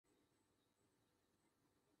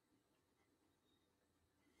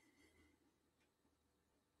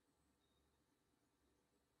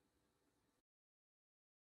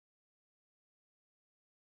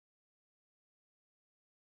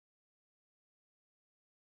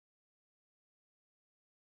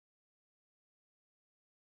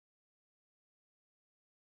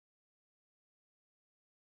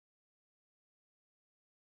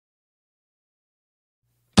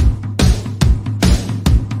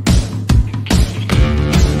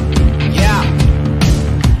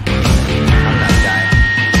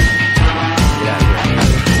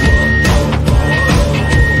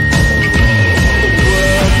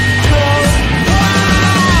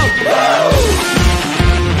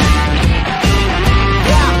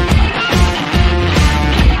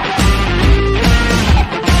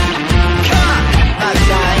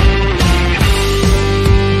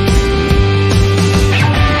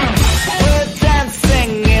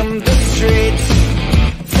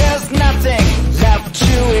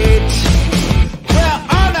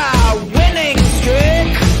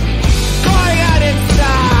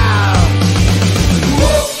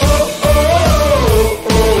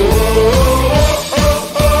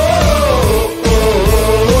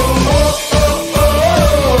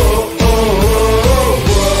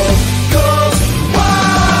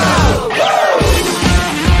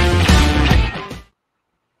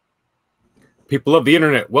people of the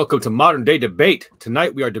internet, welcome to Modern Day Debate.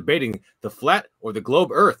 Tonight we are debating the flat or the globe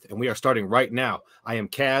Earth, and we are starting right now. I am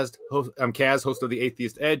Kaz, host of the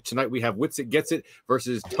Atheist Edge. Tonight we have Witsit Gets It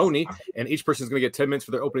versus Tony, and each person is going to get 10 minutes for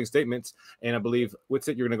their opening statements. And I believe,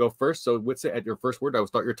 Witsit, you're going to go first. So Witsit, at your first word, I will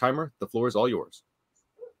start your timer. The floor is all yours.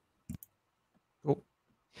 Cool.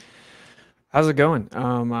 How's it going?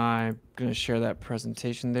 I'm going to share that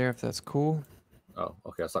presentation there, if that's cool. Oh,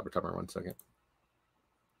 okay. I'll stop your timer 1 second.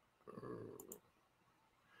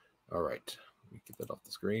 All right, let me get that off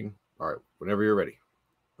the screen. All right, whenever you're ready.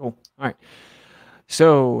 Cool. All right.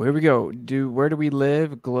 So here we go. Where do we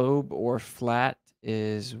live? Globe or flat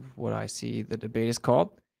is what I see the debate is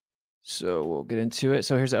called. So we'll get into it.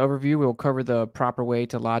 So here's the overview. We'll cover the proper way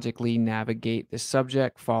to logically navigate this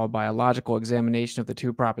subject, followed by a logical examination of the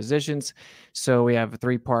two propositions. So we have a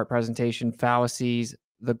three-part presentation: fallacies,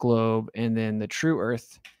 the globe, and then the true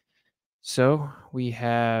Earth. So we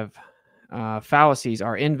have fallacies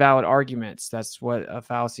are invalid arguments. That's what a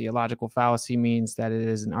fallacy, a logical fallacy, means, that it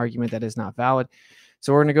is an argument that is not valid.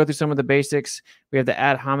 So we're going to go through some of the basics. We have the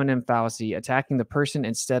ad hominem fallacy, attacking the person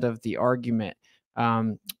instead of the argument.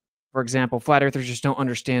 For example, flat earthers just don't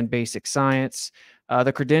understand basic science.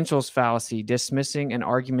 The credentials fallacy, dismissing an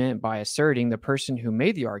argument by asserting the person who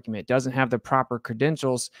made the argument doesn't have the proper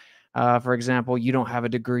credentials. For example, you don't have a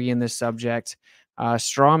degree in this subject.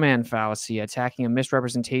 Straw man fallacy, attacking a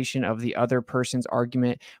misrepresentation of the other person's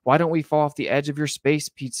argument. Why don't we fall off the edge of your space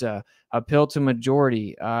pizza? Appeal to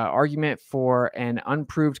majority, argument for an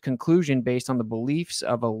unproved conclusion based on the beliefs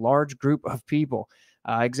of a large group of people.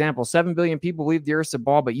 Example, 7 billion people believe the Earth's a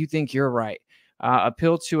ball, but you think you're right.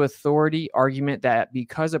 Appeal to authority, argument that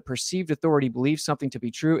because a perceived authority believes something to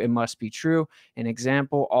be true, it must be true. An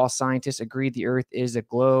example, all scientists agree the Earth is a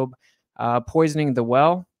globe. Poisoning the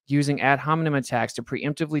well, using ad hominem attacks to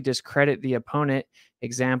preemptively discredit the opponent.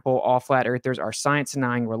 Example, all flat earthers are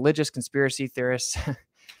science-denying religious conspiracy theorists.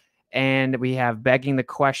 And we have begging the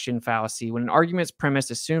question fallacy, when an argument's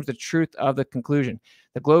premise assumes the truth of the conclusion.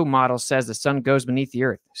 The globe model says the sun goes beneath the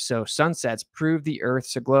Earth, so sunsets prove the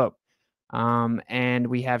Earth's a globe. And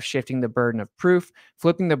we have shifting the burden of proof,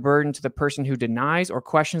 flipping the burden to the person who denies or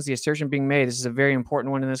questions the assertion being made. This is a very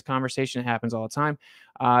important one in this conversation. It happens all the time.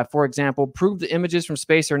 For example, prove the images from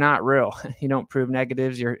space are not real. You don't prove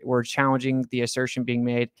negatives. We're challenging the assertion being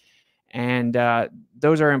made. And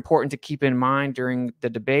those are important to keep in mind during the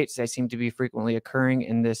debates. They seem to be frequently occurring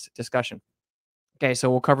in this discussion. Okay,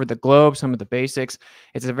 so we'll cover the globe, some of the basics.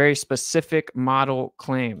 It's a very specific model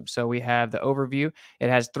claim. So we have the overview. It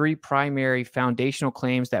has three primary foundational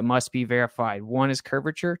claims that must be verified. One is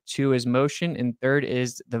curvature, two is motion, and third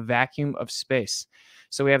is the vacuum of space.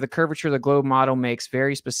 So we have the curvature. The globe model makes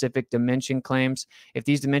very specific dimension claims. If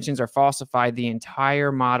these dimensions are falsified, the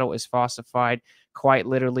entire model is falsified. Quite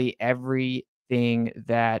literally, everything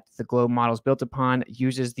that the globe model is built upon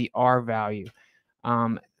uses the R value.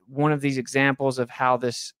 One of these examples of how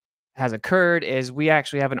this has occurred is we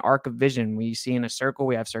actually have an arc of vision. We see in a circle,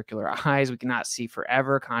 we have circular eyes. We cannot see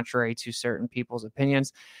forever, contrary to certain people's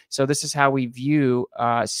opinions. So this is how we view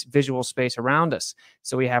visual space around us.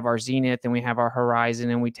 So we have our zenith and we have our horizon,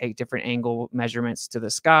 and we take different angle measurements to the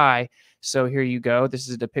sky. So here you go. This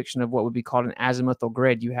is a depiction of what would be called an azimuthal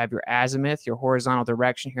grid. You have your azimuth, your horizontal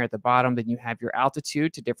direction here at the bottom. Then you have your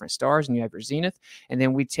altitude to different stars, and you have your zenith. And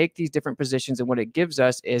then we take these different positions, and what it gives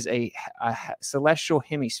us is a celestial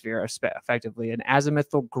hemisphere, effectively, an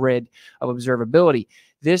azimuthal grid of observability.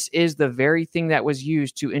 This is the very thing that was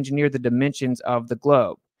used to engineer the dimensions of the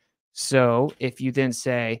globe. So if you then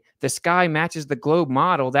say the sky matches the globe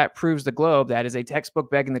model, that proves the globe. That is a textbook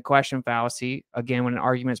begging the question fallacy. Again, when an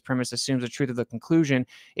argument's premise assumes the truth of the conclusion,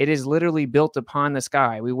 it is literally built upon the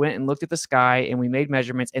sky. We went and looked at the sky and we made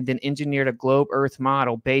measurements and then engineered a globe Earth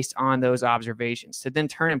model based on those observations. To then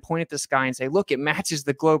turn and point at the sky and say, look, it matches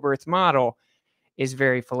the globe Earth model, is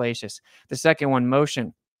very fallacious. The second one,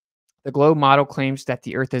 motion. The globe model claims that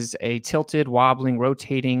the Earth is a tilted, wobbling,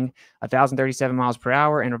 rotating 1,037 miles per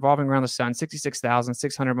hour and revolving around the sun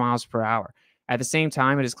 66,600 miles per hour. At the same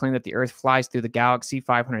time, it is claimed that the Earth flies through the galaxy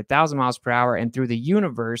 500,000 miles per hour and through the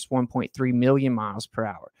universe 1.3 million miles per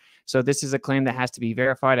hour. So this is a claim that has to be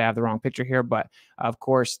verified. I have the wrong picture here, but of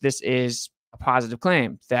course, this is a positive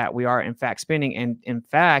claim that we are in fact spinning, and in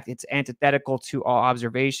fact it's antithetical to all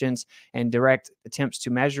observations and direct attempts to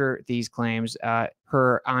measure these claims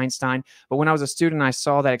per Einstein. But when I was a student, I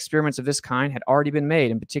saw that experiments of this kind had already been made,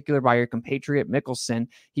 in particular by your compatriot Michelson.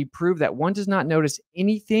 He proved that one does not notice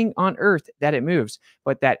anything on Earth that it moves,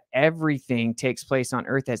 but that everything takes place on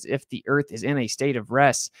Earth as if the Earth is in a state of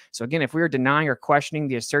rest. So again, if we are denying or questioning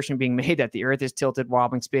the assertion being made that the Earth is tilted,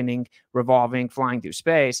 wobbling, spinning, revolving, flying through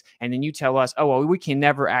space, and then you tell us, oh, well, we can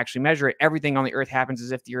never actually measure it. Everything on the Earth happens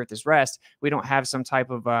as if the Earth is rest. We don't have some type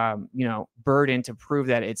of, burden to prove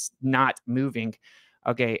that it's not moving.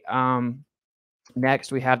 Okay.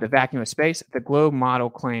 Next, we have the vacuum of space. The globe model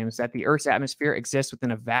claims that the Earth's atmosphere exists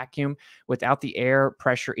within a vacuum without the air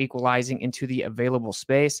pressure equalizing into the available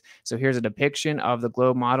space. So here's a depiction of the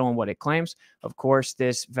globe model and what it claims. Of course,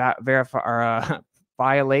 this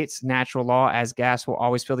violates natural law, as gas will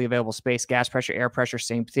always fill the available space. Gas pressure, air pressure,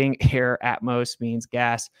 same thing. Air at most means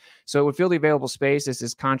gas. So it would fill the available space. This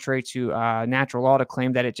is contrary to natural law to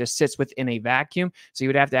claim that it just sits within a vacuum. So you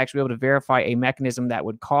would have to actually be able to verify a mechanism that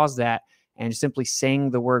would cause that. And simply saying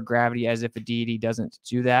the word gravity as if a deity doesn't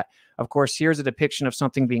do that. Of course, here's a depiction of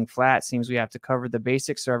something being flat. Seems we have to cover the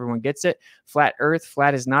basics so everyone gets it. Flat Earth.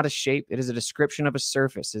 Flat is not a shape. It is a description of a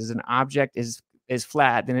surface. It is an object is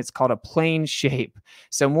flat, then it's called a plane shape.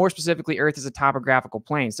 So more specifically, Earth is a topographical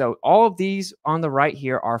plane. So all of these on the right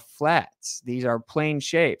here are flats. These are plane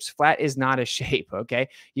shapes. Flat is not a shape, okay?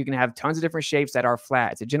 You can have tons of different shapes that are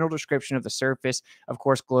flat. It's a general description of the surface. Of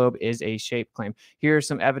course, globe is a shape claim. Here are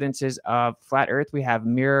some evidences of flat Earth. We have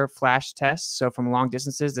mirror flash tests. So from long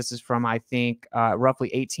distances, this is from, I think, roughly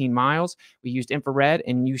 18 miles. We used infrared,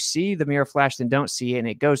 and you see the mirror flash, then don't see it, and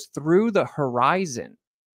it goes through the horizon.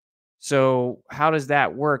 So how does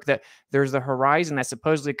that work? That there's the horizon, that's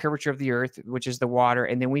supposedly curvature of the Earth, which is the water.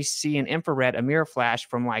 And then we see an infrared, a mirror flash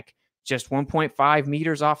from like just 1.5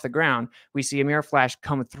 meters off the ground. We see a mirror flash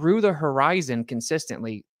come through the horizon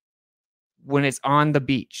consistently when it's on the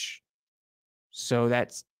beach. So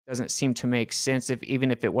that doesn't seem to make sense. Even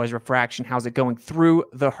if it was refraction, how's it going through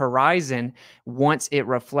the horizon once it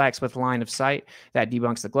reflects with line of sight? That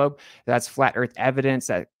debunks the globe. That's flat Earth evidence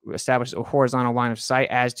that establishes a horizontal line of sight,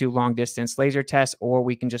 as do long distance laser tests. Or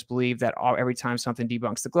we can just believe that every time something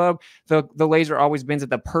debunks the globe, the laser always bends at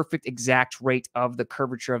the perfect exact rate of the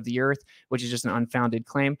curvature of the Earth, which is just an unfounded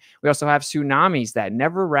claim. We also have tsunamis that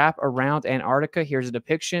never wrap around Antarctica. Here's a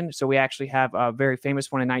depiction. So we actually have a very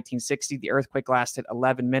famous one in 1960. The earthquake lasted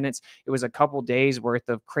 11 minutes. It was a couple days worth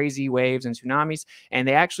of crazy waves and tsunamis, and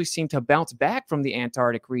they actually seem to bounce back from the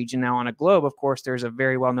Antarctic region. Now on a globe, of course, there's a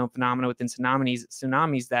very well-known phenomenon within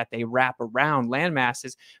tsunamis that they wrap around land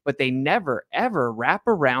masses, but they never, ever wrap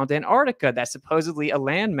around Antarctica. That's supposedly a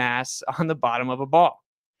landmass on the bottom of a ball.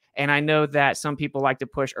 And I know that some people like to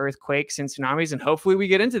push earthquakes and tsunamis, and hopefully we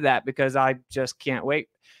get into that because I just can't wait.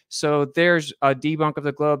 So there's a debunk of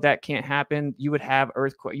the globe that can't happen. You would have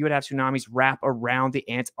tsunamis wrap around the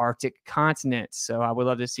Antarctic continent. So I would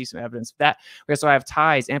love to see some evidence of that. We also have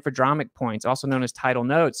tides, amphidromic points, also known as tidal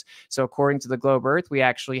nodes. So according to the globe Earth, we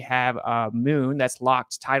actually have a moon that's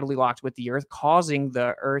tidally locked with the Earth, causing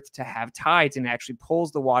the Earth to have tides, and actually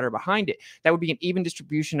pulls the water behind it. That would be an even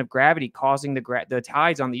distribution of gravity causing the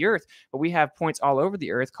tides on the Earth. But we have points all over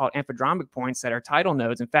the Earth called amphidromic points that are tidal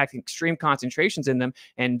nodes. In fact, extreme concentrations in them.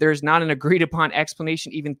 And there's not an agreed upon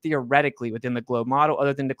explanation, even theoretically, within the globe model,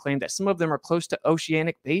 other than to claim that some of them are close to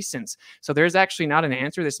oceanic basins. So there's actually not an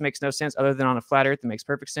answer. This makes no sense other than on a flat Earth. It makes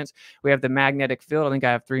perfect sense. We have the magnetic field. I think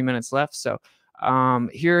I have 3 minutes left. So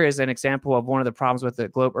here is an example of one of the problems with the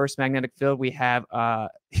globe Earth's magnetic field. We have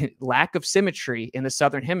lack of symmetry in the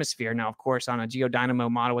southern hemisphere. Now, of course, on a geodynamo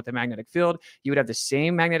model with the magnetic field, you would have the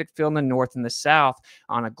same magnetic field in the north and the south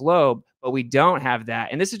on a globe, but we don't have that.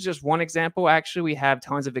 And this is just one example. Actually, we have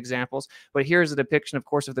tons of examples, but here's a depiction, of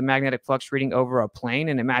course, of the magnetic flux reading over a plane,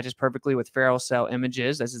 and it matches perfectly with Ferrel cell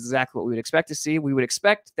images. That's exactly what we would expect to see. We would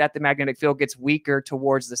expect that the magnetic field gets weaker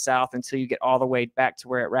towards the south until you get all the way back to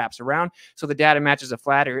where it wraps around. So the data matches a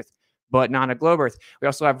flat Earth, but not a globe Earth. We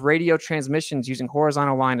also have radio transmissions using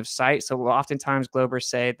horizontal line of sight. So oftentimes globers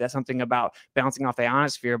say that's something about bouncing off the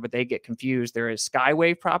ionosphere, but they get confused. There is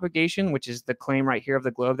skywave propagation, which is the claim right here of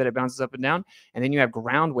the globe that it bounces up and down. And then you have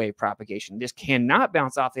ground wave propagation. This cannot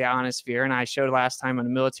bounce off the ionosphere. And I showed last time on a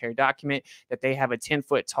military document that they have a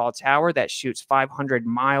 10-foot tall tower that shoots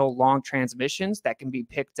 500-mile long transmissions that can be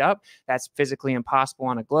picked up. That's physically impossible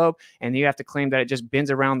on a globe. And you have to claim that it just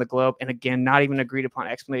bends around the globe. And again, not even agreed upon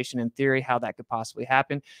explanation in theory how that could possibly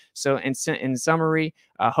happen. So in summary,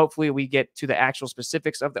 hopefully we get to the actual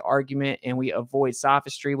specifics of the argument and we avoid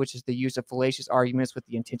sophistry, which is the use of fallacious arguments with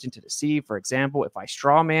the intention to deceive. For example, if I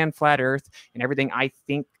straw man flat Earth and everything I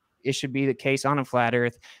think it should be the case on a flat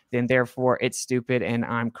Earth, then therefore it's stupid and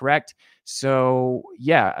I'm correct. So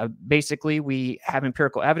yeah, basically we have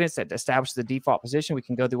empirical evidence that establishes the default position. We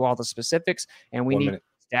can go through all the specifics, and we need to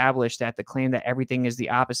establish that the claim that everything is the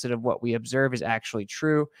opposite of what we observe is actually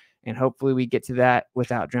true. And hopefully we get to that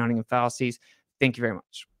without drowning in fallacies. Thank you very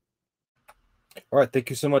much. All right. Thank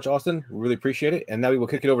you so much, Austin. We really appreciate it. And now we will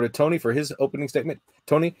kick it over to Tony for his opening statement.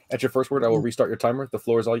 Tony, at your first word, I will restart your timer. The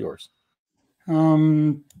floor is all yours.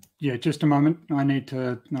 Yeah, just a moment. I need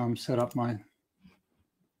to set up my...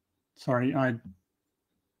 Sorry, I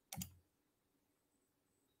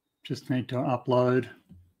just need to upload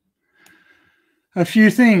a few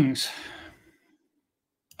things.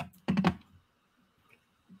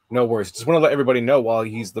 No worries. Just want to let everybody know while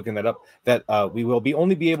he's looking that up that we will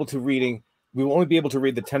only be able to read the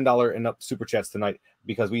 $10 and up super chats tonight,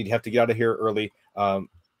 because we'd have to get out of here early.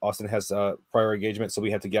 Austin has prior engagement, so we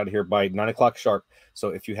have to get out of here by 9 o'clock sharp. So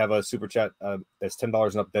if you have a super chat that's $10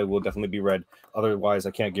 and up, that will definitely be read. Otherwise,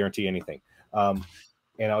 I can't guarantee anything. And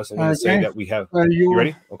I also want to say that we have. You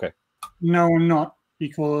ready? Okay. No, I'm not,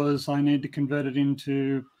 because I need to convert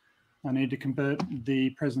the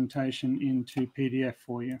presentation into PDF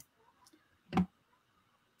for you.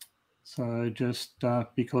 So just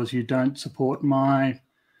because you don't support my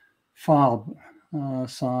file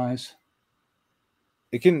size.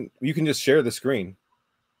 You can just share the screen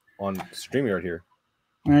on StreamYard here.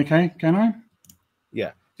 Okay, can I?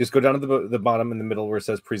 Yeah, just go down to the bottom in the middle where it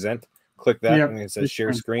says present. Click that, and it says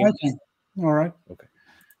share screen. Okay. All right. Okay.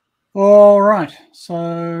 All right.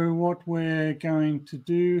 So what we're going to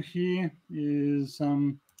do here is,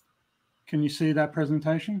 can you see that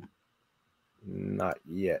presentation? Not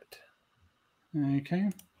yet. Okay.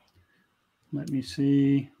 Let me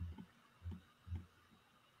see.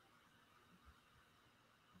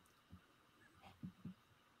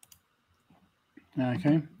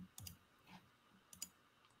 Okay.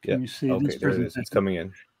 Can you see okay, this there it is. It's coming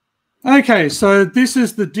in. Okay, so this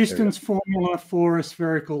is the distance formula for a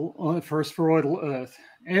spheroidal Earth.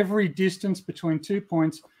 Every distance between 2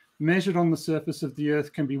 points measured on the surface of the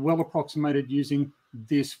Earth can be well approximated using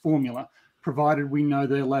this formula, provided we know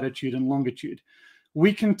their latitude and longitude.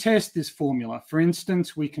 We can test this formula. For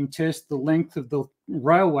instance, we can test the length of the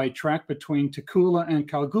railway track between Tukula and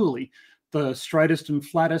Kalgoorlie, the straightest and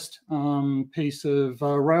flattest piece of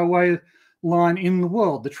railway line in the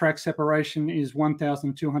world. The track separation is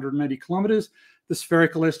 1,280 kilometers. The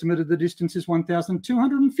spherical estimate of the distance is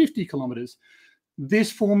 1,250 kilometers.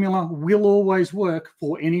 This formula will always work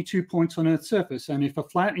for any 2 points on Earth's surface. And if the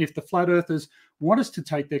flat earthers want us to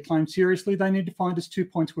take their claim seriously, they need to find us 2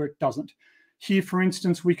 points where it doesn't. Here, for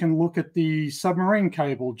instance, we can look at the submarine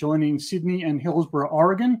cable joining Sydney and Hillsborough,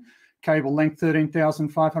 Oregon. Cable length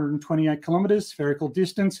 13,528 kilometers, spherical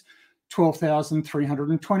distance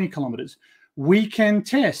 12,320 kilometers. We can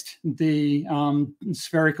test the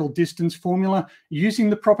spherical distance formula using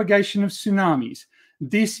the propagation of tsunamis.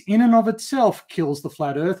 This in and of itself kills the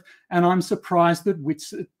flat Earth, and I'm surprised that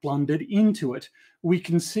Witsit blundered into it. We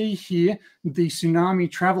can see here the tsunami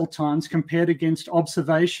travel times compared against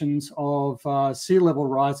observations of sea level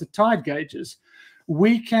rise at tide gauges.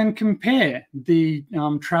 We can compare the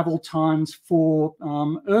travel times for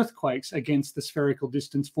earthquakes against the spherical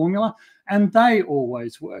distance formula, and they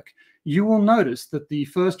always work. You will notice that the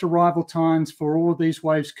first arrival times for all of these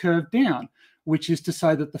waves curve down, which is to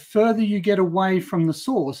say that the further you get away from the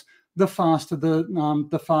source, the faster the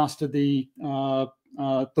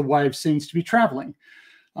wave seems to be traveling.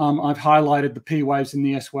 I've highlighted the P waves and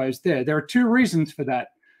the S waves there. There are two reasons for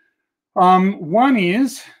that. One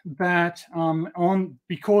is that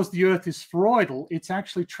because the Earth is spheroidal, it's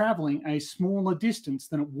actually traveling a smaller distance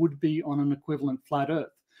than it would be on an equivalent flat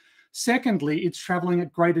Earth. Secondly, it's traveling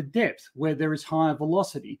at greater depth where there is higher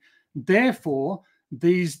velocity. Therefore,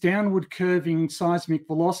 these downward curving seismic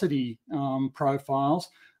velocity profiles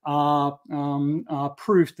are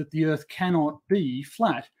proof that the Earth cannot be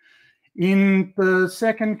flat. In the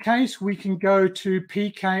second case, we can go to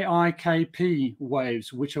PKIKP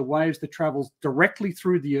waves, which are waves that travel directly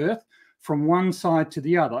through the Earth from one side to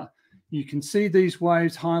the other. You can see these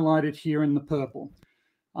waves highlighted here in the purple.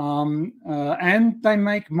 And they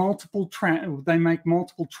make multiple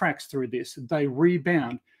tracks through this. They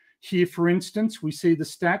rebound. Here, for instance, we see the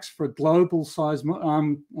stacks for global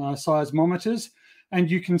seismometers,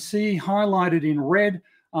 and you can see highlighted in red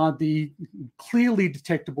are the clearly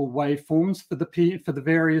detectable waveforms for the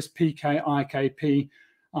various PKIKP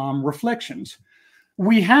reflections.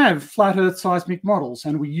 We have flat Earth seismic models,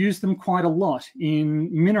 and we use them quite a lot in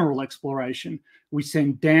mineral exploration. We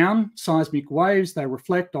send down seismic waves, they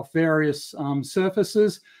reflect off various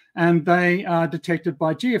surfaces, and they are detected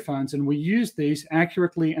by geophones. And we use these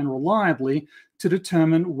accurately and reliably to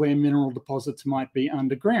determine where mineral deposits might be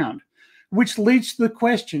underground, which leads to the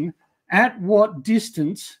question, at what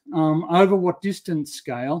distance, over what distance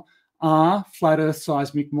scale, are flat Earth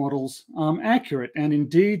seismic models accurate? And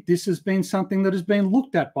indeed, this has been something that has been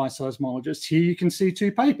looked at by seismologists. Here you can see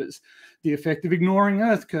two papers, the effect of ignoring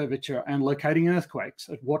Earth curvature and locating earthquakes.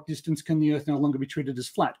 At what distance can the Earth no longer be treated as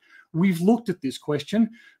flat? We've looked at this question.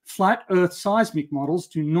 Flat Earth seismic models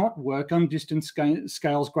do not work on distance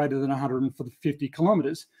scales greater than 150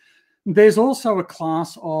 kilometers. There's also a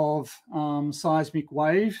class of seismic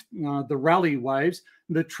wave, the Rayleigh waves,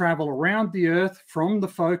 that travel around the Earth from the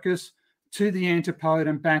focus to the antipode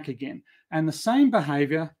and back again. And the same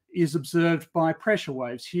behavior is observed by pressure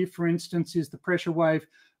waves. Here, for instance, is the pressure wave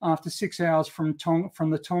after 6 hours from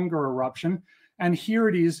the Tonga eruption. And here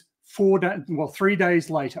it is 3 days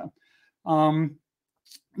later.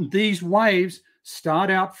 These waves start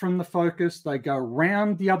out from the focus, they go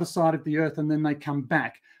around the other side of the Earth, and then they come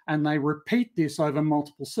back. And they repeat this over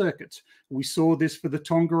multiple circuits. We saw this for the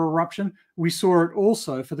Tonga eruption. We saw it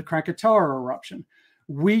also for the Krakatoa eruption.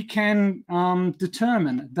 We can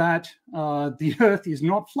determine that the Earth is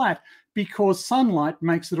not flat because sunlight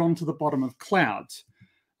makes it onto the bottom of clouds.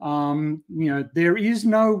 There is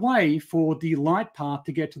no way for the light path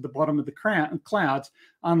to get to the bottom of the clouds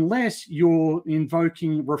unless you're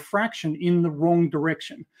invoking refraction in the wrong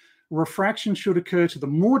direction. Refraction should occur to the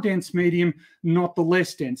more dense medium, not the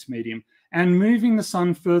less dense medium. And moving the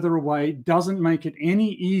sun further away doesn't make it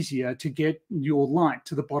any easier to get your light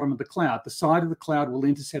to the bottom of the cloud. The side of the cloud will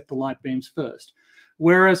intercept the light beams first.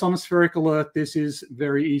 Whereas on a spherical Earth, this is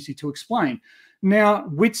very easy to explain. Now,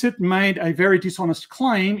 Witsit made a very dishonest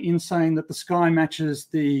claim in saying that the sky matches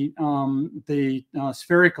the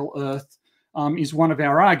spherical Earth is one of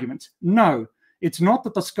our arguments. No. It's not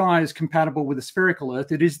that the sky is compatible with a spherical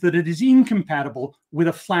Earth. It is that it is incompatible with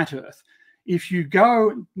a flat Earth. If you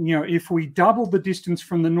go, if we double the distance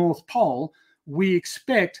from the North Pole, we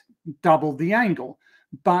expect double the angle.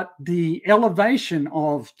 But the elevation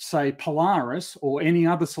of, say, Polaris or any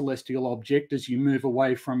other celestial object as you move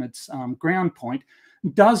away from its ground point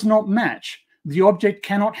does not match. The object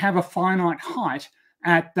cannot have a finite height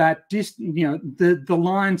at that distance. The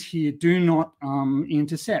lines here do not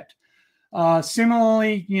intercept.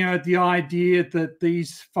 Similarly, the idea that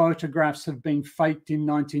these photographs have been faked in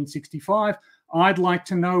 1965, I'd like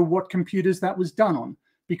to know what computers that was done on,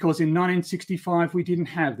 because in 1965, we didn't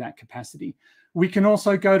have that capacity. We can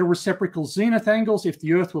also go to reciprocal zenith angles. If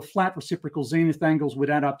the Earth were flat, reciprocal zenith angles would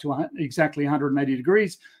add up to exactly 180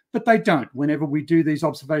 degrees, but they don't. Whenever we do these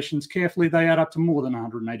observations carefully, they add up to more than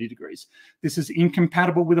 180 degrees. This is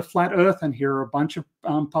incompatible with a flat Earth, and here are a bunch of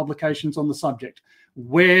publications on the subject,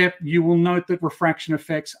 where you will note that refraction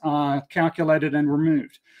effects are calculated and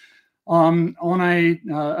removed. On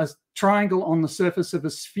a triangle on the surface of a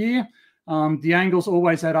sphere, the angles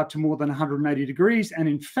always add up to more than 180 degrees, and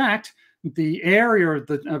in fact, the area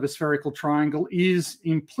of a spherical triangle is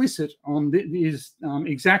implicit is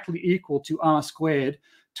exactly equal to r squared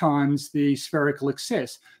times the spherical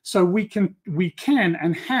excess. So we can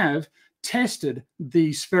and have tested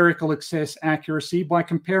the spherical excess accuracy by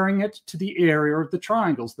comparing it to the area of the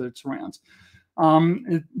triangles that it surrounds.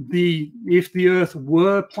 If the Earth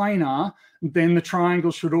were planar, then the triangle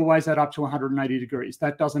should always add up to 180 degrees.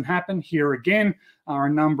 That doesn't happen. Here again are a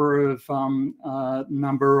number of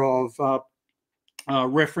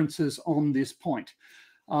references on this point.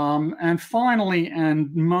 And finally,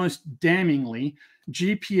 and most damningly,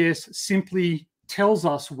 GPS simply tells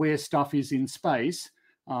us where stuff is in space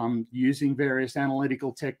using various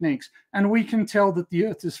analytical techniques, and we can tell that the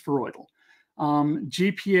Earth is spheroidal.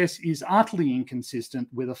 GPS is utterly inconsistent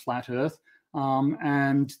with a flat Earth,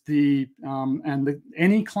 and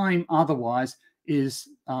any claim otherwise is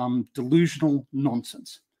delusional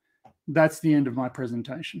nonsense. That's the end of my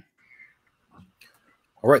presentation.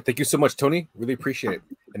 All right. Thank you so much, Tony. Really appreciate it.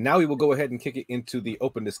 And now we will go ahead and kick it into the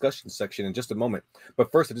open discussion section in just a moment.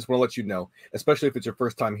 But first, I just want to let you know, especially if it's your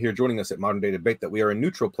first time here joining us at Modern Day Debate, that we are a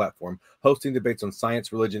neutral platform hosting debates on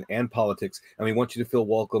science, religion, and politics. And we want you to feel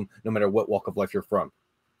welcome no matter what walk of life you're from.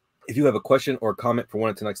 If you have a question or a comment for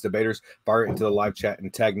one of tonight's debaters, fire it into the live chat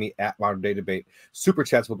and tag me at Modern Day Debate. Super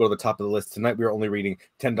chats will go to the top of the list. Tonight, we are only reading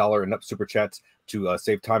 $10 and up super chats to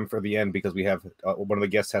save time for the end, because we have one of the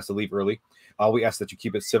guests has to leave early. We ask that you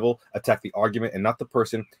keep it civil, attack the argument and not the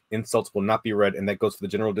person. Insults will not be read, and that goes for the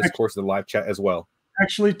general discourse in the live chat as well.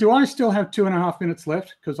 Actually, do I still have 2.5 minutes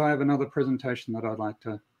left? Because I have another presentation that I'd like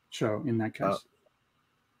to show in that case.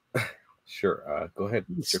 Sure. Go ahead.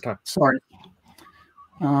 It's your time. Sorry.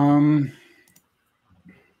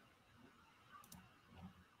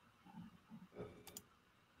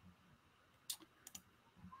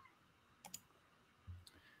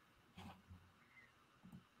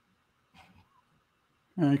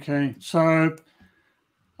 Okay, so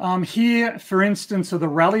here, for instance, are the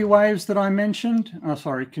rally waves that I mentioned. Oh,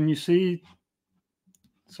 sorry, can you see?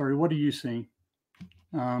 Sorry, what are you seeing?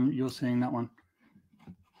 You're seeing that one.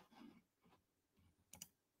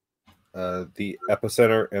 The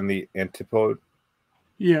epicenter and the antipode.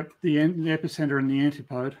 Yep, the epicenter and the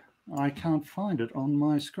antipode. I can't find it on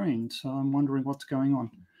my screen, so I'm wondering what's going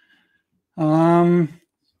on.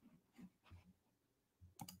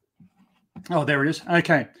 Oh, there it is.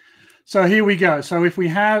 Okay. So here we go. So if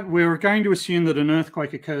we're going to assume that an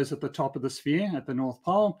earthquake occurs at the top of the sphere at the North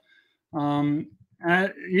Pole.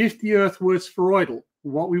 If the Earth were spheroidal,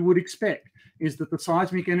 what we would expect is that the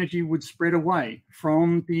seismic energy would spread away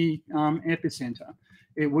from the epicenter.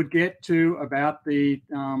 It would get to about the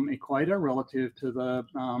equator relative to the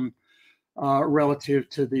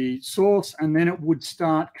source, and then it would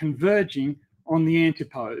start converging on the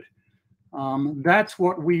antipode. That's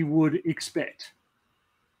what we would expect.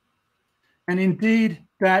 And indeed,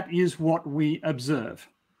 that is what we observe.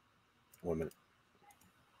 1 minute.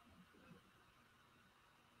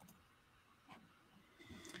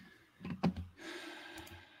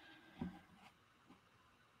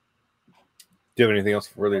 Do you have anything else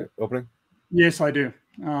for the opening? Yes, I do.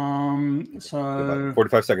 About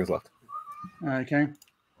 45 seconds left. Okay,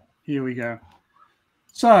 here we go.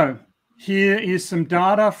 So here is some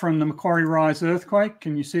data from the Macquarie Rise earthquake.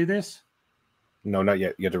 Can you see this? No, not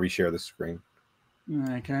yet. You have to reshare the screen.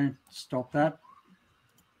 Okay, stop that.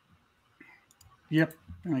 Yep.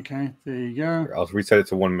 Okay, there you go. Here, I'll reset it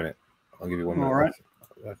to 1 minute. I'll give you 1 minute. All right.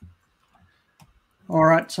 All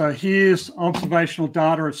right, so here's observational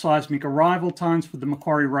data of seismic arrival times for the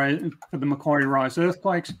Macquarie Rise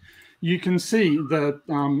earthquakes. You can see the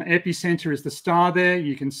epicenter is the star there.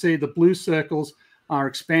 You can see the blue circles are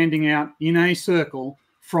expanding out in a circle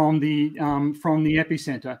from the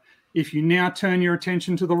epicenter. If you now turn your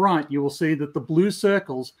attention to the right, you will see that the blue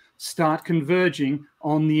circles start converging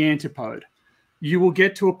on the antipode. You will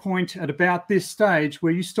get to a point at about this stage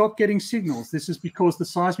where you stop getting signals. This is because the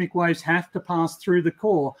seismic waves have to pass through the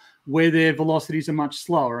core where their velocities are much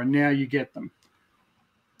slower, and now you get them.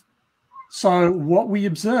 So what we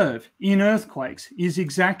observe in earthquakes is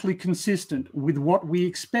exactly consistent with what we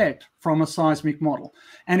expect from a seismic model,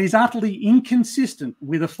 and is utterly inconsistent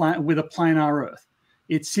with a planar Earth.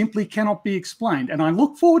 It simply cannot be explained. And I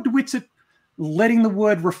look forward to Witsit letting the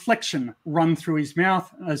word reflection run through his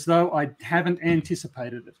mouth as though I haven't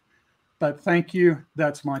anticipated it. But thank you.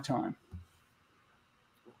 That's my time.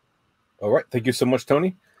 All right. Thank you so much,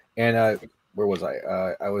 Tony. And where was I?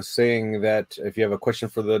 I was saying that if you have a question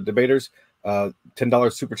for the debaters,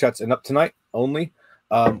 $10 super chats and up tonight only.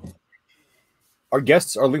 Our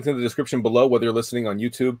guests are linked in the description below, whether you're listening on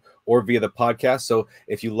YouTube or via the podcast. So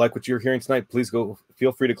if you like what you're hearing tonight, please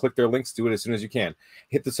feel free to click their links. Do it as soon as you can.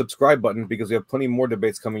 Hit the subscribe button because we have plenty more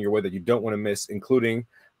debates coming your way that you don't want to miss, including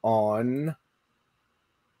on,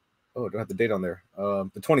 I don't have the date on there,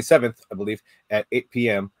 the 27th, I believe, at 8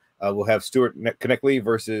 p.m. We'll have Stuart Connectley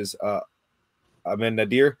versus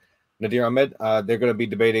Nadir Ahmed. They're going to be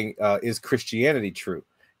debating, is Christianity true?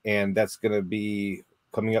 And that's going to be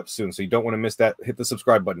coming up soon, so you don't want to miss that. Hit the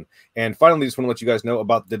subscribe button. And finally, just want to let you guys know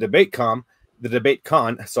about the DEBATECON,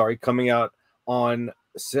 coming out on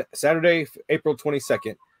Saturday, April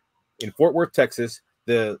 22nd in Fort Worth, Texas.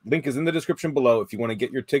 The link is in the description below. If you want to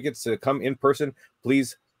get your tickets to come in person,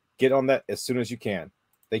 please get on that as soon as you can.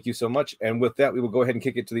 Thank you so much. And with that, we will go ahead and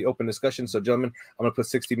kick it to the open discussion. So, gentlemen, I'm going to put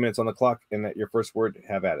 60 minutes on the clock, and at your first word,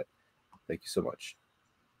 have at it. Thank you so much.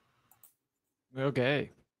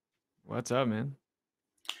 Okay. What's up, man?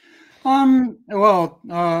 Apart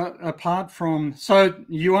from, so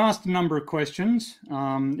you asked a number of questions.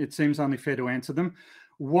 It seems only fair to answer them.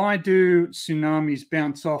 Why do tsunamis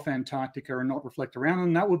bounce off Antarctica and not reflect around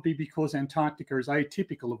them? That would be because Antarctica is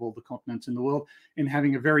atypical of all the continents in the world in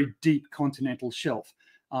having a very deep continental shelf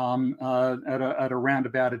at around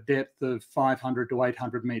about a depth of 500 to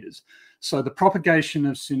 800 meters. So the propagation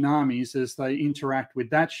of tsunamis as they interact with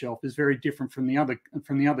that shelf is very different from the other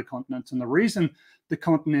continents. And the reason the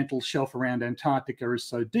continental shelf around Antarctica is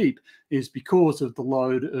so deep is because of the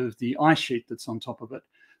load of the ice sheet that's on top of it.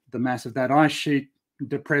 The mass of that ice sheet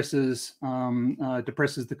depresses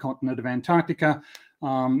the continent of Antarctica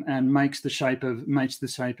and makes the shape of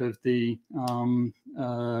the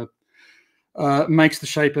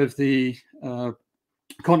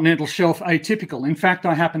continental shelf atypical. In fact,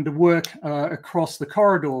 I happened to work across the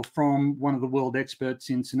corridor from one of the world experts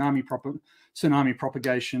in tsunami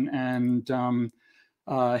propagation, and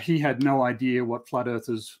he had no idea what flat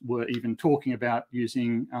earthers were even talking about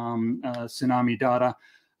using tsunami data.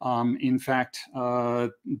 In fact,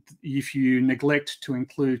 if you neglect to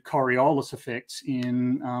include Coriolis effects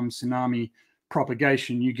in tsunami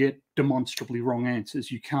propagation, you get demonstrably wrong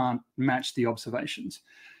answers. You can't match the observations.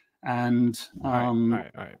 And all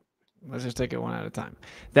right. Let's just take it one at a time.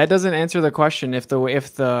 That doesn't answer the question. If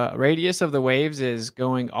the radius of the waves is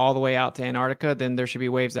going all the way out to Antarctica, then there should be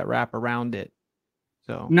waves that wrap around it.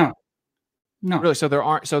 So no, really. So there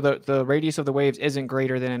aren't. So the radius of the waves isn't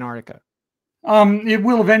greater than Antarctica. It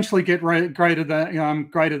will eventually get greater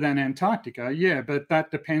than Antarctica. Yeah, but that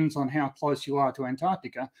depends on how close you are to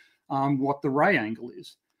Antarctica, what the ray angle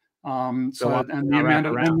is. The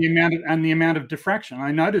amount of diffraction.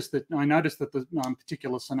 I noticed that the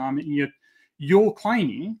particular tsunami you're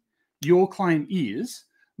claim is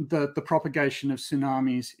that the propagation of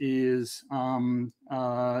tsunamis is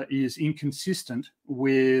inconsistent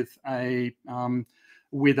with a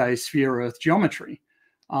sphere Earth geometry.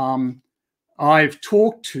 I've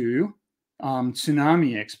talked to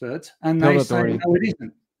tsunami experts, and they say no, it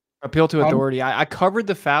isn't. Appeal to authority. I covered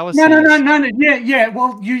the fallacies. No. Yeah.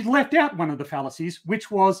 Well, you left out one of the fallacies,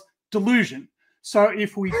 which was delusion. So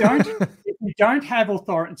if we don't have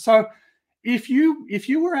authority, so if you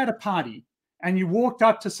were at a party and you walked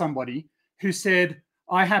up to somebody who said,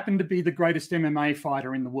 "I happen to be the greatest MMA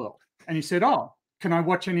fighter in the world," and you said, "Oh, can I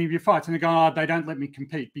watch any of your fights?" And they go, "Oh, they don't let me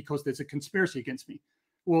compete because there's a conspiracy against me."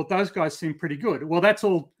 Well, those guys seem pretty good. Well, that's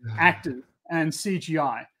all active and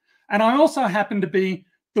CGI. And I also happen to be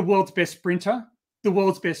the world's best sprinter, the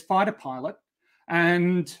world's best fighter pilot,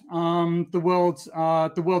 and the world's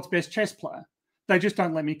best chess player. They just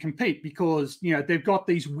don't let me compete because they've got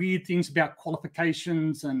these weird things about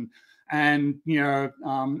qualifications and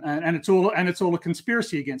it's all a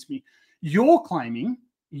conspiracy against me. You are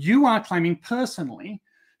claiming personally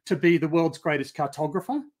to be the world's greatest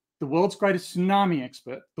cartographer, the world's greatest tsunami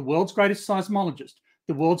expert, the world's greatest seismologist,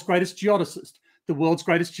 the world's greatest geodesist, the world's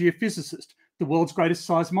greatest geophysicist, the world's greatest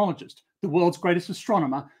seismologist, the world's greatest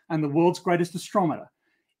astronomer, and the world's greatest astrometer.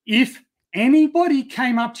 If anybody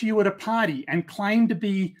came up to you at a party and claimed to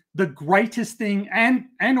be the greatest thing and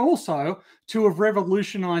also to have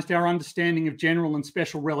revolutionized our understanding of general and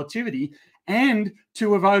special relativity and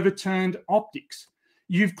to have overturned optics,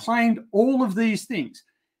 you've claimed all of these things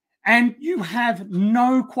and you have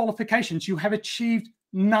no qualifications. You have achieved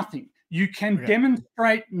nothing. You can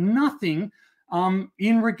demonstrate nothing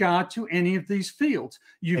in regard to any of these fields.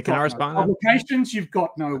 You've got no publications, you've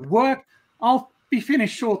got no work. I'll be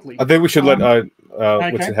finished shortly. I think we should let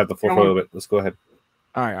Witsit have the floor for a little bit. Let's go ahead.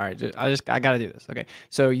 All right. I got to do this. Okay.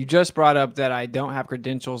 So you just brought up that I don't have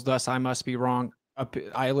credentials, thus I must be wrong.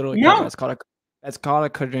 I literally that's called a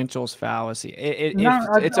credentials fallacy.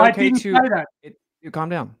 It's okay to you calm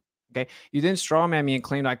down. Okay. You then strawman me and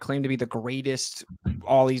claimed I claim to be the greatest,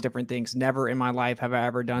 all these different things. Never in my life have I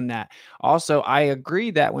ever done that. Also, I agree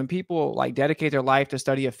that when people dedicate their life to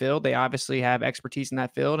study a field, they obviously have expertise in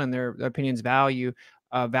that field and their opinions valued,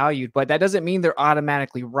 but that doesn't mean they're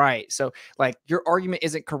automatically right. So your argument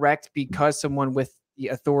isn't correct because someone with the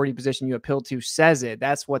authority position you appeal to says it.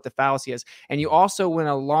 That's what the fallacy is. And you also went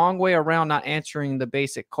a long way around not answering the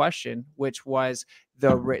basic question, which was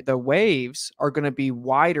the waves are going to be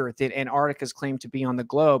wider than Antarctica's claim to be on the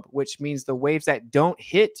globe, which means the waves that don't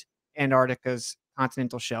hit Antarctica's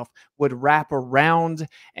continental shelf would wrap around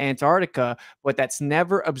Antarctica, but that's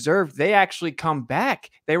never observed. They actually come back.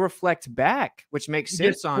 They reflect back, which makes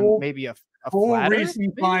sense on maybe a four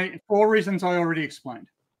reasons I already explained.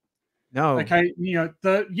 No. Okay.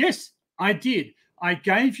 Yes, I did. I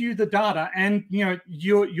gave you the data, and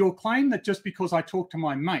your claim that just because I talked to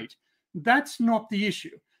my mate, that's not the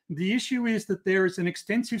issue. The issue is that there is an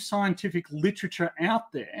extensive scientific literature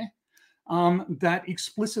out there that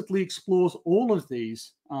explicitly explores all of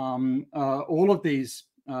these models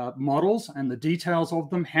and the details of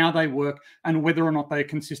them, how they work, and whether or not they are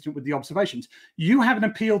consistent with the observations. You haven't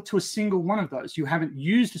appealed to a single one of those. You haven't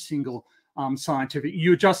used a single scientific.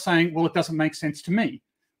 You're just saying, well, it doesn't make sense to me.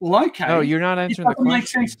 Well, okay. No, you're not answering the question. It doesn't make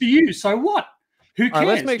sense to you. So what? Who cares? All right,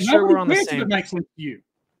 let's make sure we're on the same. It makes sense to you.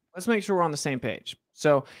 Let's make sure we're on the same page.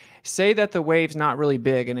 So say that the wave's not really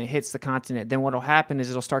big and it hits the continent. Then what'll happen is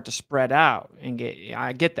it'll start to spread out and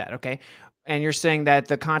I get that. Okay. And you're saying that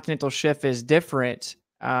the continental shift is different.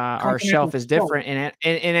 Our shelf is different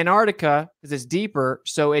in Antarctica because it's deeper.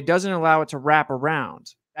 So it doesn't allow it to wrap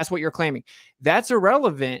around. That's what you're claiming. That's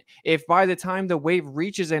irrelevant if by the time the wave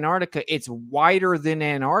reaches Antarctica, it's wider than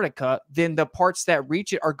Antarctica, then the parts that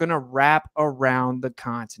reach it are going to wrap around the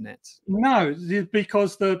continent. No,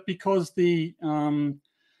 because the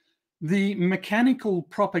mechanical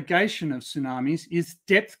propagation of tsunamis is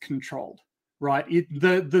depth controlled, right?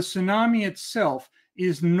 The tsunami itself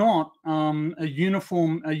is not a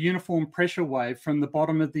uniform pressure wave from the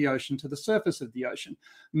bottom of the ocean to the surface of the ocean.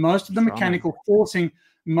 Most of the mechanical forcing,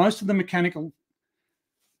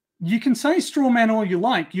 you can say straw man all you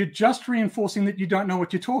like, you're just reinforcing that you don't know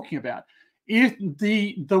what you're talking about. If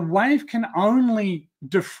the wave can only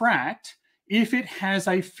diffract if it has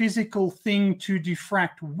a physical thing to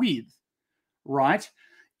diffract with, right?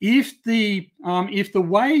 If the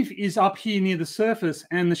wave is up here near the surface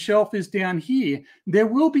and the shelf is down here, there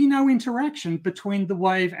will be no interaction between the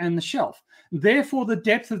wave and the shelf. Therefore, the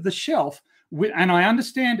depth of the shelf, and I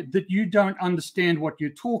understand that you don't understand what you're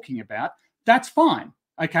talking about, that's fine,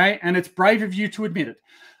 okay? And it's brave of you to admit it.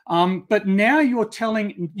 But now you're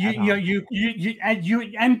telling you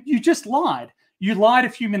just lied. You lied a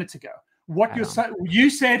few minutes ago. What you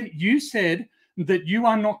said that you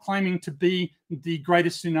are not claiming to be the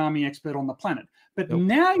greatest tsunami expert on the planet. But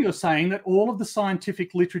now you're saying that all of the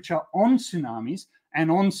scientific literature on tsunamis and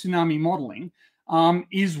on tsunami modeling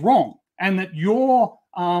is wrong, and that your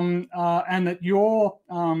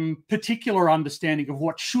particular understanding of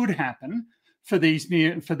what should happen for these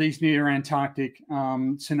near Antarctic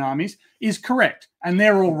tsunamis is correct, and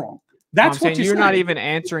they're all wrong. That's what you're not even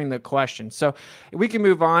answering the question. So we can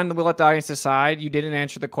move on. We'll let the audience decide. You didn't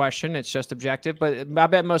answer the question. It's just objective. But I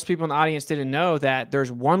bet most people in the audience didn't know that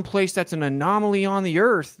there's one place that's an anomaly on the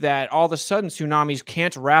Earth that all of a sudden tsunamis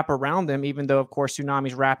can't wrap around them, even though, of course,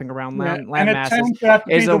 tsunamis wrapping around land masses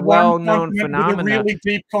is a well-known phenomenon. With a really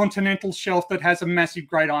deep continental shelf that has a massive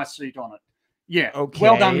great ice sheet on it. Yeah. Okay.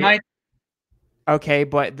 Well done, mate. Okay,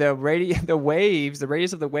 but the radius of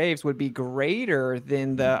the waves would be greater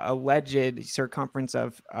than the alleged circumference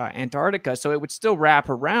of Antarctica, so it would still wrap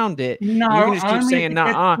around it. No, you can just keep saying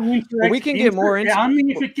Well, we can get more into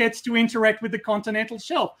only if it gets to interact with the continental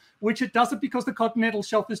shelf, which it doesn't because the continental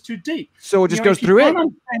shelf is too deep. So it just goes through it.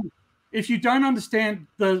 If you don't understand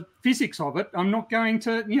the physics of it, I'm not going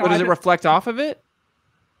to. Does it reflect off of it?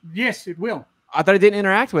 Yes, it will. I thought it didn't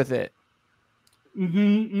interact with it.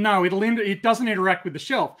 No, it doesn't interact with the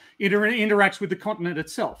shelf. It interacts with the continent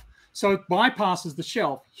itself. So it bypasses the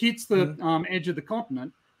shelf, hits the edge of the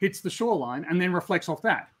continent, hits the shoreline, and then reflects off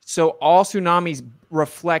that. So all tsunamis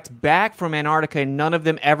reflect back from Antarctica, and none of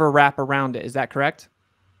them ever wrap around it. Is that correct?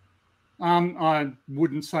 I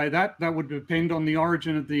wouldn't say that. That would depend on the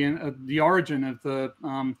origin of the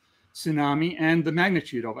tsunami and the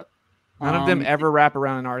magnitude of it. None of them ever wrap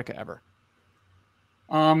around Antarctica ever.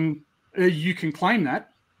 You can claim that.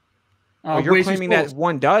 You're claiming that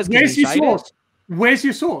one does. Where's your source? Where's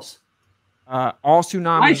your source? All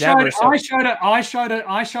tsunamis ever. I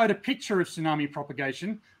showed a picture of tsunami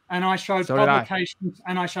propagation, and I showed publications,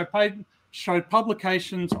 and I showed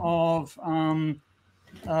publications of the.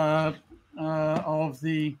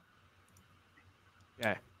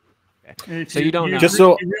 Yeah. Okay. So you don't know. Just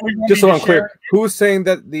so I'm clear, who's saying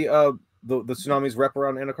that the tsunamis wrap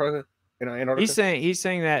around Antarctica? He's saying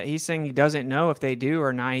he doesn't know if they do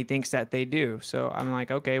or not. He thinks that they do. So I'm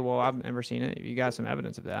like, okay, well, I've never seen it. You got some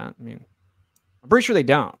evidence of that? I mean, I'm pretty sure they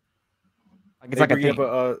don't. Like, it's like bring up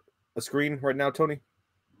a screen right now, Tony.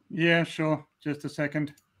 Yeah, sure. Just a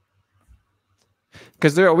second.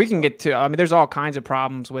 Because we can get to. I mean, there's all kinds of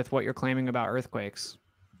problems with what you're claiming about earthquakes.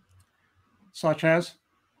 Such as.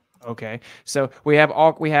 Okay, so we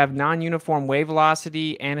have non-uniform wave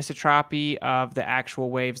velocity, anisotropy of the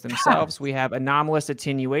actual waves themselves. We have anomalous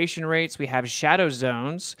attenuation rates. We have shadow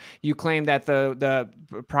zones. You claim that the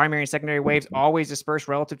primary and secondary waves always disperse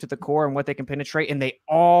relative to the core and what they can penetrate, and they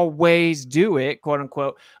always do it, quote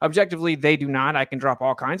unquote. Objectively, they do not. I can drop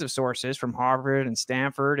all kinds of sources from Harvard and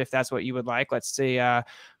Stanford if that's what you would like. Let's see.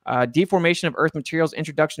 Deformation of Earth materials,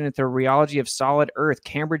 introduction into the rheology of solid Earth,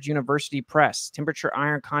 Cambridge University Press, temperature,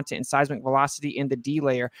 iron content, and seismic velocity in the D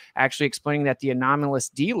layer, actually explaining that the anomalous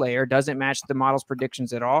D layer doesn't match the model's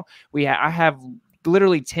predictions at all. I have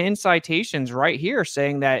literally 10 citations right here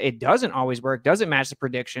saying that it doesn't always work, doesn't match the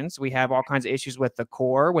predictions. We have all kinds of issues with the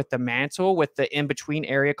core, with the mantle, with the in-between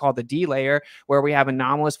area called the D layer, where we have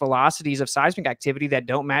anomalous velocities of seismic activity that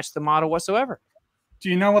don't match the model whatsoever. Do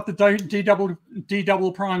you know what the D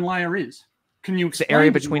double prime layer is? Can you explain? It's the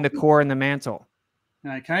area between the core and the mantle.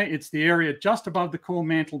 Okay, it's the area just above the core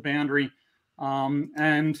mantle boundary.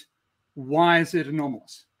 And why is it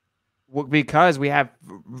anomalous? Well, because we have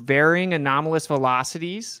varying anomalous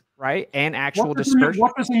velocities, right, and actual dispersion.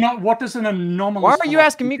 What does an anomalous? Why are you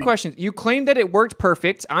asking me questions? You claim that it worked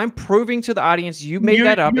perfect. I'm proving to the audience you made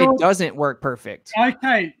that up. It doesn't work perfect.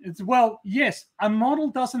 Okay, well, yes, a model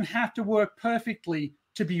doesn't have to work perfectly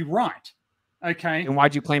to be right. Okay, and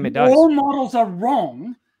why'd you claim it does? All models are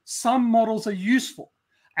wrong. Some models are useful,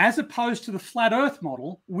 as opposed to the flat Earth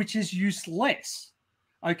model, which is useless.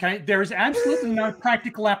 Okay, there is absolutely no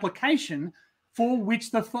practical application for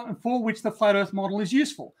which the flat Earth model is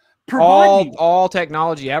useful. All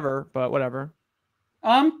technology ever, but whatever.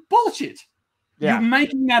 Bullshit. Yeah. You're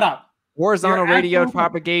making that up. Horizontal radio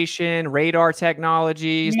propagation, radar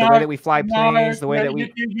technologies, the way that we fly planes, the way that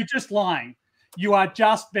we... You're just lying. You are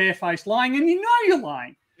just barefaced lying, and you know you're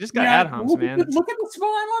lying. You just got ad homs, man. Look at the smile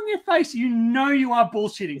on your face. You know you are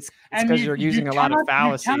bullshitting. It's because you're using a lot of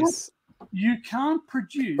fallacies. You can't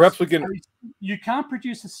produce... Perhaps we can... You can't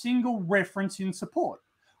produce a single reference in support.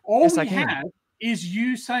 All we have is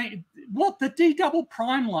you saying, what, the D double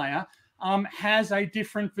prime layer has a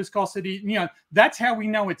different viscosity. You know, that's how we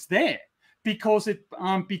know it's there, because of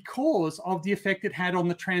the effect it had on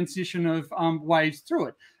the transition of waves through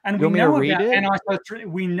it. And we know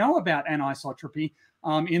about anisotropy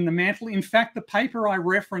in the mantle. In fact, the paper I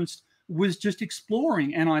referenced was just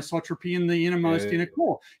exploring anisotropy in the innermost inner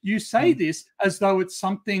core. You say this as though it's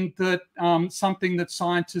something that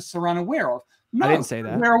scientists are unaware of. No, I didn't say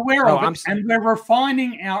that. We're aware of it, and we're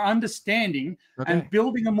refining our understanding and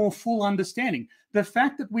building a more full understanding. The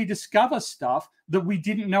fact that we discover stuff that we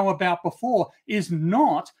didn't know about before is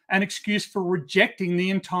not an excuse for rejecting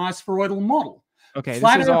the entire spheroidal model. Okay,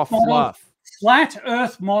 this is all fluff. Flat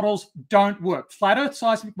Earth models don't work. Flat Earth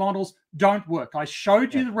seismic models don't work. I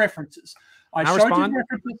showed you the references. I showed you the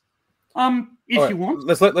references. If you want.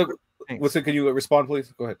 Listen, can you respond,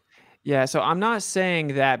 please? Go ahead. Yeah, so I'm not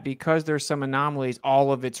saying that because there's some anomalies,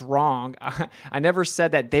 all of it's wrong. I never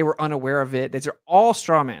said that they were unaware of it. These are all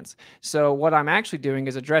straw mans. So what I'm actually doing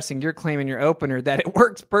is addressing your claim in your opener that it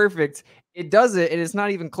works perfect. It does it, and it's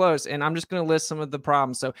not even close. And I'm just going to list some of the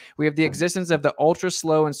problems. So we have the existence of the ultra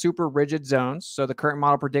slow and super rigid zones. So the current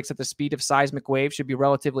model predicts that the speed of seismic waves should be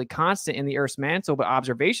relatively constant in the Earth's mantle, but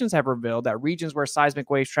observations have revealed that regions where seismic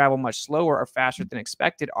waves travel much slower or faster than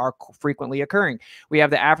expected are frequently occurring. We have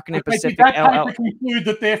the African and Pacific LL. Conclude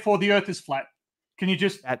that therefore the Earth is flat. Can you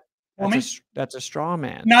just that's a straw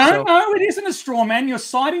man. No, no, it isn't a straw man. You're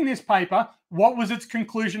citing this paper. What was its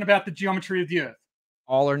conclusion about the geometry of the Earth?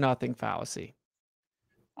 All or nothing fallacy.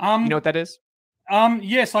 You know what that is?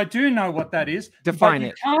 Yes, I do know what that is. Define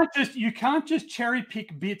it. You can't just cherry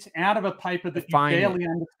pick bits out of a paper that you barely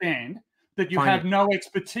understand, that you have no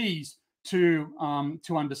expertise to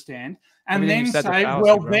understand, and then say,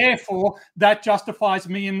 well, therefore that justifies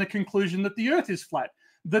me in the conclusion that the Earth is flat.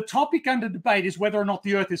 The topic under debate is whether or not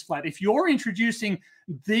the Earth is flat. If you're introducing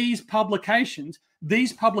these publications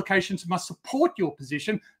must support your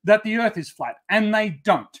position that the Earth is flat, and they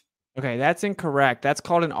don't. Okay, that's incorrect. That's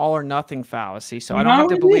called an all or nothing fallacy. So I don't have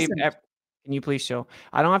to believe. Can you please show?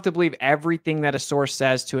 I don't have to believe everything that a source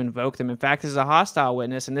says to invoke them. In fact, this is a hostile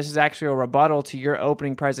witness, and this is actually a rebuttal to your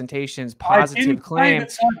opening presentation's positive claim. I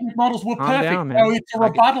didn't say that seismic models were perfect. Down, no, it's a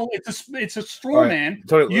rebuttal. It's a straw man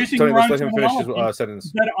using Tony, your own let him finish his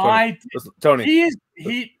sentence. Tony,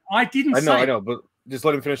 I didn't say. I know, but just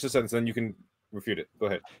let him finish the sentence, and then you can refute it. Go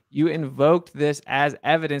ahead. You invoked this as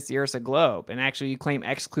evidence the Earth's a globe, and actually you claim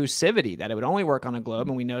exclusivity, that it would only work on a globe,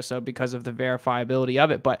 and we know so because of the verifiability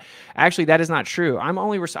of it. But actually, that is not true.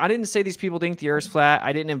 I didn't say these people think the Earth's flat.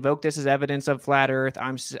 I didn't invoke this as evidence of flat Earth.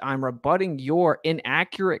 I'm rebutting your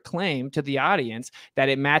inaccurate claim to the audience that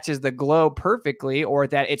it matches the globe perfectly, or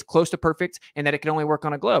that it's close to perfect, and that it can only work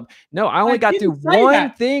on a globe. No, I only got through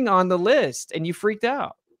one thing on the list, and you freaked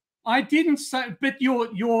out. I didn't say, but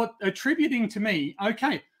you're attributing to me.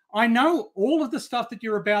 Okay, I know all of the stuff that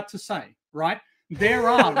you're about to say, right? There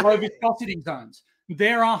are low viscosity zones.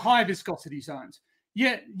 There are high viscosity zones.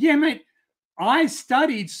 Yeah, mate. I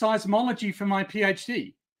studied seismology for my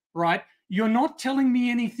PhD, right? You're not telling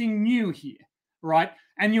me anything new here, right?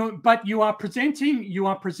 And you are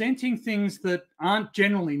presenting things that aren't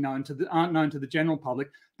known to the general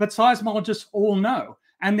public, but seismologists all know.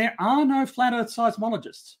 And there are no flat Earth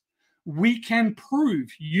seismologists. We can prove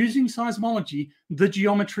using seismology the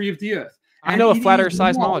geometry of the Earth. I know a flat Earth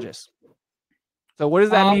seismologist. So what does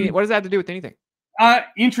that mean? What does that have to do with anything?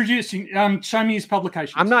 Show me his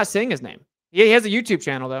publications. I'm not saying his name. He has a YouTube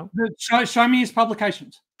channel though. Show me his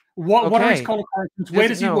publications. What are his qualifications? Where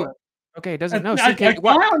does he work? Okay, doesn't know. A guy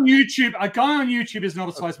on YouTube is not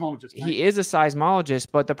a seismologist. Mate. He is a seismologist,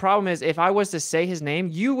 but the problem is, if I was to say his name,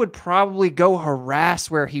 you would probably go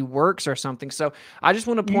harass where he works or something. So I just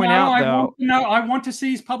want to point out, I want to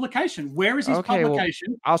see his publication. Where is his publication?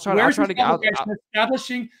 Well, I'll try to get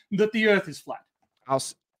establishing that the Earth is flat.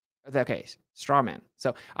 Okay, straw man.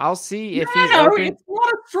 So I'll see if he's open. It's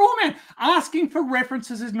not a straw man. Asking for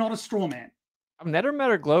references is not a straw man. I've never met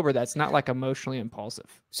a glober that's not like emotionally impulsive.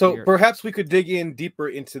 So perhaps we could dig in deeper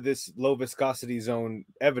into this low viscosity zone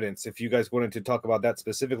evidence. If you guys wanted to talk about that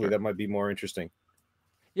specifically, that might be more interesting.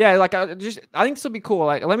 Yeah, like I think this will be cool.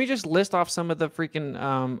 Like, let me just list off some of the freaking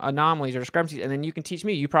anomalies or discrepancies, and then you can teach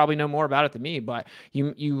me. You probably know more about it than me, but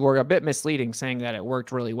you were a bit misleading saying that it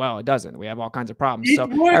worked really well. It doesn't. We have all kinds of problems. It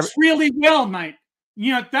works really well, mate.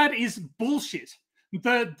 You know, that is bullshit.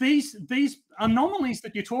 These anomalies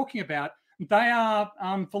that you're talking about, they are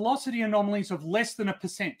velocity anomalies of less than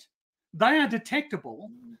 1%. They are detectable,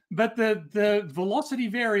 but the velocity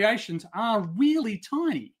variations are really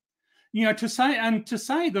tiny. You know, to say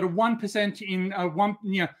that a 1% in one,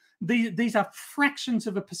 you know, these are fractions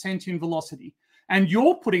of 1% in velocity, and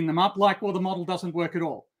you're putting them up like, well, the model doesn't work at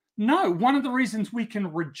all. No, one of the reasons we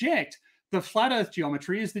can reject the flat Earth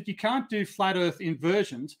geometry is that you can't do flat Earth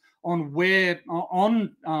inversions on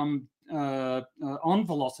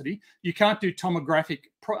velocity. You can't do tomographic.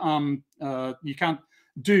 You can't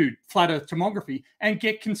do flat Earth tomography and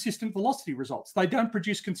get consistent velocity results. They don't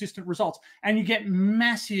produce consistent results, and you get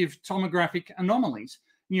massive tomographic anomalies.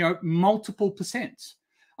 You know, multiple percents.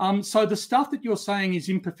 So the stuff that you're saying is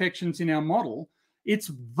imperfections in our model, it's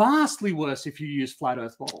vastly worse if you use flat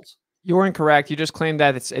Earth models. You're incorrect. You just claimed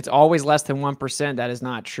that it's always less than 1%. That is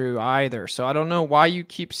not true either. So I don't know why you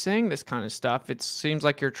keep saying this kind of stuff. It seems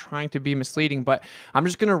like you're trying to be misleading, but I'm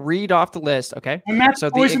just going to read off the list, okay? And that's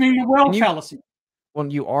poisoning the well fallacy. Well,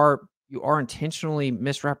 you are intentionally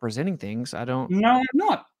misrepresenting things. I don't. No, I'm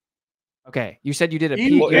not. Okay, you said you did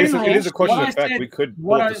a. Well, it is a question of fact. We could.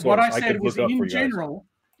 What I said was in general.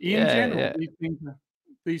 In general,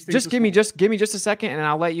 these things. Just give me just a second, and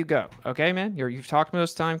I'll let you go. Okay, man. You've talked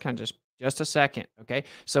most time. Kind of just a second. Okay.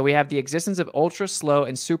 So we have the existence of ultra slow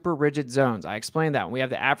and super rigid zones. I explained that. We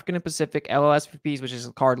have the African and Pacific LLSVPs, which is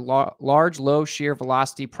called large, low shear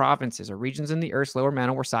velocity provinces, or regions in the Earth's lower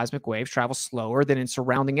mantle where seismic waves travel slower than in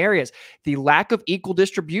surrounding areas. The lack of equal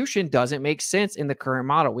distribution doesn't make sense in the current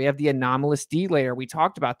model. We have the anomalous D layer. We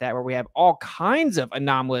talked about that, where we have all kinds of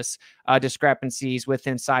anomalous discrepancies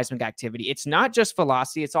within seismic activity. It's not just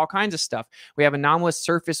velocity. It's all kinds of stuff. We have anomalous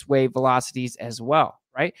surface wave velocities as well.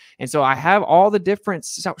 Right. And so I have all the different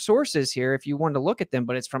sources here if you want to look at them,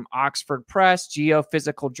 but it's from Oxford Press,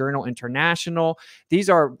 Geophysical Journal International. These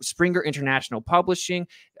are Springer International Publishing,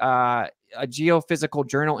 a Geophysical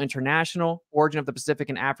Journal International, Origin of the Pacific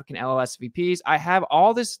and African LLSVPs. I have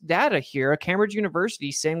all this data here at Cambridge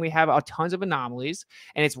University saying we have tons of anomalies,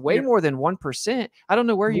 and it's way more than 1%. I don't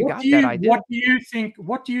know where you got that idea. What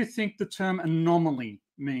do you think the term anomaly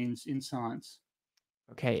means in science?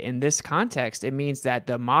 Okay, in this context, it means that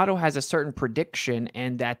the model has a certain prediction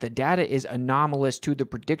and that the data is anomalous to the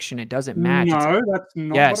prediction. It doesn't match. No, that's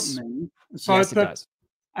not what it means. So yes, it does.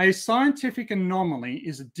 A scientific anomaly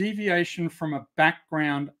is a deviation from a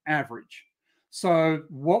background average. So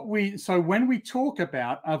when we talk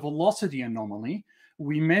about a velocity anomaly,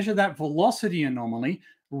 we measure that velocity anomaly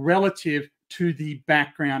relative to the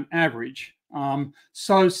background average.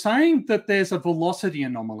 So saying that there's a velocity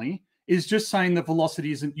anomaly is just saying the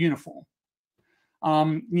velocity isn't uniform.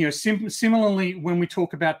 Similarly, when we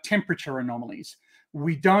talk about temperature anomalies,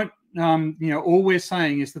 we don't, all we're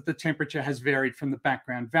saying is that the temperature has varied from the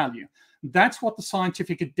background value. That's what the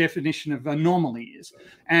scientific definition of anomaly is.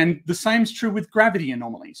 And the same is true with gravity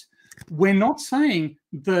anomalies. We're not saying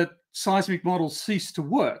that seismic models cease to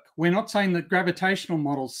work. We're not saying that gravitational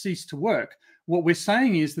models cease to work. What we're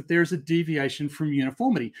saying is that there is a deviation from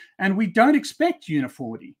uniformity, and we don't expect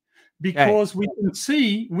uniformity. Because we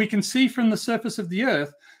can see from the surface of the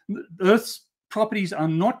Earth, Earth's properties are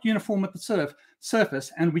not uniform at the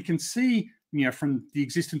surface, and we can see, from the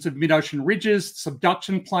existence of mid-ocean ridges,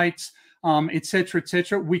 subduction plates, et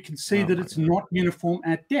cetera, we can see that it's not uniform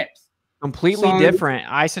at depth. Completely different.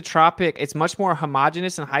 Isotropic. It's much more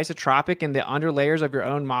homogeneous and isotropic in the underlayers of your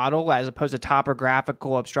own model as opposed to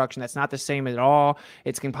topographical obstruction. That's not the same at all.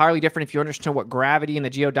 It's entirely different. If you understand what gravity in the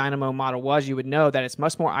geodynamo model was, you would know that it's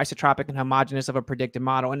much more isotropic and homogeneous of a predicted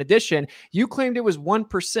model. In addition, you claimed it was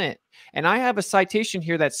 1%. And I have a citation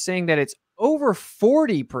here that's saying that it's over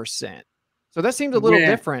 40%. So that seems a little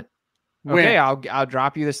different. Okay, I'll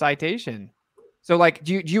drop you the citation. So, like,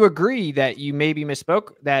 do you agree that you maybe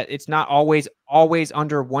misspoke, that it's not always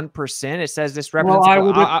under 1%? It says this represents.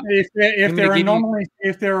 Well,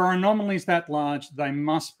 if there are anomalies that large, they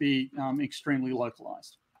must be extremely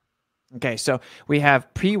localized. Okay, so we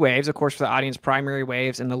have P waves, of course, for the audience, primary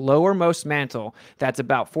waves, in the lowermost mantle. That's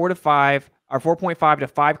about 4.5 to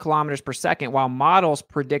 5 kilometers per second, while models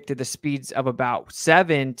predicted the speeds of about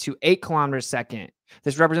 7 to 8 kilometers a second.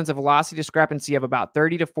 This represents a velocity discrepancy of about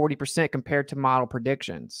 30 to 40% compared to model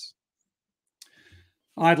predictions.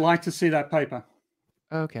 I'd like to see that paper.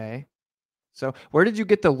 Okay. So where did you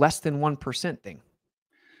get the less than 1% thing?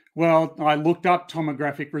 Well, I looked up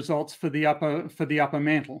tomographic results for the upper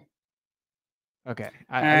mantle. Okay.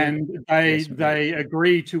 They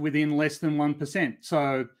agree to within less than 1%.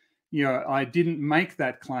 So, I didn't make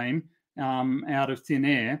that claim out of thin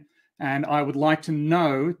air, and I would like to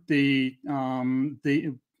know the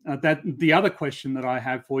other question that I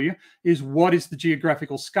have for you is, what is the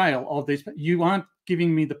geographical scale of these? You aren't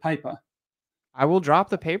giving me the paper. I will drop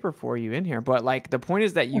the paper for you in here, but like the point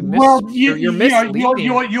is that you're misleading.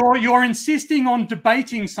 You're insisting on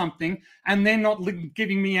debating something and then not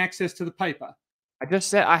giving me access to the paper. I just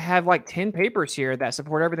said I have like 10 papers here that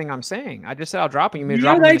support everything I'm saying. I just said I'll drop them. They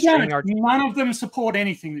don't. None of them support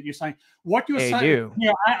anything that you're saying. What you're saying,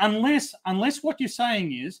 unless what you're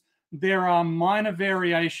saying is there are minor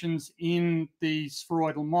variations in the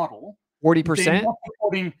spheroidal model. 40%.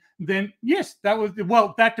 Then yes,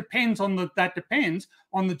 that depends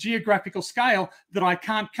on the geographical scale that I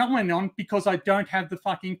can't comment on because I don't have the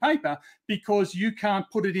fucking paper, because you can't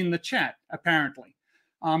put it in the chat apparently.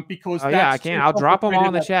 Because I can. I'll drop them all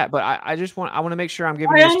in the chat, but I want to make sure I'm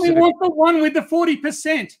giving. I only want the one with the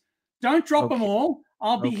 40%. Don't drop them all.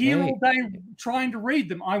 I'll be here all day trying to read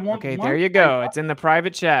them. I want. Okay, there you go. It's in the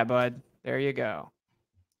private chat, bud. There you go.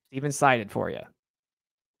 Even cited for you.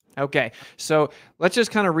 Okay, so let's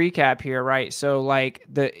just kind of recap here, right? So like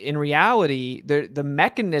in reality, the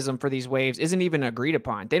mechanism for these waves isn't even agreed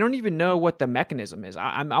upon. They don't even know what the mechanism is.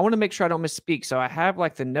 I want to make sure I don't misspeak. So I have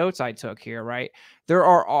like the notes I took here, right? There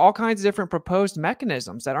are all kinds of different proposed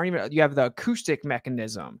mechanisms that aren't even, you have the acoustic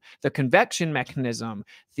mechanism, the convection mechanism,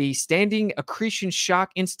 the standing accretion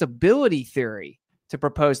shock instability theory to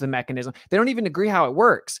propose the mechanism. They don't even agree how it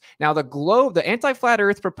works. Now, the anti-flat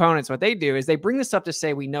earth proponents, what they do is they bring this up to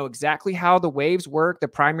say we know exactly how the waves work, the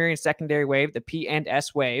primary and secondary wave, the P and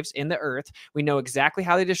S waves in the earth. We know exactly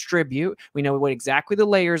how they distribute. We know what exactly the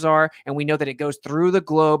layers are, and we know that it goes through the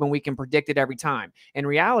globe, and we can predict it every time. In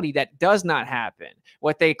reality, that does not happen.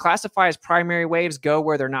 What they classify as primary waves go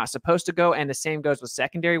where they're not supposed to go, and the same goes with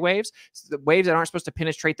secondary waves. So the waves that aren't supposed to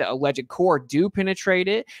penetrate the alleged core do penetrate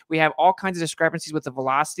it. We have all kinds of discrepancies with the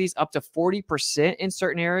velocities, up to 40% in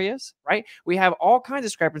certain areas, right? We have all kinds of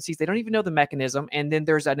discrepancies. They don't even know the mechanism. And then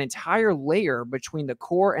there's an entire layer between the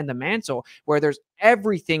core and the mantle where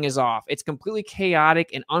everything is off. It's completely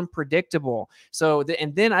chaotic and unpredictable. So,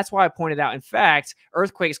 and then that's why I pointed out, in fact,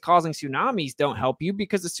 earthquakes causing tsunamis don't help you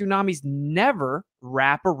because the tsunamis never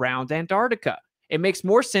wrap around Antarctica. It makes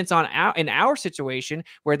more sense in our situation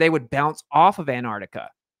where they would bounce off of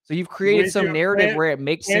Antarctica. So you've created some narrative where it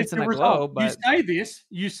makes sense in the globe. But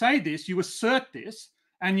you say this, you assert this,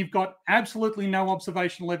 and you've got absolutely no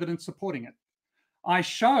observational evidence supporting it. I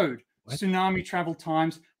showed tsunami travel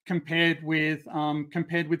times compared with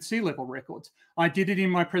sea level records. I did it in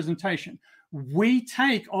my presentation. We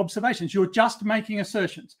take observations. You're just making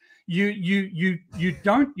assertions. You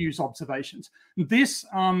don't use observations. This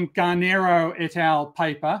Garnero et al.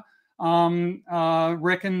 Paper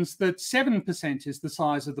reckons that 7% is the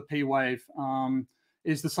size of the P wave,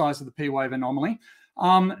 anomaly.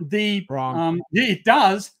 Wrong. It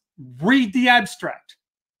does. Read the abstract.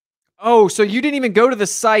 Oh, so you didn't even go to the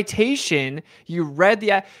citation. You read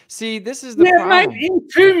the. See, this is the problem. Mate,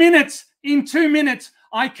 in 2 minutes,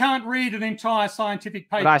 I can't read an entire scientific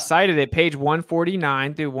paper. But I cited it, page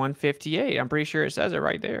 149 through 158. I'm pretty sure it says it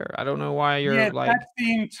right there. I don't know why you're like. That's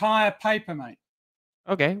the entire paper, mate.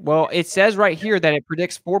 Okay, well, it says right here that it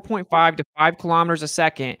predicts 4.5 to 5 kilometers a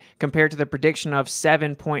second compared to the prediction of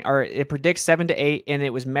it predicts 7 to 8, and it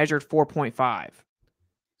was measured 4.5.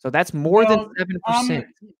 So that's more than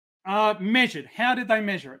 7%. Measured. How did they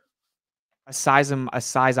measure it? A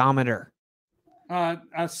seismometer. A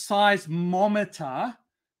seismometer.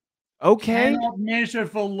 Okay. Cannot measure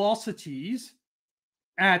velocities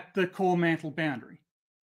at the core mantle boundary.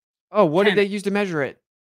 Oh, what did they use to measure it?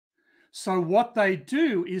 So what they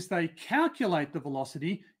do is they calculate the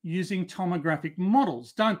velocity using tomographic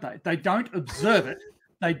models, don't they? They don't observe it.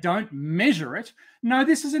 They don't measure it. No,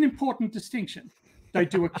 this is an important distinction. They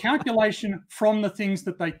do a calculation from the things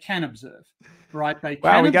that they can observe, right? They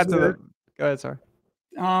can Go ahead, sorry.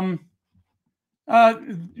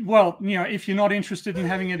 Well, if you're not interested in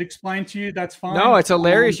having it explained to you, that's fine. No, it's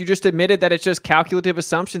hilarious. You just admitted that it's just calculative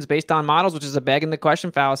assumptions based on models, which is a begging the question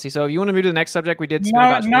fallacy. So if you want to move to the next subject, we did.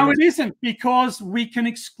 No, it isn't, because we can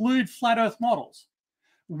exclude flat Earth models.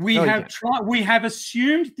 We have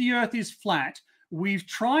assumed the Earth is flat. We've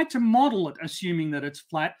tried to model it assuming that it's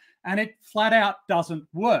flat, and it flat out doesn't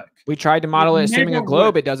work. We tried to model it assuming a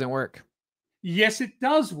globe. It doesn't work. Yes, it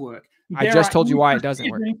does work. I just told you why it doesn't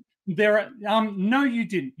work. No, you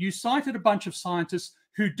didn't. You cited a bunch of scientists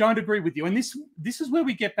who don't agree with you, and this is where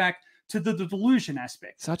we get back to the delusion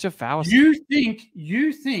aspect. Such a fallacy. You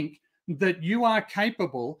think that you are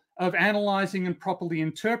capable of analyzing and properly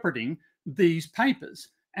interpreting these papers,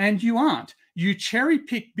 and you aren't. You cherry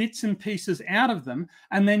pick bits and pieces out of them,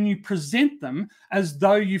 and then you present them as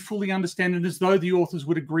though you fully understand it, as though the authors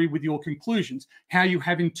would agree with your conclusions, how you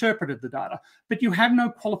have interpreted the data. But you have no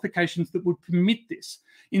qualifications that would permit this.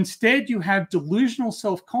 Instead, you have delusional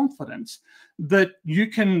self-confidence that you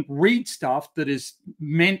can read stuff that is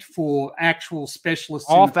meant for actual specialists.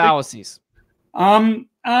 All fallacies.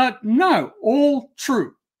 No, all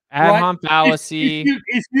true. Ad hom fallacy.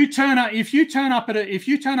 If you turn up at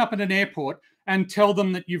an airport and tell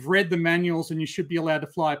them that you've read the manuals and you should be allowed to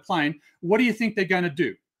fly a plane, what do you think they're going to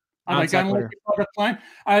do? Are they going to let you fly a plane?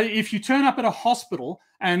 If you turn up at a hospital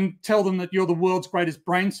and tell them that you're the world's greatest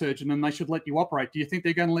brain surgeon and they should let you operate, do you think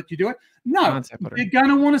they're going to let you do it? No, they're going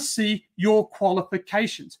to want to see your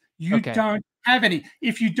qualifications. You don't have any.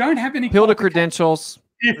 If you don't have any, Pill to credentials.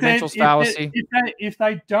 Credentials fallacy.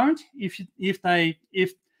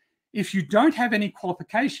 If you don't have any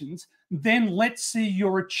qualifications, then let's see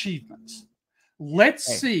your achievements. Let's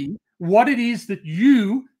see what it is that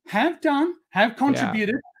you have done, have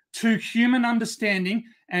contributed to human understanding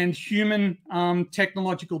and human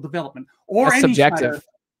technological development, or any subjective,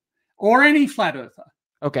 flat earther.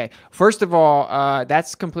 Okay. First of all,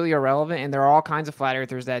 that's completely irrelevant, and there are all kinds of flat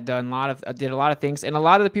earthers that did a lot of things, and a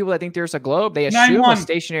lot of the people that think there's a globe, they assume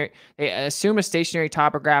a stationary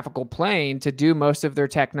topographical plane to do most of their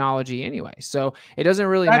technology anyway. So it doesn't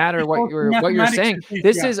really matter what you're saying.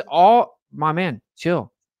 This is all, my man,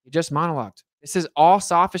 chill. You just monologued. This is all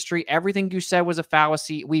sophistry. Everything you said was a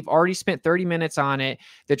fallacy. We've already spent 30 minutes on it.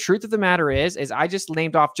 The truth of the matter is I just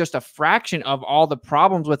named off just a fraction of all the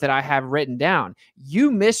problems with it I have written down.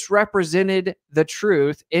 You misrepresented the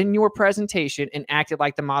truth in your presentation and acted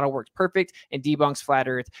like the model works perfect and debunks flat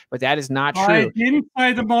earth, but that is not true. I didn't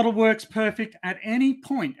say the model works perfect at any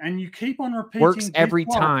point, and you keep on repeating works every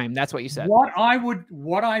time. That's what you said. What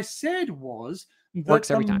I said was that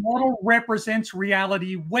the model represents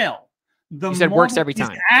reality well. You said works every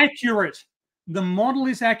time. Accurate. The model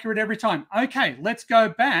is accurate every time. Okay, let's go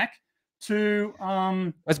back to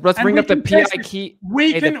let's bring up the PIK.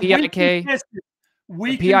 The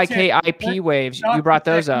PIK IP waves. You brought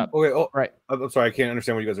those up. Okay, right. I'm sorry, I can't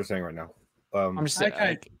understand what you guys are saying right now. I'm just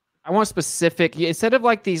saying. I want specific, instead of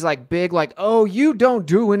like these like big, like, oh, you don't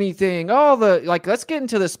do anything. Let's get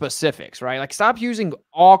into the specifics, right? Like, stop using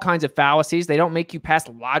all kinds of fallacies. They don't make you pass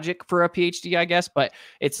logic for a PhD, I guess, but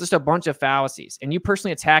it's just a bunch of fallacies. And you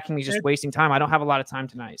personally attacking me is just wasting time. I don't have a lot of time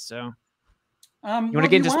tonight, so. You want to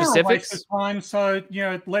get into specifics? Time, so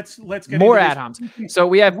let's get more ad homs. So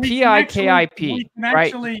we have PIKIP,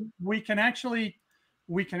 right?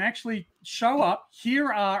 We can actually show up.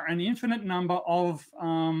 Here are an infinite number of.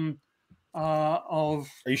 Are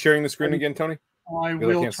you sharing the screen again, Tony? I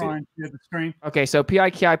will try and share the screen. Okay, so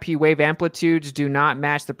PIKIP wave amplitudes do not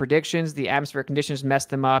match the predictions. The atmospheric conditions mess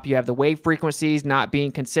them up. You have the wave frequencies not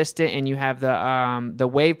being consistent, and you have the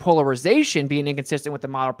wave polarization being inconsistent with the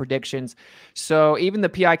model predictions. So even the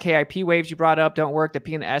PIKIP waves you brought up don't work. The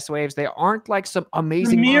P and the S waves, they aren't like some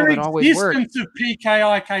amazing model that always work. The mere existence of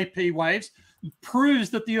PIKIP waves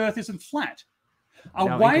proves that the Earth isn't flat.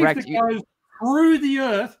 A wave that goes through the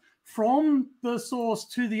Earth from the source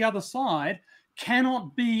to the other side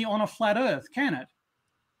cannot be on a flat Earth, can it?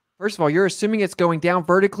 First of all, you're assuming it's going down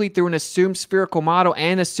vertically through an assumed spherical model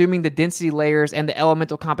and assuming the density layers and the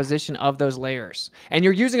elemental composition of those layers. And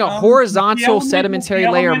you're using a horizontal sedimentary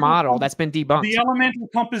layer model that's been debunked. The elemental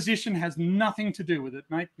composition has nothing to do with it,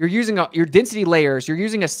 mate. You're using your density layers. You're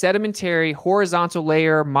using a sedimentary horizontal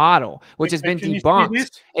layer model, which has been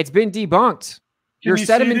debunked. It's been debunked. Your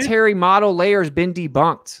sedimentary model layer has been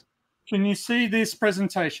debunked. Can you see this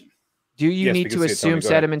presentation? Do you need to assume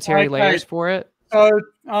sedimentary layers for it? So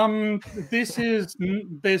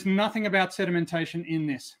there's nothing about sedimentation in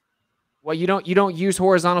this. Well, you don't use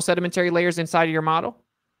horizontal sedimentary layers inside of your model?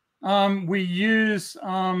 We use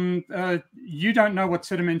you don't know what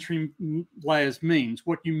sedimentary layers means.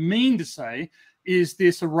 What you mean to say is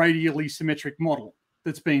this a radially symmetric model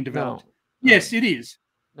that's being developed? No. Yes, it is.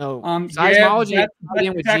 No, seismology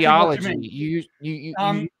with geology.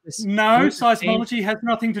 No, seismology has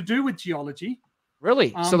nothing to do with geology.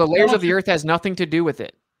 Really? So the layers of the Earth has nothing to do with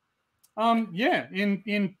it? Yeah,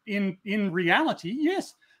 in reality,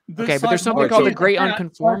 yes. Okay, but there's something called the Great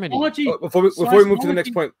Unconformity. Before we move to the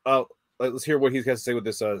next point, let's hear what he has to say with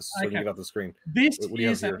this so we can get off the screen. This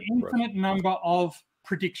is an infinite number of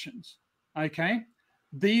predictions. Okay,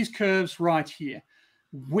 these curves right here.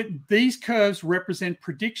 These curves represent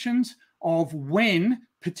predictions of when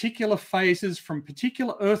particular phases from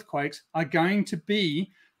particular earthquakes are going to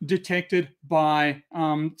be detected by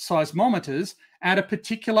seismometers at a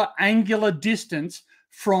particular angular distance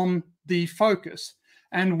from the focus.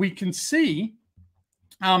 And we can see,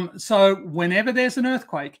 so whenever there's an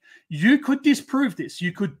earthquake, you could disprove this.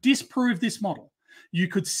 You could disprove this model. You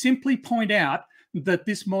could simply point out that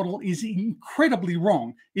this model is incredibly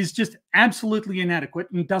wrong, is just absolutely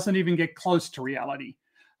inadequate and doesn't even get close to reality.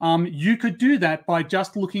 You could do that by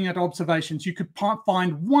just looking at observations. You could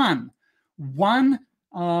find one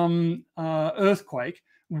earthquake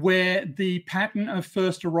where the pattern of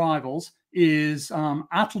first arrivals is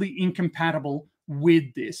utterly incompatible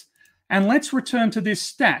with this. And let's return to this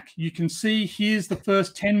stack. You can see here's the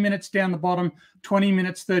first 10 minutes down the bottom, 20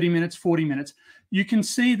 minutes, 30 minutes, 40 minutes. You can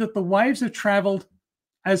see that the waves have traveled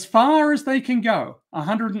as far as they can go,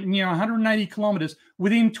 180 kilometers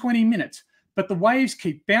within 20 minutes. But the waves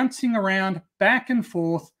keep bouncing around back and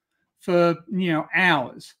forth for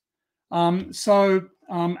hours. And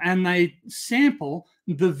they sample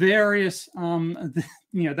the various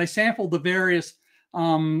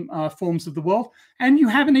forms of the world, and you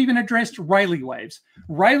haven't even addressed Rayleigh waves.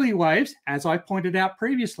 Rayleigh waves, as I pointed out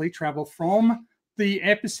previously, travel from the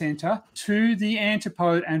epicenter to the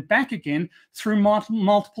antipode and back again through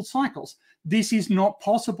multiple cycles. This is not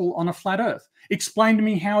possible on a flat Earth. Explain to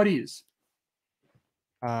me how it is.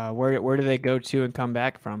 Where do they go to and come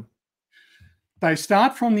back from? They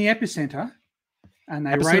start from the epicenter, and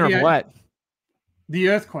they Epicenter radiate of what? The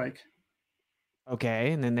earthquake.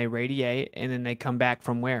 Okay, and then they radiate, and then they come back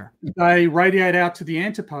from where? They radiate out to the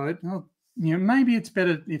antipode. Oh, maybe it's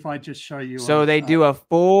better if I just show you. So they do a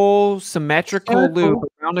full symmetrical loop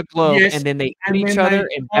around the globe, yes, and then they hit each other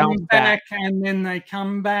and bounce back. And then they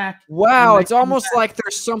come back. Wow, it's almost like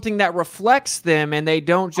there's something that reflects them, and they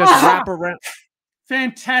don't just wrap around.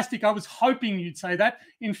 Fantastic. I was hoping you'd say that.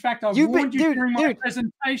 In fact, I warned you during my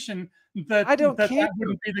presentation that that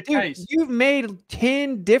wouldn't be the case. You've made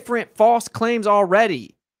 10 different false claims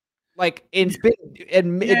already. Like it's been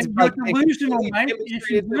it's like delusional, mate. If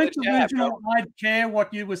you weren't delusional, I'd care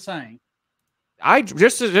what you were saying. I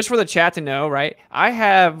just for the chat to know, right? I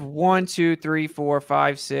have 1, 2, 3, 4,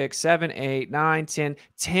 5, 6, 7, 8, 9,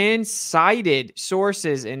 10 cited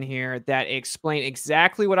sources in here that explain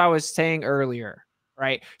exactly what I was saying earlier.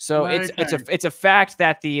 Right, so it's a fact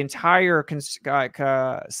that the entire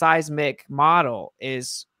seismic model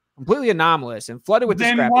is completely anomalous and flooded with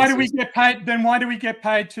discrepancies. Then why do we get paid? Then why do we get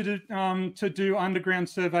paid to do underground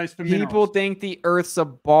surveys for minerals? People think the Earth's a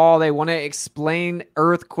ball. They want to explain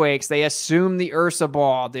earthquakes. They assume the Earth's a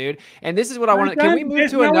ball, dude. And this is what I want to. Can we move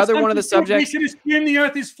to another one of the subjects? We can assume the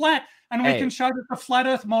Earth is flat, and we can show that the flat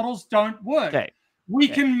Earth models don't work. We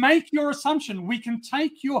can make your assumption. We can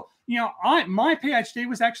take your, my PhD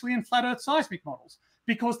was actually in flat Earth seismic models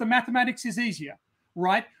because the mathematics is easier,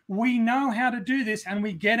 right? We know how to do this and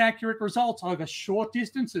we get accurate results over short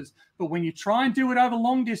distances. But when you try and do it over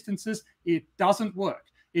long distances, it doesn't work.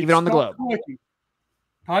 Even on the globe. Working.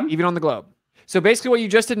 Pardon? Even on the globe. So basically what you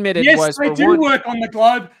just admitted was... Yes, they do work on the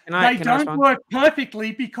globe. They don't work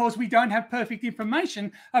perfectly because we don't have perfect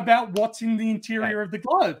information about what's in the interior of the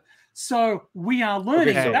globe. So we are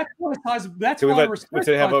learning. Okay, so that's why let's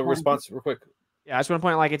have a response real quick. Yeah, I just want to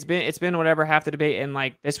point, like, it's been whatever, half the debate, and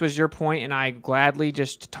like this was your point, and I gladly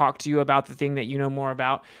just talked to you about the thing that you know more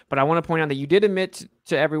about. But I want to point out that you did admit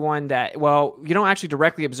to everyone that, well, you don't actually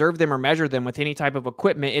directly observe them or measure them with any type of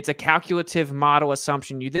equipment. It's a calculative model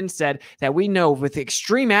assumption. You then said that we know with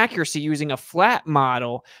extreme accuracy using a flat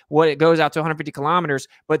model what it goes out to 150 kilometers,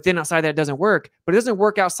 but then outside that it doesn't work. But it doesn't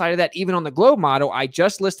work outside of that even on the globe model. I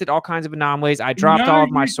just listed all kinds of anomalies. I dropped all of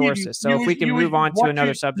my sources. So if we can move on to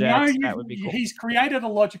another subject, that would be cool. He's created a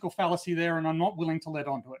logical fallacy there, and I'm not willing to let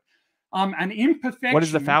on to it. An imperfection. What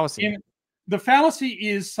is the fallacy? The fallacy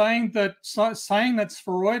is saying that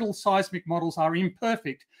spheroidal seismic models are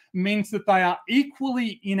imperfect means that they are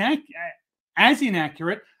equally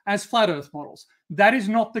inaccurate as flat Earth models. That is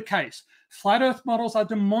not the case. Flat Earth models are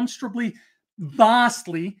demonstrably,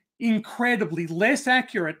 vastly, incredibly less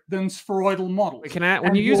accurate than spheroidal models.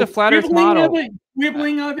 When you use a flat Earth model,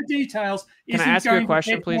 wibbling over details. Can I ask you a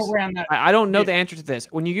question, please? I don't know the answer to this.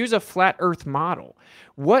 When you use a flat Earth model,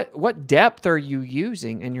 what depth are you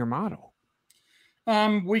using in your model?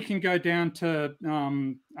 We can go down to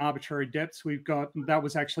arbitrary depths. That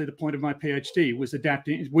was actually the point of my PhD, was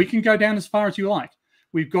adapting. We can go down as far as you like.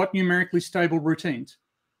 We've got numerically stable routines.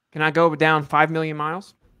 Can I go down 5 million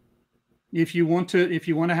miles? If you want to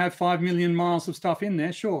have 5 million miles of stuff in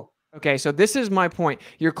there, sure. Okay, so this is my point.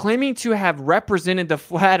 You're claiming to have represented the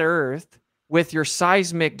flat Earth with your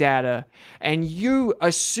seismic data, and you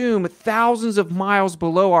assume thousands of miles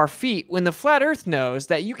below our feet when the flat earth knows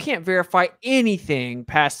that you can't verify anything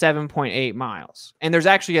past 7.8 miles. And there's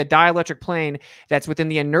actually a dielectric plane that's within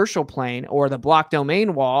the inertial plane or the block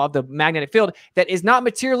domain wall of the magnetic field that is not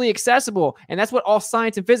materially accessible. And that's what all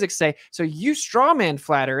science and physics say. So you strawman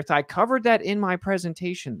flat earth. I covered that in my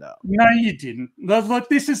presentation, though. No, you didn't. Look,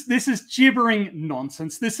 this is gibbering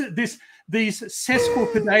nonsense. These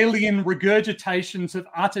sesquipedalian regurgitations of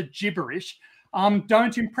utter gibberish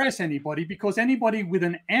don't impress anybody, because anybody with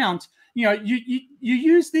an ounce, you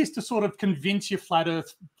use this to sort of convince your flat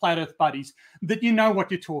earth buddies that you know what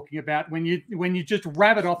you're talking about when you just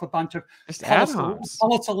rabbit off a bunch of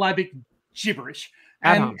polysyllabic gibberish.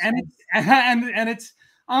 No,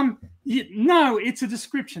 it's a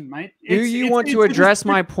description, mate. Do you want to address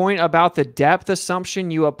my point about the depth assumption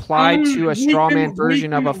you applied to a strawman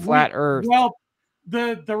version of a flat Earth? Well,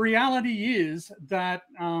 the reality is that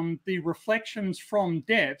the reflections from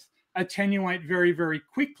depth attenuate very, very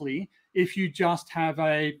quickly if you just have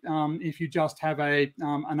an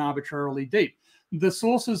arbitrarily deep. The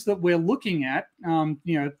sources that we're looking at,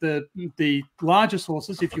 the larger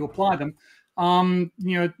sources, if you apply them,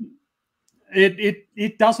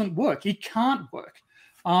 it doesn't work. It can't work.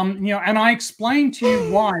 And I explained to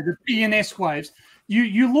you why the PNS waves.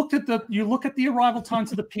 You look at the arrival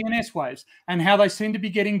times of the PNS waves and how they seem to be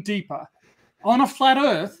getting deeper. On a flat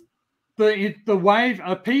Earth,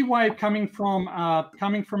 a P wave coming from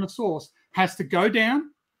a source has to go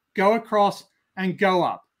down, go across, and go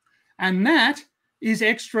up, and that is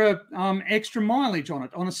extra mileage on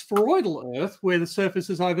it. On a spheroidal Earth, where the surface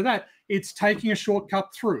is over that, it's taking a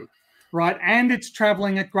shortcut through. Right, and it's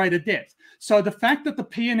traveling at greater depth. So the fact that the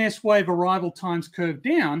PNS wave arrival times curve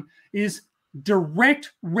down is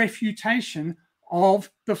direct refutation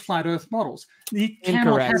of the flat Earth models. You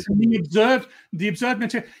cannot have the observed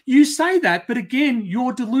material. You say that, but again,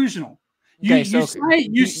 you're delusional. You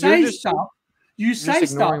say stuff. You say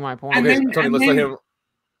stuff. My point. And okay, then, Tony, and let's then, let him.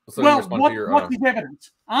 What's his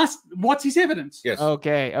evidence? Ask, what's his evidence? Yes.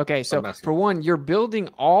 Okay. So for one, you're building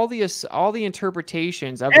all the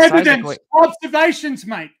interpretations of evidence, observations,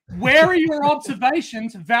 mate. Where are your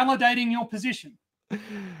observations validating your position?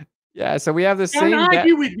 Yeah. So we have the same. Don't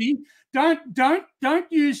argue with me.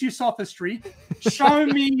 Don't use your sophistry. Show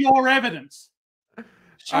me your evidence.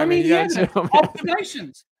 Show me the evidence.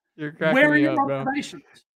 Observations. Where are your observations?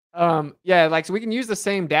 So we can use the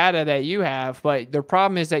same data that you have, but the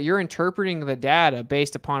problem is that you're interpreting the data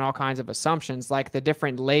based upon all kinds of assumptions, like the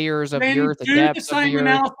different layers of the Earth, the depth the same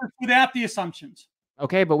analysis without the assumptions.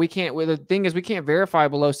 Okay, but we can't. Well, the thing is, we can't verify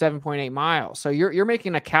below 7.8 miles. So you're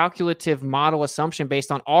making a calculative model assumption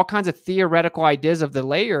based on all kinds of theoretical ideas of the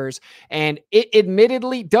layers, and it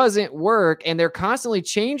admittedly doesn't work. And they're constantly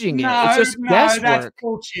changing it. It's just guesswork. That's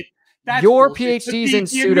bullshit. Your bullshit. PhD's in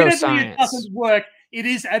pseudoscience. It doesn't work. It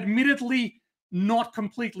is admittedly not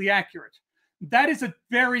completely accurate. That is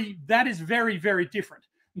very, very different.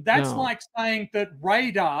 That's like saying that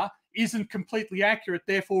radar isn't completely accurate,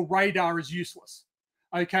 therefore radar is useless.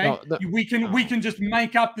 Okay, we can just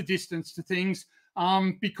make up the distance to things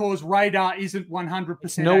because radar isn't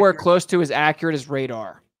 100%. Nowhere close to as accurate as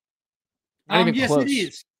radar. Not even close. Yes, it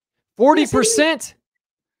is. 40%.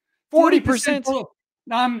 40%.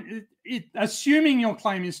 Assuming your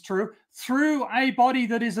claim is true, through a body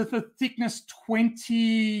that is of a thickness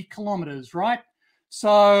 20 kilometers, right?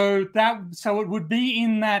 So it would be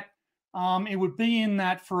in that. It would be in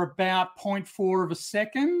that for about 0.4 of a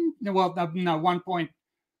second. Well, no,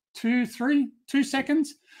 1.23, 2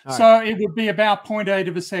 seconds. All so right. It would be about 0.8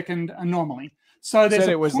 of a second anomaly. So there's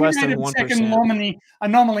a 0.8 of a second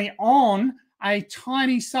anomaly on a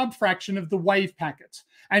tiny subfraction of the wave packets.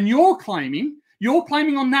 And you're claiming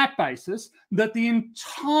on that basis that the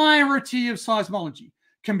entirety of seismology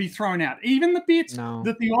can be thrown out, even the bits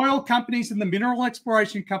that the oil companies and the mineral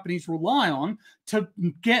exploration companies rely on to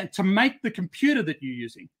make the computer that you're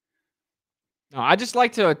using. No, I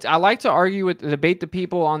like to argue debate the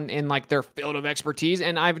people in like their field of expertise,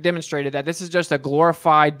 and I've demonstrated that this is just a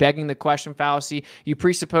glorified begging the question fallacy. You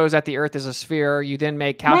presuppose that the Earth is a sphere, you then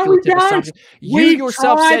make calculative assumptions. You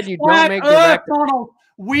yourself said you don't make direct.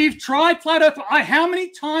 We've tried flat Earth. How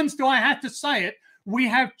many times do I have to say it? We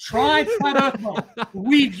have tried flat Earth models.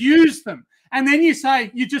 We've used them. And then you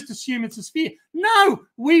say, you just assume it's a sphere. No,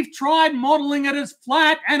 we've tried modeling it as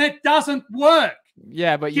flat and it doesn't work.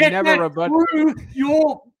 Yeah, but you never rebut.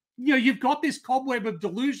 You've got this cobweb of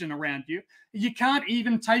delusion around you. You can't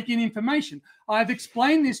even take in information. I've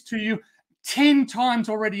explained this to you 10 times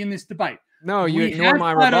already in this debate. No, you ignore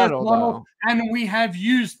my rebuttal, though. And we have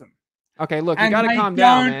used them. Okay, look, you got to calm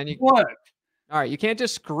down, man. Work. All right, you can't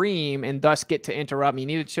just scream and thus get to interrupt me. You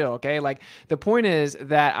need to chill, okay? Like, the point is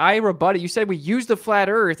that I rebutted. You said we used the flat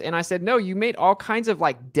Earth, and I said, no, you made all kinds of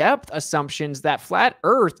like depth assumptions that flat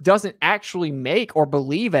Earth doesn't actually make or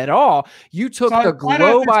believe at all. You took the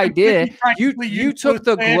globe idea. You took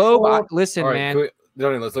the globe. Listen, right, man.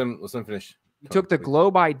 Let's let him finish. You took the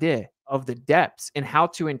globe idea of the depths and how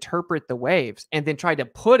to interpret the waves and then tried to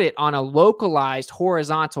put it on a localized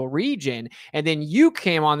horizontal region. And then you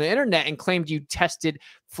came on the internet and claimed you tested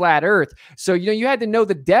flat Earth. So, you had to know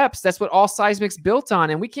the depths. That's what all seismic's built on.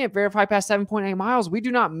 And we can't verify past 7.8 miles. We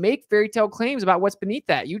do not make fairy tale claims about what's beneath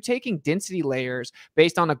that. You taking density layers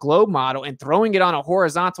based on a globe model and throwing it on a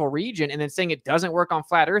horizontal region and then saying it doesn't work on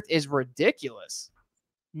flat Earth is ridiculous.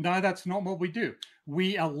 No, that's not what we do.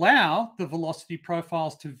 We allow the velocity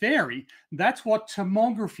profiles to vary. That's what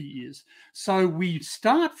tomography is. So we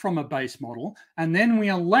start from a base model, and then we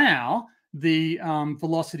allow the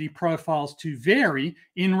velocity profiles to vary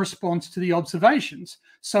in response to the observations.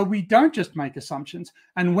 So we don't just make assumptions.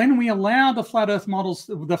 And when we allow the flat Earth models,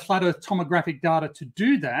 the flat Earth tomographic data to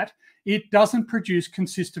do that, it doesn't produce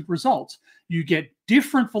consistent results. You get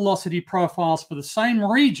different velocity profiles for the same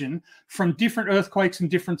region from different earthquakes and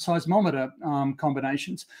different seismometer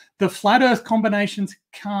combinations. The flat Earth combinations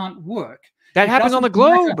can't work. That happens on the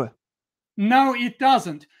globe. No, it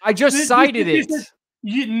doesn't. I just cited it.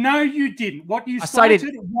 No, you didn't. What you cited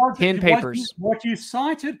was 10 papers. What you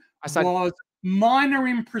cited was minor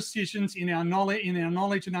imprecisions in our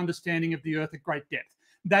knowledge and understanding of the Earth at great depth.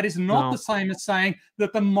 That is not the same as saying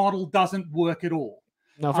that the model doesn't work at all.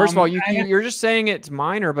 No, first of all, you're just saying it's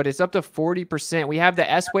minor, but it's up to 40%. We have the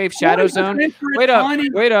S-wave shadow zone. Wait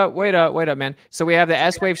up, man. So we have the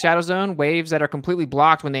S-wave shadow zone, waves that are completely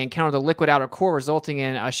blocked when they encounter the liquid outer core, resulting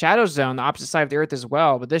in a shadow zone, the opposite side of the Earth as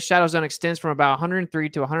well. But this shadow zone extends from about 103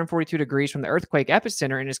 to 142 degrees from the earthquake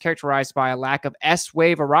epicenter and is characterized by a lack of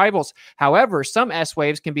S-wave arrivals. However, some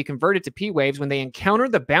S-waves can be converted to P-waves when they encounter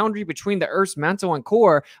the boundary between the Earth's mantle and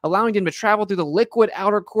core, allowing them to travel through the liquid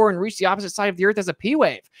outer core and reach the opposite side of the Earth as a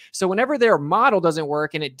P-wave. So whenever their model doesn't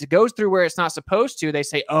work and it goes through where it's not supposed to, they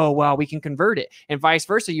say, oh, well, we can convert it. And vice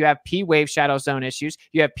versa. You have P-wave shadow zone issues.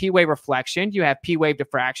 You have P-wave reflection. You have P-wave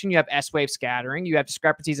diffraction. You have S-wave scattering. You have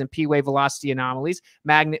discrepancies in P-wave velocity anomalies,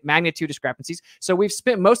 magnitude discrepancies. So we've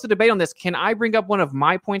spent most of the debate on this. Can I bring up one of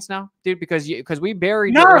my points now, dude? Because we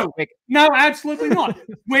buried No, absolutely not.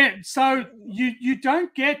 So you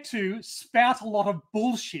don't get to spout a lot of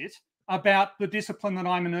bullshit about the discipline that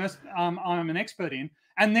I'm an expert in,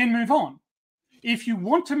 and then move on. If you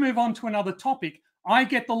want to move on to another topic, I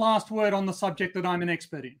get the last word on the subject that I'm an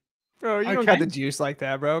expert in. Bro, you don't got the juice like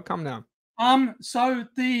that, bro. Calm down. So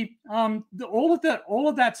all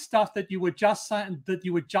of that stuff that you were just saying, that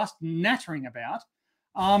you were just nattering about,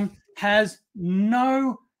 has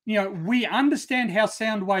no, we understand how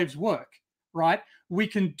sound waves work, right? We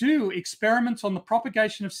can do experiments on the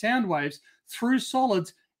propagation of sound waves through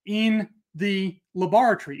solids in the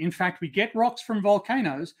laboratory. In fact, we get rocks from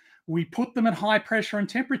volcanoes, we put them at high pressure and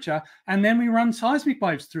temperature, and then we run seismic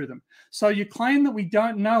waves through them. So you claim that we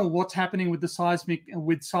don't know what's happening with the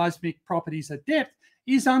seismic properties at depth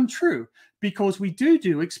is untrue, because we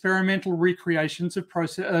do experimental recreations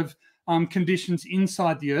of conditions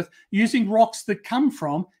inside the Earth using rocks that come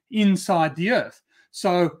from inside the Earth.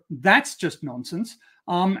 So that's just nonsense.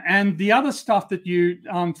 And the other stuff that you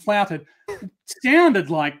flouted sounded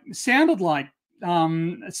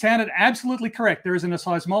absolutely correct. There isn't a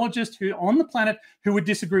seismologist on the planet who would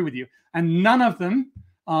disagree with you, and none of them,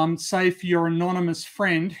 save for your anonymous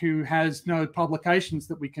friend who has no publications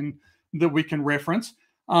that we can reference,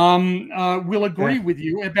 will agree with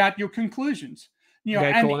you about your conclusions.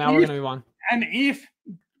 Okay, cool. Now we're going to move on. And if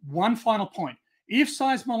one final point, if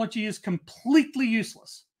seismology is completely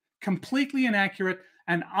useless, completely inaccurate,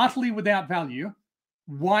 and utterly without value,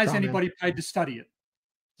 why is anybody paid to study it?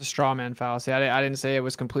 It's a straw man fallacy. I didn't say it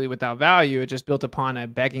was completely without value. It just built upon a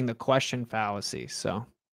begging the question fallacy. So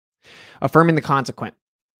affirming the consequent.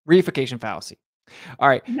 Reification fallacy. All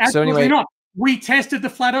right. Absolutely so anyway, not. We tested the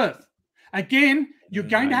flat Earth. Again, you're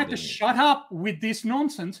going to have to shut up with this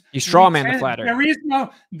nonsense. You straw man the flat Earth.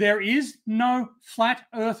 There is no flat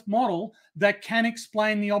Earth model that can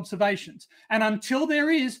explain the observations. And until there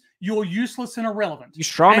is, you're useless and irrelevant. You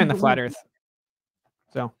straw man the flat Earth.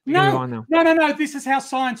 So move on now. No. This is how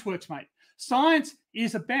science works, mate. Science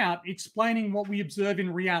is about explaining what we observe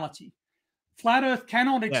in reality. Flat Earth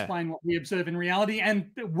cannot explain what we observe in reality. And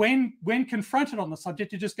when confronted on the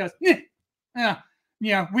subject, it just goes, we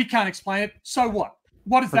can't explain it. So what?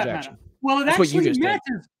 What does that matter? Well, it actually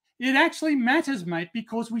matters. It actually matters, mate,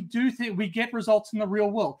 because we do we get results in the real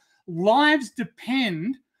world. Lives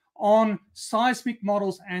depend on seismic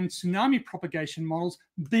models and tsunami propagation models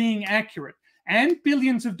being accurate. And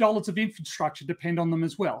billions of dollars of infrastructure depend on them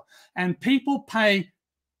as well. And people pay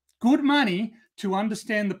good money to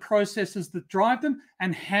understand the processes that drive them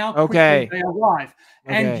and how quickly they arrive.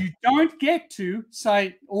 And you don't get to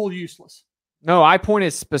say all useless. No, I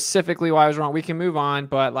pointed specifically why I was wrong. We can move on,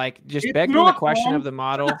 but like just begging the question of the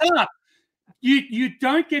model. You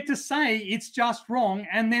don't get to say it's just wrong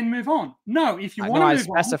and then move on. No, if you want to move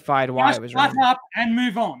on, I specified why it was wrong. Shut up and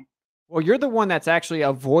move on. Well, you're the one that's actually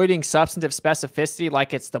avoiding substantive specificity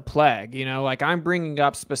like it's the plague. You know, like I'm bringing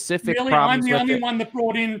up specific problems. I'm the only one that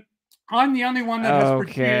brought in. I'm the only one that has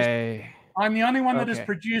produced. I'm the only one that has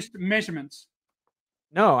produced measurements.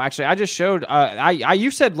 No, actually, I just showed.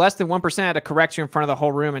 You said less than 1%. I had to correct you in front of the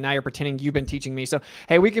whole room, and now you're pretending you've been teaching me. So,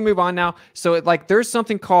 hey, we can move on now. So, there's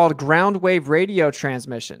something called ground wave radio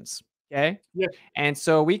transmissions. Okay. Yeah. And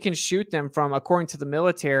so we can shoot them from, according to the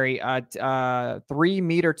military,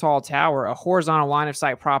 3-meter tall tower, a horizontal line of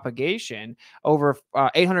sight propagation over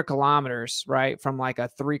 800 kilometers, right? From like a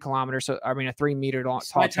 3-meter tall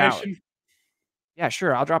tower. Yeah,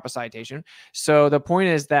 sure. I'll drop a citation. So the point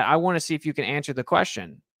is that I want to see if you can answer the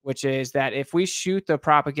question, which is that if we shoot the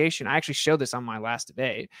propagation, I actually showed this on my last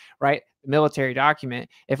debate, right? The military document.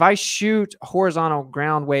 If I shoot horizontal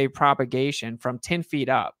ground wave propagation from 10 feet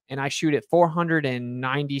up and I shoot it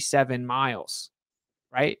 497 miles,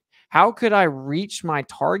 right? How could I reach my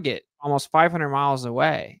target almost 500 miles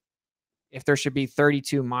away if there should be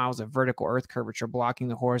 32 miles of vertical earth curvature blocking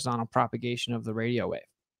the horizontal propagation of the radio wave?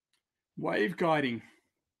 Wave guiding.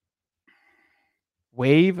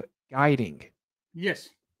 Wave guiding. Yes.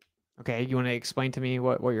 Okay, you want to explain to me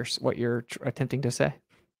what you're attempting to say?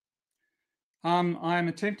 I'm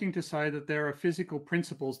attempting to say that there are physical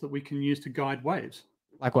principles that we can use to guide waves.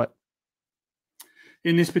 Like what?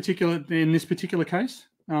 In this particular case,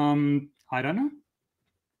 I don't know.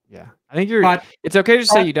 Yeah, I think it's okay to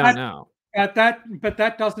say you don't know. But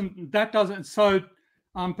that doesn't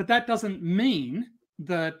mean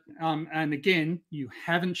that. And again, you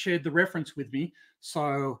haven't shared the reference with me,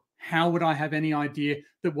 so how would I have any idea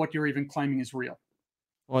that what you're even claiming is real?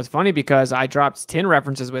 Well, it's funny because I dropped 10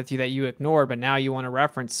 references with you that you ignored, but now you want to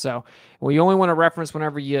reference. So, well, you only want to reference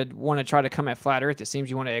whenever you want to try to come at flat Earth. It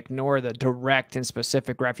seems you want to ignore the direct and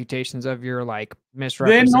specific refutations of your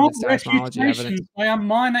misrepresented seismology evidence. They are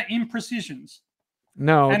minor imprecisions.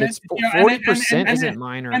 No, that's 40% isn't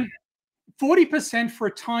minor. And 40% for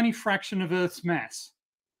a tiny fraction of Earth's mass.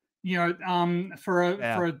 For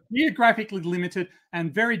a geographically limited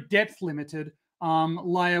and very depth limited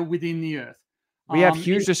layer within the Earth. We have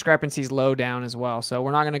huge discrepancies low down as well. So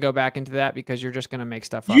we're not going to go back into that because you're just going to make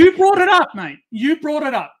stuff up. You brought it up, mate. You brought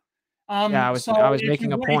it up. Yeah, I was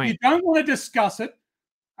making a point. If you don't want to discuss it,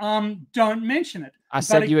 don't mention it. I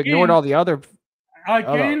said you ignored all the other.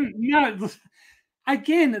 Again, no.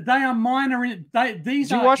 Again, they are minor.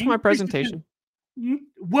 Did you watch my presentation?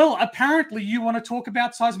 Well, apparently you want to talk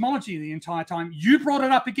about seismology the entire time. You brought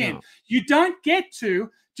it up again. No. You don't get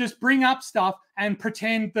to just bring up stuff and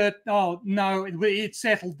pretend that, oh, no, it's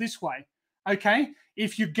settled this way. Okay?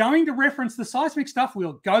 If you're going to reference the seismic stuff,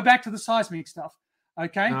 we'll go back to the seismic stuff.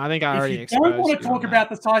 Okay? No, I think I already exposed. If you don't want to talk about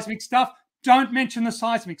the seismic stuff, don't mention the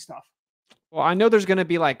seismic stuff. Well, I know there's going to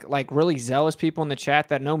be like really zealous people in the chat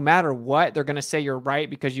that no matter what, they're going to say you're right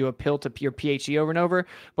because you appeal to your PhD over and over.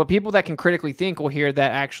 But people that can critically think will hear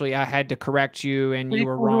that actually I had to correct you and you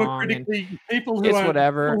were wrong. And it's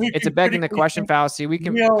whatever. It's a begging the question fallacy. We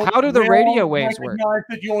can. How do the radio waves work?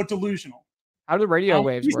 That you're delusional. How do the radio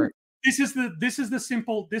waves work? This is the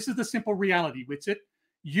simple reality, Witsit.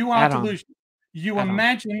 You are delusional. You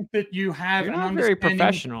imagine that you have an understanding. Very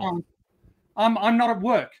professional. I'm not at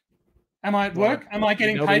work. Am I at work? Am I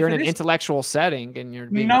getting paid you're for in this? an intellectual setting and you're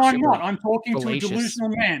being No, I'm not. I'm talking to a delusional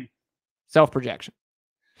man. Self-projection.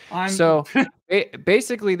 So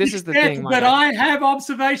basically, this is the thing. But I have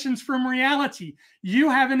observations from reality. You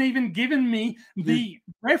haven't even given me the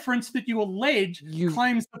reference that you allege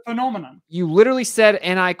claims the phenomenon. You literally said,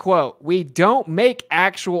 and I quote, "We don't make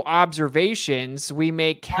actual observations. We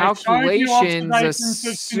make calculations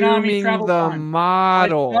assuming the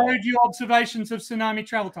model." I showed you observations of tsunami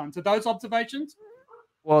travel times. Are those observations?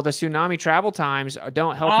 Well, the tsunami travel times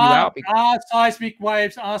don't help you out. Are seismic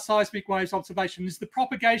waves observation? Is the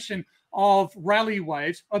propagation of Rayleigh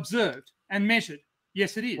waves observed and measured?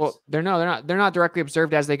 Yes, it is. Well, they're not directly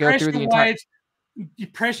observed as they go through the entire.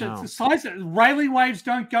 Rayleigh waves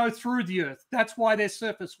don't go through the Earth. That's why they're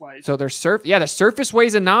surface waves. So they're the surface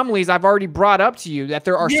waves anomalies I've already brought up to you that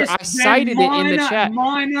there are. Yes, I cited it in the chat.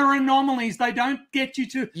 Minor anomalies. They don't get you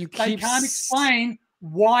to. They can't explain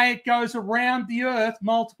why it goes around the Earth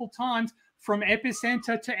multiple times from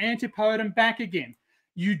epicenter to antipode and back again.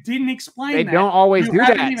 You didn't explain that. They don't always do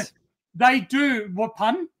that. They do. What,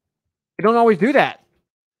 pardon? They don't always do that.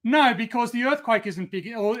 No, because the earthquake isn't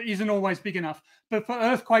big or isn't always big enough. But for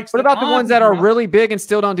earthquakes, what about the ones that are really big and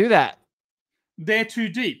still don't do that? They're too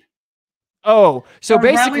deep. Oh, so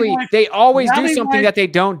basically they always do something that they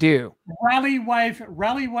don't do. Rally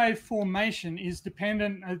wave formation is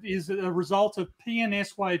a result of P and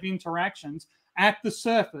S wave interactions at the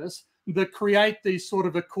surface that create these sort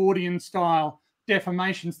of accordion style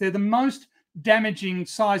deformations. They're the most damaging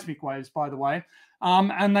seismic waves, by the way,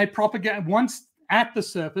 and they propagate once at the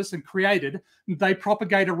surface and created. They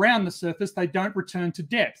propagate around the surface. They don't return to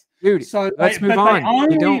depth. Dude, so let's move on.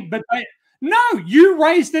 No, you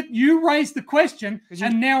raised it. You raised the question,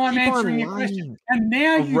 and now I'm answering your question. And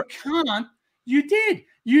now you can't. You did.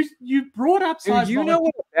 You brought up seismology. You know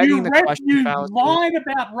what? You lied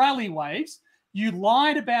about rally waves. You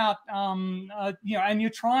lied about and you're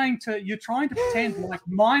trying to pretend like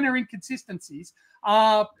minor inconsistencies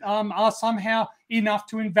are somehow enough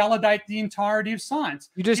to invalidate the entirety of science.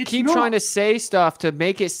 You just keep trying to say stuff to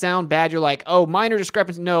make it sound bad. You're like, oh, minor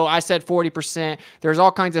discrepancy. No, I said 40%. There's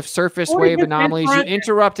all kinds of surface wave anomalies. You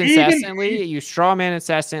interrupt incessantly. You straw man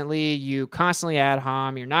incessantly. You constantly ad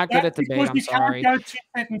hom. You're not good at debate. I'm sorry. You can't go 2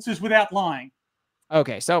 sentences without lying.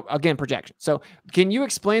 Okay, so again, projection. So can you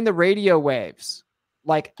explain the radio waves?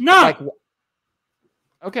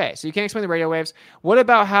 Okay, so you can't explain the radio waves. What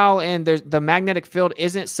about how the magnetic field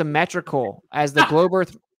isn't symmetrical as the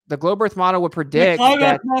globe Earth model would predict? The globe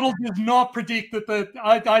Earth model does not predict that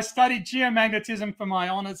I studied geomagnetism for my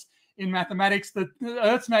honors in mathematics. The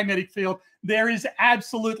Earth's magnetic field, there is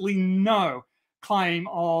absolutely no claim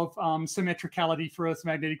of symmetricality for Earth's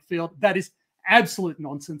magnetic field. That is absolute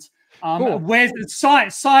nonsense. Cool. Where's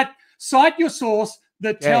cite your source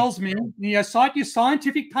that tells me, cite your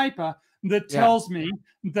scientific paper that tells me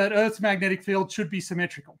that Earth's magnetic field should be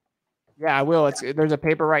symmetrical. Yeah, I will. There's a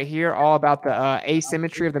paper right here all about the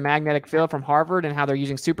asymmetry of the magnetic field from Harvard and how they're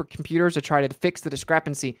using supercomputers to try to fix the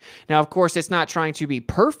discrepancy. Now, of course, it's not trying to be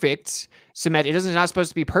perfect symmetric. It's not supposed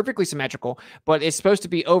to be perfectly symmetrical, but it's supposed to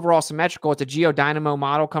be overall symmetrical. It's a geodynamo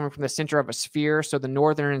model coming from the center of a sphere. So the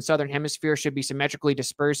northern and southern hemisphere should be symmetrically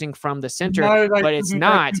dispersing from the center, but it's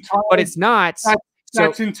not.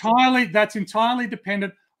 That's entirely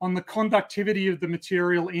dependent on the conductivity of the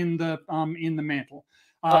material in the mantle.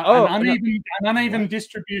 An uneven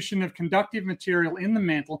distribution of conductive material in the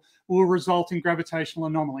mantle will result in gravitational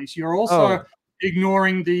anomalies. You're also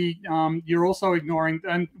ignoring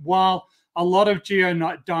and while a lot of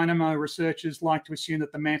geodynamo researchers like to assume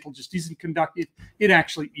that the mantle just isn't conductive, it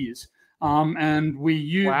actually is.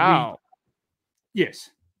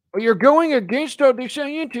 Yes. Well, you're going against the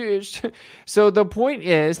scientists. So the point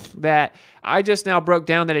is that I just now broke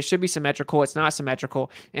down that it should be symmetrical. It's not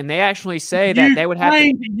symmetrical. And they actually say that they would have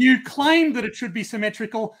to... You claim that it should be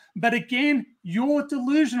symmetrical, but again, you're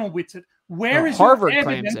delusional, Witsit. Where is Harvard your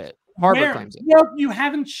claims evidence? it. Harvard claims it. Well, you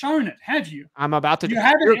haven't shown it, have you? I'm about to.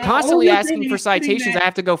 You're constantly asking for citations. I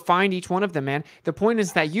have to go find each one of them, man. The point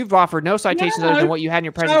is that you've offered no citations other than what you had in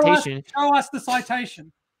your presentation. Show us the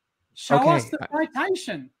citation. Show us the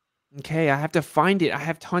citation. Okay, I have to find it. I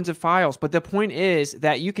have tons of files. But the point is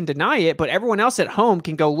that you can deny it, but everyone else at home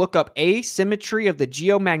can go look up asymmetry of the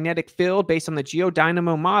geomagnetic field based on the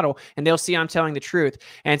geodynamo model, and they'll see I'm telling the truth.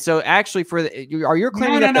 And so actually, are you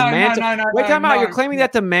claiming that the mantle... Wait, time out. You're claiming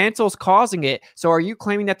that the mantle's causing it. So are you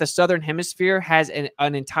claiming that the southern hemisphere has an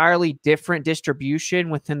entirely different distribution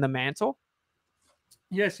within the mantle?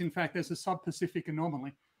 Yes, in fact, there's a sub-Pacific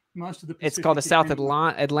anomaly. Most of the Pacific, it's called the South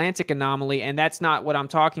Atlantic anomaly, and that's not what I'm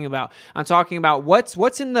talking about. I'm talking about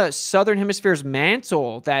what's in the southern hemisphere's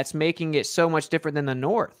mantle that's making it so much different than the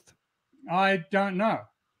north. I don't know.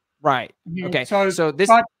 Right. Okay. So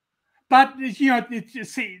this, but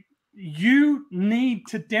see, you need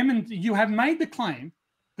to demonstrate. You have made the claim,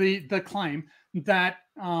 the claim that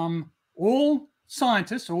all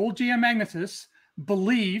scientists, all geomagnetists,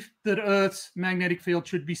 believe that Earth's magnetic field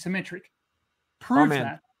should be symmetric. Prove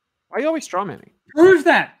that. Why are you always straw manning? Prove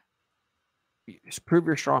that. Just prove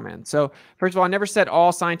your straw man. So first of all, I never said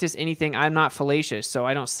all scientists anything. I'm not fallacious, so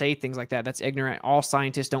I don't say things like that. That's ignorant. All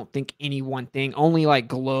scientists don't think any one thing. Only like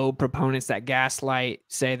globe proponents that gaslight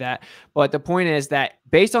say that. But the point is that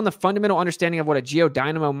based on the fundamental understanding of what a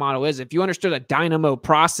geodynamo model is, if you understood a dynamo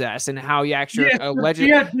process and how you actually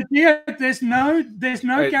there's no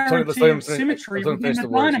guarantee of symmetry within the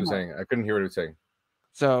dynamo. I couldn't hear what he was saying.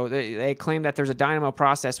 So they claim that there's a dynamo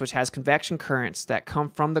process which has convection currents that come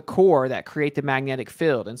from the core that create the magnetic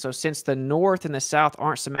field. And so since the north and the south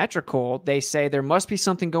aren't symmetrical, they say there must be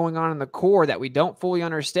something going on in the core that we don't fully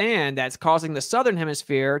understand that's causing the southern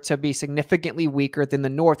hemisphere to be significantly weaker than the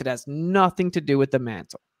north. It has nothing to do with the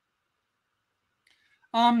mantle.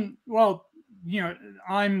 Well, you know,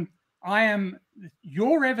 I am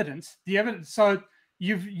your evidence, the evidence. So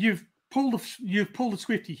you've pulled a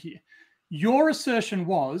Swifty here. Your assertion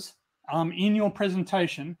was, in your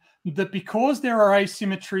presentation, that because there are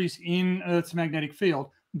asymmetries in Earth's magnetic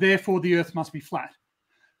field, therefore the Earth must be flat.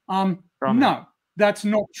 No, that's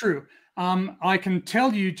not true. I can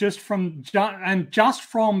tell you just from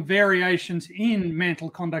variations in mantle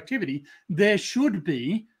conductivity, there should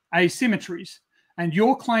be asymmetries. And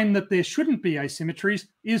your claim that there shouldn't be asymmetries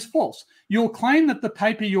is false. Your claim that the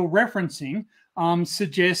paper you're referencing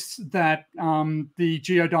suggests that the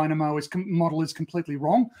geodynamo model is completely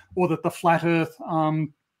wrong, or that the flat Earth, the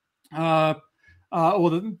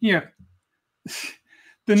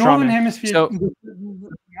northern hemisphere. So,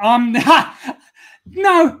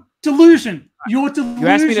 no, delusion. You're delusional. You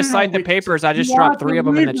asked me to cite the papers. I just dropped 3 of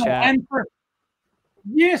them in the chat.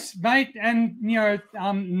 Yes, mate, and you know,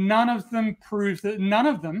 none of them prove that. None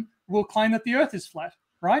of them will claim that the Earth is flat,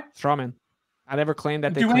 right? Strawman. I never claimed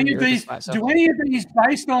that they do any of these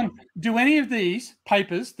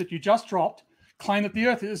papers that you just dropped claim that the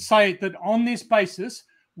Earth is, say that on this basis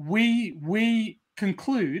we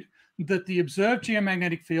conclude that the observed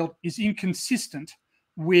geomagnetic field is inconsistent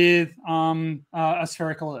with a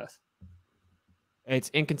spherical Earth? It's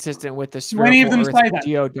inconsistent with the spherical any of them Earth say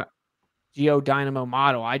that? geodynamo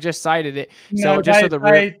model. I just cited it. No, so just so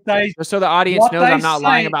the audience knows I'm not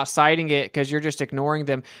lying about citing it, because you're just ignoring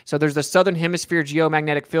them. So there's the Southern Hemisphere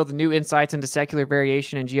Geomagnetic Field, the New Insights into Secular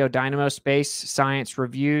Variation in Geodynamo Space Science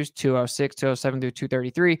Reviews, 206, 207 through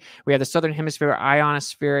 233. We have the Southern Hemisphere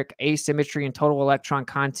Ionospheric Asymmetry and Total Electron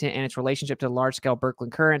Content and its relationship to large-scale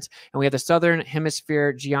Birkeland currents. And we have the Southern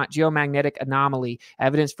Hemisphere Geomagnetic Anomaly,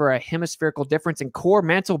 evidence for a hemispherical difference in core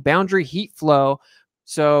mantle boundary heat flow.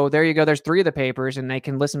 So there you go. There's 3 of the papers, and they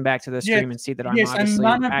can listen back to the stream and see that I'm obviously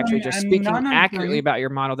actually just speaking accurately about your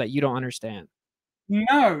model that you don't understand.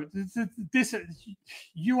 No,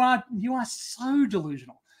 you are so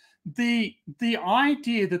delusional. The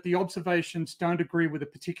idea that the observations don't agree with a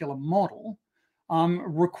particular model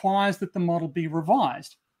requires that the model be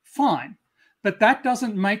revised. Fine. But that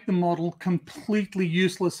doesn't make the model completely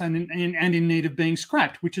useless and in need of being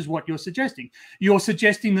scrapped, which is what you're suggesting. You're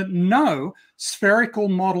suggesting that no spherical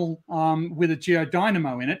model with a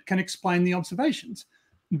geodynamo in it can explain the observations.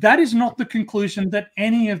 That is not the conclusion that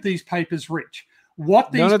any of these papers reach.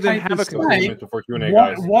 What these papers say, 2 minutes before Q&A,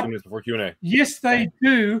 guys. 2 minutes before Q&A. Yes, they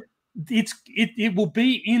do. It will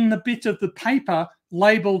be in the bit of the paper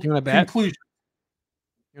labeled conclusion.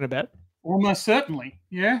 You want to bet? Almost certainly,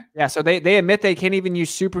 yeah. Yeah, so they admit they can't even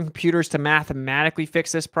use supercomputers to mathematically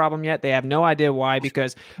fix this problem yet. They have no idea why,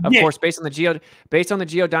 because of course, based on the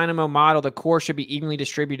geodynamo model, the core should be evenly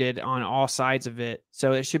distributed on all sides of it.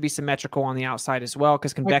 So it should be symmetrical on the outside as well,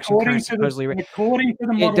 because convection currents supposedly according to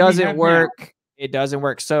the model it doesn't work. It doesn't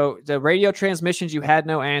work. So the radio transmissions you had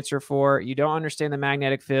no answer for. You don't understand the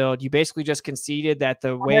magnetic field. You basically just conceded that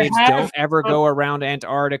the waves don't ever go around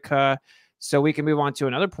Antarctica. So we can move on to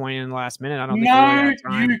another point in the last minute. I don't think we really have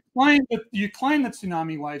time. You claim that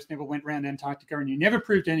tsunami waves never went around Antarctica, and you never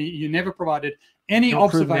proved any. You never provided any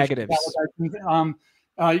observational validation.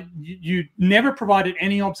 You never provided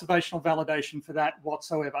any observational validation for that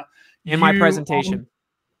whatsoever. In my presentation.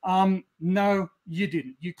 No, you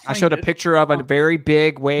didn't. I showed a picture of a very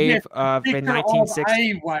big wave of in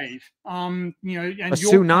 1960. A wave. A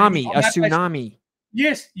tsunami.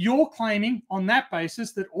 Yes, you're claiming on that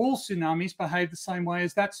basis that all tsunamis behave the same way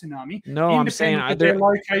as that tsunami. No, I'm saying their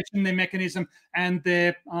location, their mechanism, and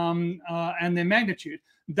their magnitude.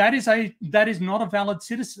 That is not a valid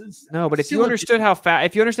citizen. No, but if you understood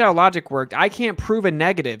how logic worked, I can't prove a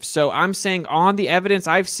negative. So I'm saying on the evidence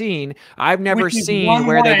I've seen, I've never seen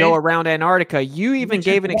where they go around Antarctica. You even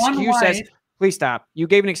gave an excuse as. Please stop. You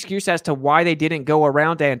gave an excuse as to why they didn't go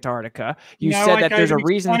around Antarctica. You said that there's a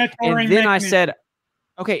reason, and then I said,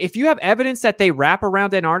 okay, if you have evidence that they wrap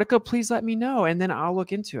around Antarctica, please let me know, and then I'll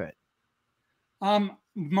look into it.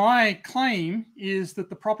 My claim is that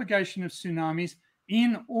the propagation of tsunamis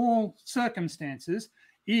in all circumstances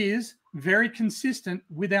is very consistent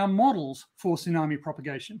with our models for tsunami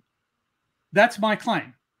propagation. That's my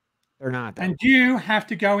claim. They're not. And you have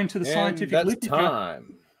to go into the scientific literature.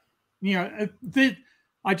 Time.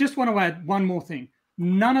 I just want to add one more thing.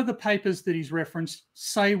 None of the papers that he's referenced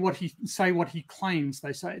say what he claims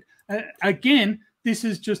they say. Again, This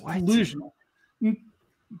is just What? delusional.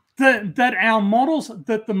 That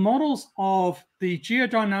the models of the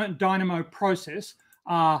geodynamo process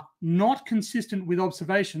are not consistent with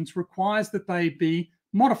observations requires that they be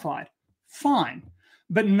modified. Fine.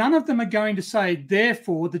 But none of them are going to say,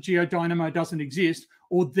 therefore, the geodynamo doesn't exist,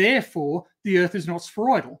 or therefore, the Earth is not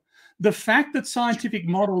spheroidal. The fact that scientific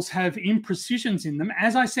models have imprecisions in them,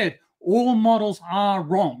 as I said, all models are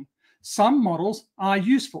wrong. Some models are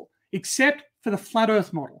useful, except for the flat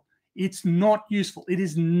Earth model. It's not useful. It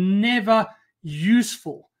is never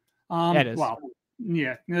useful. It is. Well,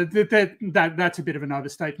 yeah, that's a bit of an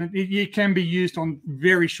overstatement. It can be used on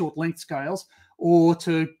very short length scales, or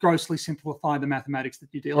to grossly simplify the mathematics that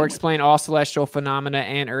you're dealing with. Or explain all celestial phenomena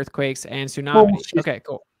and earthquakes and tsunamis. Okay,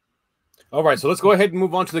 cool. All right, so let's go ahead and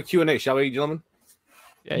move on to the Q&A, shall we, gentlemen?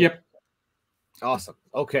 Yeah, Yep. Awesome.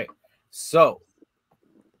 Okay, so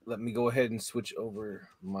let me go ahead and switch over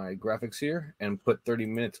my graphics here and put 30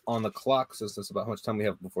 minutes on the clock, since that's about how much time we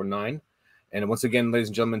have before 9. And once again, ladies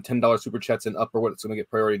and gentlemen, $10 super chats and up are what's going to get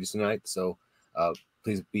priority tonight. So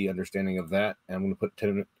please be understanding of that. And I'm going to put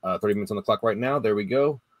 30 minutes on the clock right now. There we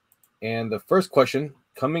go. And the first question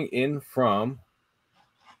coming in from,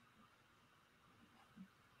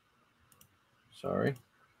 sorry,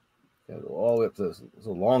 gotta go all the way up to this. It's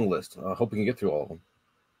a long list. I hope we can get through all of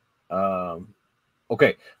them.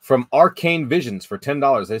 Okay, from Arcane Visions for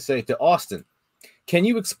 $10, they say to Austin, can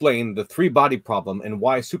you explain the three-body problem and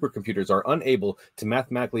why supercomputers are unable to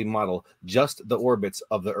mathematically model just the orbits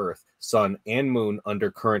of the Earth, Sun, and Moon under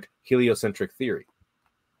current heliocentric theory?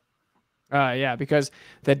 Yeah, because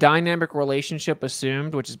the dynamic relationship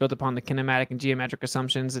assumed, which is built upon the kinematic and geometric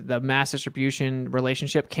assumptions, the mass distribution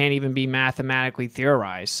relationship can't even be mathematically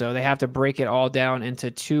theorized. So they have to break it all down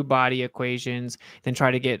into two-body equations, then try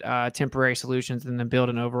to get temporary solutions, and then build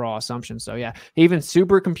an overall assumption. So yeah, even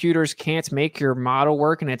supercomputers can't make your model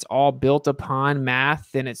work, and it's all built upon math.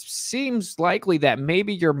 Then it seems likely that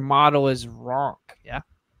maybe your model is wrong. Yeah.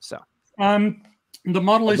 So. The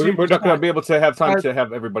model is. We're not going to be able to have time to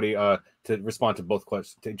have everybody to respond to both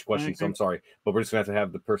questions, to each question. Okay. So I'm sorry, but we're just going to have to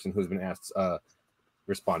have the person who's been asked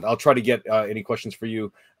respond. I'll try to get any questions for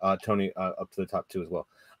you, Tony, up to the top too as well.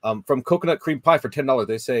 From Coconut Cream Pie for $10,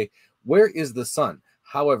 they say, "Where is the sun?"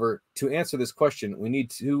 However, to answer this question, we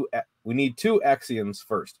need two axioms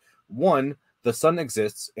first. One, the sun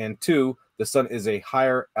exists, and two, the sun is a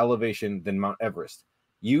higher elevation than Mount Everest.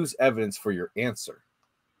 Use evidence for your answer.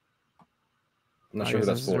 I'm not sure who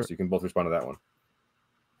that's for, so you can both respond to that one.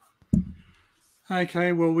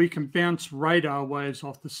 Okay, well, we can bounce radar waves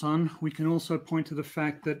off the sun. We can also point to the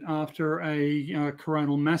fact that after a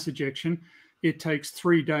coronal mass ejection, it takes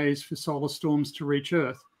 3 days for solar storms to reach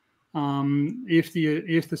Earth. If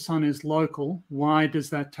the sun is local, why does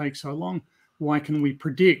that take so long? Why can we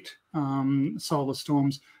predict solar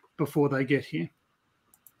storms before they get here?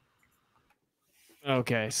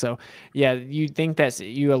 Okay, so yeah, you think that's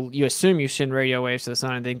you assume you send radio waves to the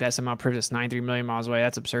sun and think that somehow proves it's 93 million miles away.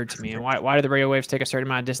 That's absurd to me. And why do the radio waves take a certain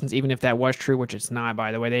amount of distance, even if that was true, which it's not,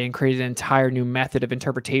 by the way? They created an entire new method of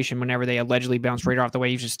interpretation whenever they allegedly bounce radar off the way.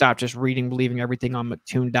 You should stop just reading, believing everything on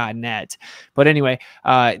McToon.net. But anyway,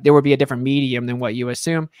 there would be a different medium than what you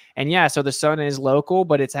assume. And yeah, so the sun is local,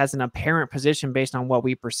 but it has an apparent position based on what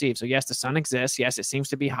we perceive. So yes, the sun exists. Yes, it seems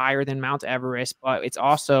to be higher than Mount Everest, but it's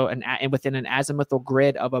also within an azimuthal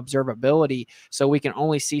grid of observability, so we can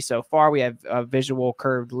only see so far. We have a visual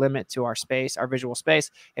curved limit to our space, our visual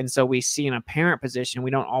space, and so we see an apparent position.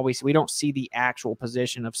 We don't see the actual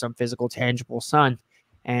position of some physical, tangible sun.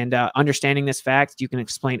 And understanding this fact, you can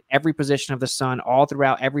explain every position of the sun all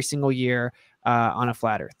throughout every single year on a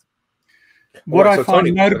flat Earth. What I find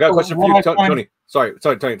Tony, I got a question for you, Tony. Sorry,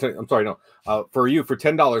 Tony. I'm sorry. No, for you, for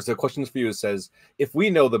 $10, the question for you says, if we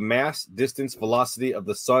know the mass, distance, velocity of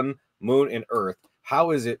the sun, moon, and Earth,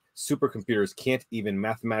 how is it supercomputers can't even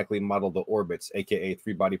mathematically model the orbits, aka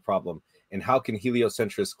three-body problem, and how can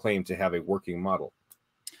heliocentrists claim to have a working model?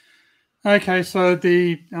 Okay, so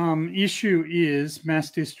the issue is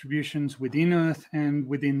mass distributions within Earth and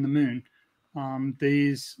within the Moon.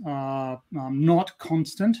 These are not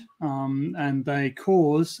constant, and they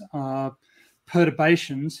cause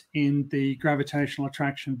perturbations in the gravitational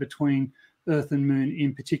attraction between Earth and Moon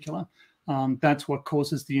in particular. That's what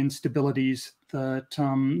causes the instabilities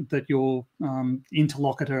that your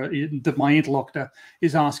interlocutor, that my interlocutor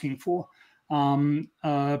is asking for.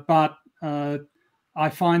 But I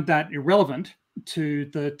find that irrelevant to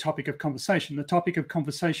the topic of conversation. The topic of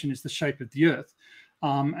conversation is the shape of the Earth.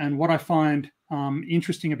 And what I find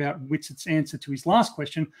interesting about Witsit's answer to his last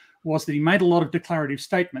question was that he made a lot of declarative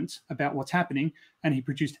statements about what's happening, and he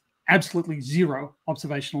produced absolutely zero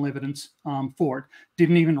observational evidence for it.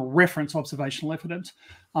 Didn't even reference observational evidence.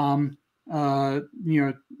 We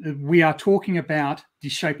are talking about the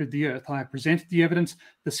shape of the Earth. I have presented the evidence,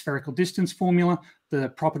 the spherical distance formula, the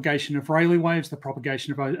propagation of Rayleigh waves, the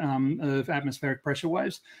propagation of atmospheric pressure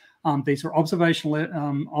waves. These are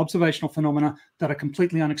observational phenomena that are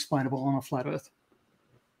completely unexplainable on a flat Earth.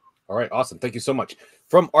 All right, awesome. Thank you so much.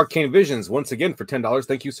 From Arcane Visions, once again, for $10.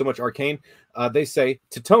 Thank you so much, Arcane. They say,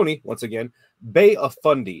 to Tony, once again, Bay of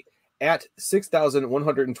Fundy at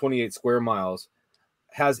 6,128 square miles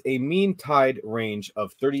has a mean tide range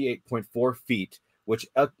of 38.4 feet, which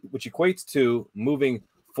equates to moving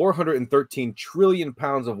 413 trillion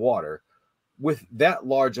pounds of water. With that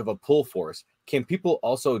large of a pull force, can people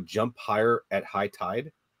also jump higher at high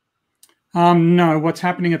tide? No, what's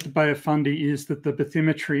happening at the Bay of Fundy is that the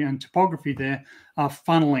bathymetry and topography there are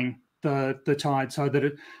funneling the tide so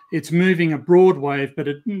that it's moving a broad wave, but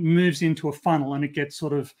it moves into a funnel and it gets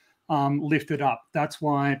sort of lifted up. That's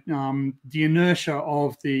why the inertia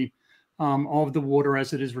of the water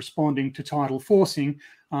as it is responding to tidal forcing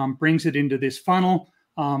brings it into this funnel.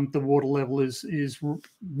 The water level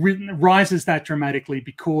rises that dramatically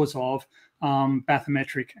because of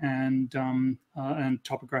bathymetric and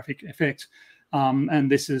topographic effects.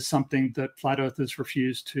 And this is something that flat earthers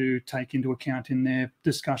refuse to take into account in their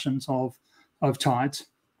discussions of tides.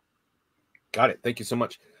 Got it. Thank you so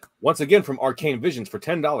much. Once again, from Arcane Visions for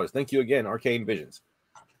 $10. Thank you again, Arcane Visions.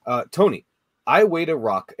 Tony, I weighed a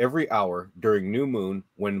rock every hour during new moon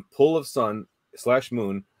when pull of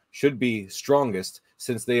sun/moon should be strongest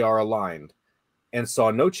since they are aligned, and saw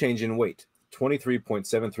no change in weight,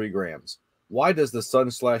 23.73 grams. Why does the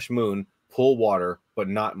sun/moon pull water but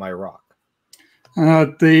not my rock?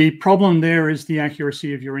 The problem there is the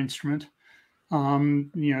accuracy of your instrument.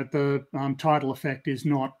 The tidal effect is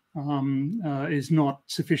not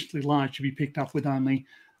sufficiently large to be picked up with only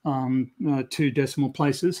 2 decimal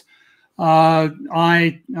places.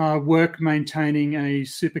 I work maintaining a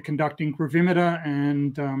superconducting gravimeter,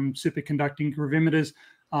 and superconducting gravimeters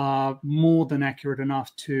are more than accurate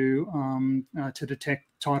enough to detect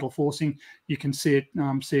tidal forcing. You can see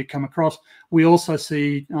it come across. We also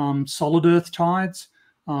see solid Earth tides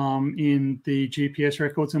in the GPS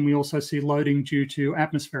records, and we also see loading due to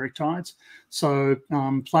atmospheric tides. So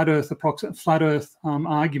flat Earth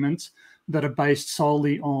arguments that are based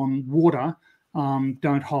solely on water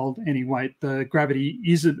don't hold any weight. The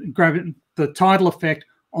tidal effect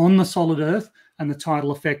on the solid Earth and the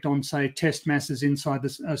tidal effect on, say, test masses inside the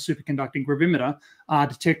superconducting gravimeter are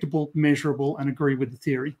detectable, measurable, and agree with the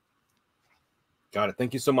theory. Got it.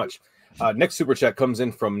 Thank you so much. Next super chat comes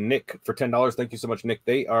in from Nick for $10. Thank you so much, Nick.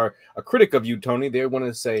 They are a critic of you, Tony. They want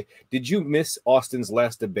to say, did you miss Austin's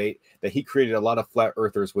last debate that he created a lot of flat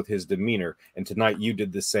earthers with his demeanor, and tonight you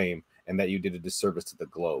did the same, and that you did a disservice to the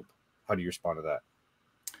globe? How do you respond to that?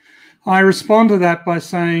 I respond to that by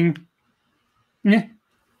saying, yeah.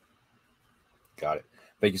 Got it.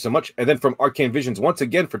 Thank you so much. And then from Arcane Visions, once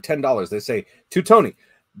again for $10, they say, to Tony,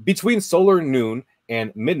 between solar noon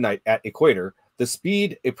and midnight at equator, the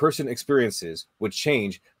speed a person experiences would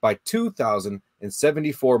change by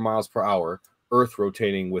 2,074 miles per hour, Earth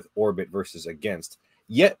rotating with orbit versus against.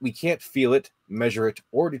 Yet we can't feel it, measure it,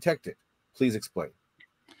 or detect it. Please explain.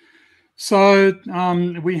 So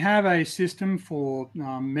we have a system for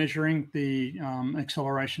measuring the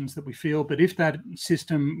accelerations that we feel, but if that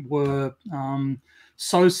system were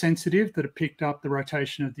so sensitive that it picked up the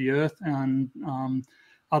rotation of the Earth and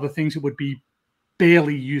other things, it would be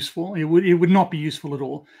barely useful. It would not be useful at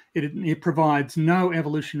all. It provides no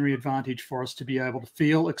evolutionary advantage for us to be able to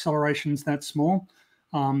feel accelerations that small.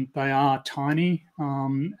 They are tiny,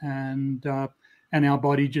 and our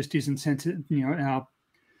body just isn't sensitive.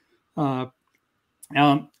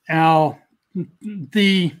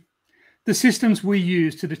 The systems we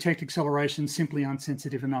use to detect acceleration simply aren't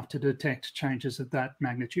sensitive enough to detect changes of that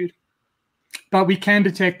magnitude. But we can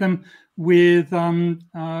detect them with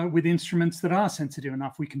instruments that are sensitive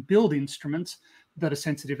enough. We can build instruments that are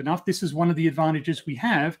sensitive enough. This is one of the advantages we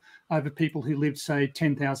have over people who lived, say,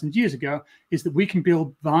 10,000 years ago, is that we can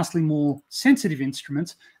build vastly more sensitive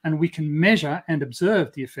instruments, and we can measure and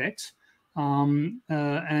observe the effects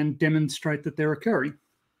and demonstrate that they're occurring.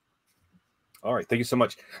 All right. Thank you so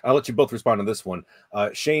much. I'll let you both respond to this one.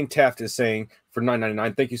 Shane Taft is saying for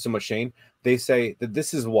 $9.99. Thank you so much, Shane. They say that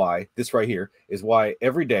this right here is why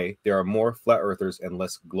every day there are more flat earthers and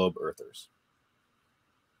less globe earthers.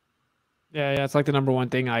 Yeah. It's like the number one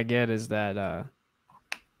thing I get is that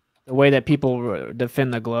the way that people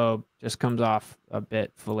defend the globe just comes off a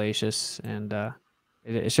bit fallacious, and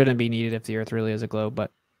it shouldn't be needed if the Earth really is a globe.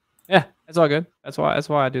 But Yeah, that's all good. That's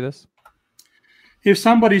why I do this. If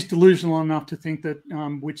somebody's delusional enough to think that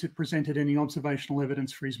Witsit presented any observational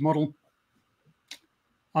evidence for his model,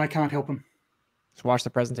 I can't help him. Just watch the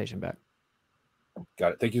presentation back.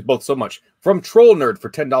 Got it. Thank you both so much. From Troll Nerd for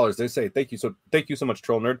 $10, they say thank you so much,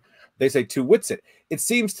 Troll Nerd. They say to Witsit, it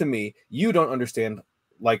seems to me you don't understand,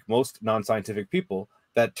 like most non-scientific people,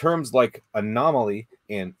 that terms like anomaly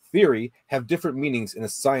and theory have different meanings in a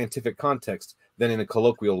scientific context than in a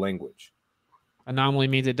colloquial language. Anomaly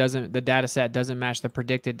means the data set doesn't match the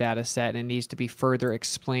predicted data set and it needs to be further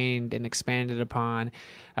explained and expanded upon.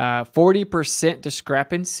 40%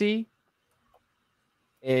 discrepancy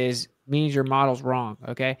means your model's wrong.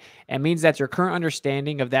 Okay. It means that your current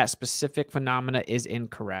understanding of that specific phenomena is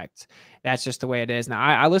incorrect. That's just the way it is. Now,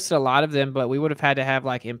 I listed a lot of them, but we would have had to have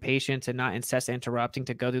like impatience and not incessant interrupting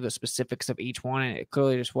to go through the specifics of each one. And it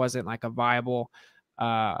clearly just wasn't like a viable,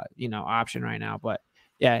 option right now. But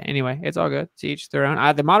yeah, anyway, it's all good. To each their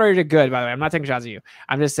own. The moderator did good, by the way. I'm not taking shots at you.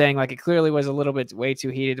 I'm just saying, like, it clearly was a little bit way too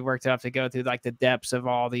heated, worked up to go through like the depths of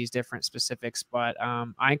all these different specifics. But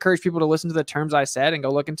I encourage people to listen to the terms I said and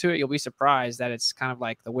go look into it. You'll be surprised that it's kind of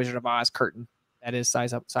like the Wizard of Oz curtain that is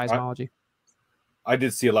seismology. I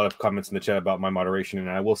did see a lot of comments in the chat about my moderation, and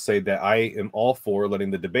I will say that I am all for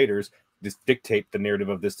letting the debaters just dictate the narrative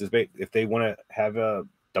of this debate. If they want to have a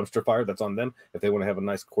dumpster fire, that's on them. If they want to have a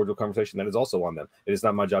nice cordial conversation, that is also on them. It is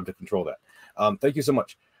not my job to control that. Thank you so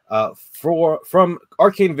much. From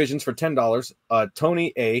Arcane Visions for $10,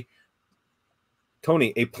 Tony,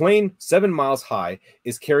 a plane 7 miles high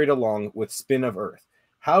is carried along with spin of Earth.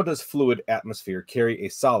 How does fluid atmosphere carry a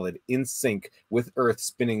solid in sync with Earth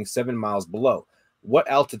spinning 7 miles below? What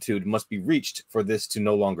altitude must be reached for this to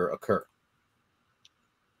no longer occur?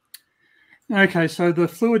 Okay, so the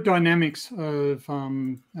fluid dynamics of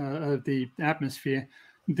the atmosphere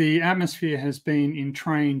has been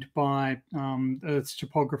entrained by Earth's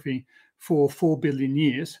topography for 4 billion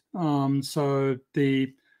years. So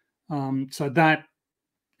that,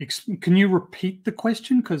 can you repeat the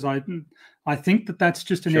question? Because I think that's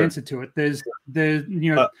just an answer to it.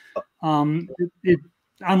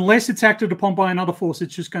 Unless it's acted upon by another force,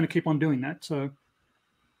 it's just going to keep on doing that. So, do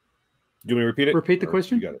you want me to repeat it? Repeat the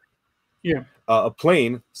question. You got it. Yeah. A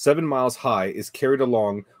plane 7 miles high is carried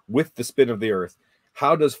along with the spin of the Earth.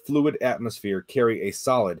 How does fluid atmosphere carry a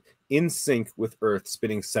solid in sync with Earth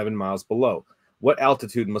spinning 7 miles below? What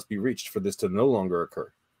altitude must be reached for this to no longer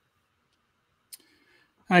occur?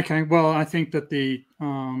 Okay. Well, I think that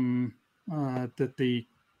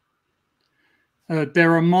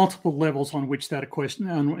there are multiple levels on which that question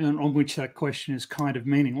is kind of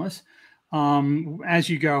meaningless. As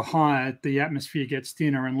you go higher, the atmosphere gets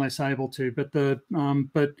thinner and less able to.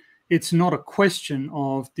 But it's not a question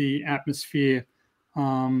of the atmosphere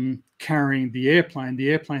carrying the airplane.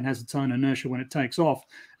 The airplane has its own inertia when it takes off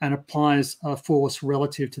and applies a force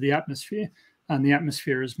relative to the atmosphere, and the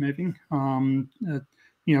atmosphere is moving. By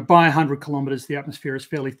 100 kilometers, the atmosphere is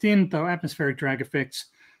fairly thin, though atmospheric drag effects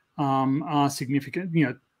are significant.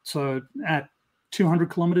 So at 200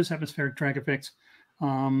 kilometers, atmospheric drag effects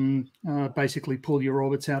basically pull your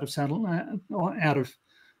orbits out of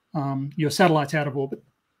your satellites out of orbit.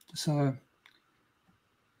 So,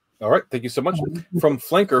 all right, thank you so much. From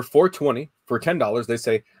Flanker 420 for $10, they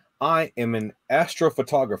say, I am an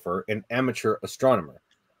astrophotographer and amateur astronomer.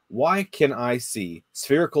 Why can I see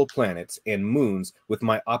spherical planets and moons with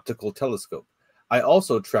my optical telescope? I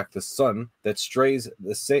also track the sun that stays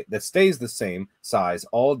the same size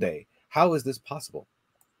all day. How is this possible?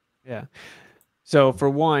 Yeah. So for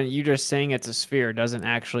one, you just saying it's a sphere doesn't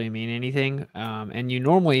actually mean anything. And you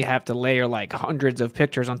normally have to layer like hundreds of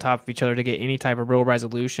pictures on top of each other to get any type of real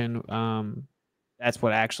resolution. That's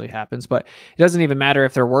what actually happens. But it doesn't even matter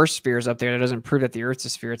if there were spheres up there. That doesn't prove that the Earth's a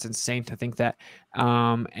sphere. It's insane to think that.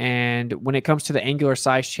 And when it comes to the angular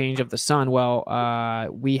size change of the sun, well,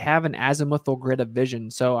 we have an azimuthal grid of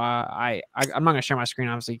vision. So I'm not going to share my screen,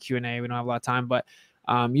 obviously, Q&A. We don't have a lot of time. But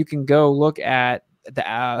you can go look at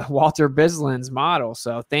the Walter Bislin's model.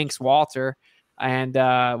 So thanks, Walter. And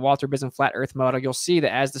Walter Bislin flat Earth model, you'll see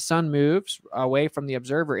that as the sun moves away from the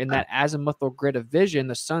observer in that azimuthal grid of vision,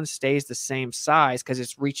 the sun stays the same size because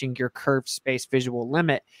it's reaching your curved space visual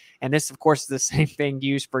limit. And this, of course, is the same thing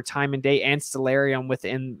used for time and day and stellarium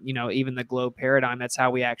within, even the globe paradigm. That's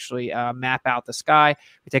how we actually map out the sky.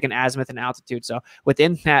 We take an azimuth and altitude. So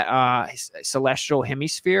within that celestial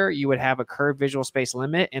hemisphere, you would have a curved visual space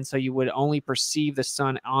limit. And so you would only perceive the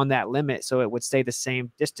sun on that limit. So it would stay the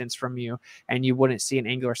same distance from you. And you wouldn't see an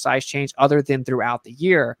angular size change other than throughout the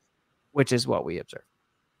year, which is what we observe.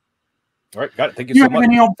 All right, got it. Thank you so much.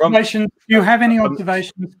 Do you have any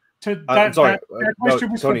observations I'm sorry. That question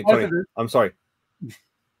No, was Tony, for both of us. I'm sorry.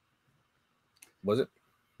 Was it?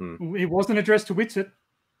 It wasn't addressed to Witsit.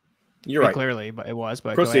 You're right. Clearly, but it was.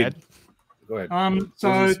 But Proceed. go ahead. Go ahead.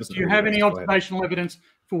 So, do you have any observational evidence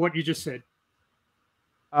for what you just said?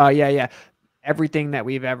 Yeah. Everything that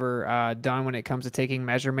we've ever done when it comes to taking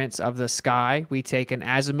measurements of the sky, we take an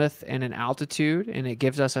azimuth and an altitude, and it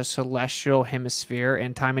gives us a celestial hemisphere.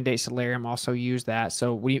 And time and date stellarium also use that.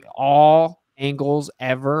 So we all angles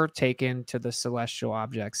ever taken to the celestial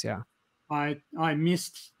objects. Yeah. I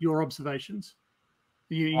missed your observations.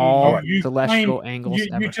 All celestial angles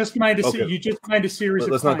ever. You just made a series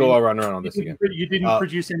of Let's not go around on this again. You didn't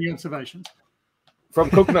produce any observations.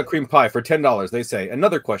 From Coconut Cream Pie for $10, they say,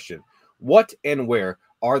 another question. What and where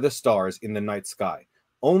are the stars in the night sky?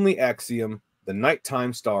 Only axiom, the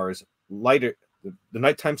nighttime stars light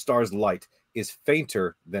is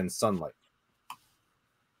fainter than sunlight.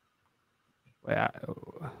 Yeah.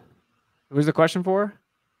 Who was the question for?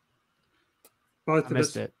 Both I of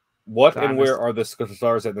missed us. it. What and where are the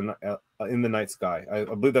stars in the night sky? I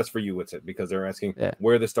believe that's for you, Witsit, because they're asking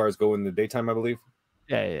where the stars go in the daytime, I believe.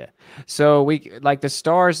 Yeah. So we like the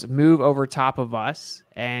stars move over top of us,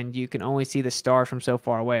 and you can only see the stars from so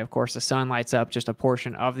far away. Of course, the sun lights up just a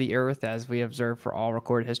portion of the Earth, as we observe for all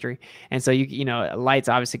recorded history. And so you know, light's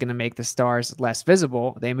obviously going to make the stars less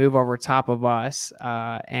visible. They move over top of us,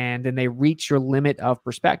 and then they reach your limit of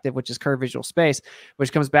perspective, which is curved visual space,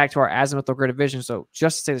 which comes back to our azimuthal grid of vision. So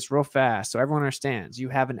just to say this real fast, so everyone understands, you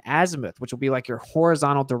have an azimuth, which will be like your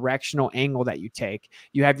horizontal directional angle that you take.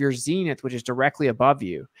 You have your zenith, which is directly above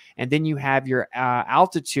you, and then you have your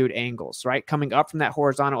altitude angles, right? Coming up from that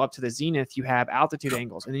horizontal up to the zenith, you have altitude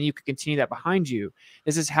angles, and then you can continue that behind you.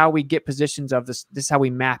 This is how we get positions of this. This is how we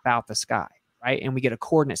map out the sky, right? And we get a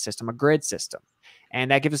coordinate system, a grid system, and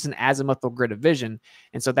that gives us an azimuthal grid of vision.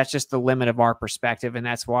 And so that's just the limit of our perspective, and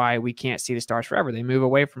that's why we can't see the stars forever. They move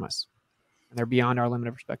away from us, and they're beyond our limit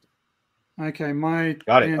of perspective. Okay,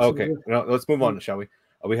 got it. Okay, now, let's move on, shall we?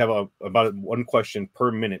 We have about one question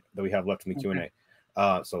per minute that we have left in the Q&A.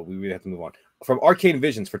 So we really have to move on. From Arcane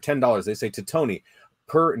Visions for $10, they say to Tony,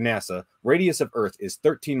 per NASA, radius of Earth is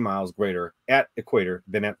 13 miles greater at equator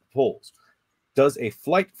than at the poles. Does a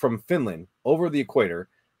flight from Finland over the equator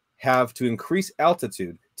have to increase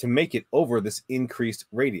altitude to make it over this increased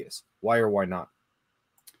radius? Why or why not?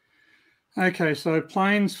 Okay, so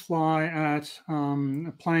planes fly at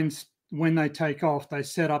planes when they take off. They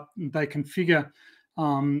configure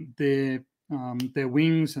their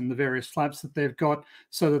wings and the various flaps that they've got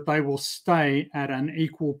so that they will stay at an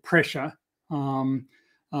equal pressure.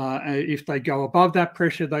 If they go above that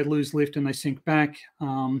pressure, they lose lift and they sink back.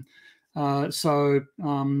 So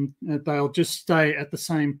they'll just stay at the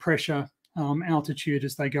same pressure altitude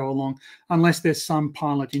as they go along, unless there's some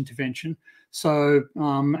pilot intervention. So,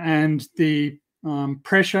 and the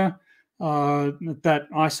pressure, that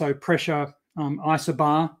ISO pressure,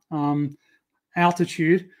 isobar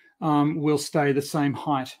altitude will stay the same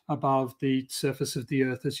height above the surface of the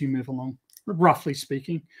Earth as you move along, roughly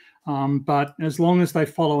speaking. But as long as they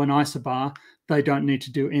follow an isobar, they don't need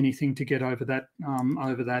to do anything to get over that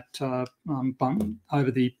bump,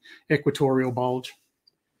 over the equatorial bulge.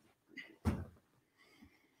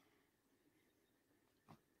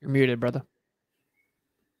 You're muted, brother.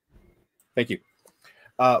 Thank you.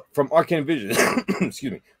 From Arcane Visions,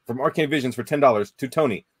 excuse me, from Arcane Visions for $10 to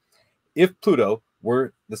Tony. If Pluto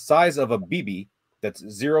were the size of a BB, that's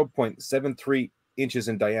 0.73 inches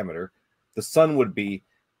in diameter, the sun would be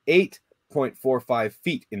 8.45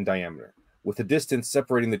 feet in diameter, with a distance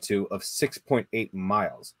separating the two of 6.8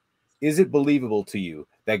 miles. Is it believable to you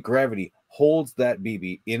that gravity holds that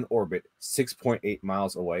BB in orbit 6.8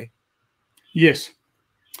 miles away? Yes.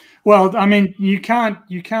 Well, I mean, you can't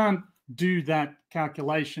do that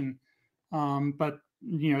calculation, but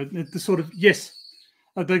you know, the sort of yes.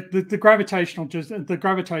 The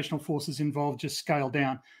gravitational forces involved just scale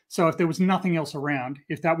down. So if there was nothing else around,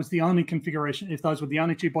 if that was the only configuration, if those were the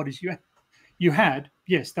only two bodies you had,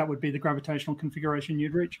 yes, that would be the gravitational configuration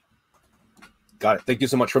you'd reach. Got it. Thank you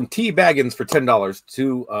so much. From T Baggins for $10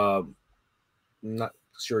 to not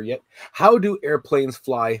sure yet. How do airplanes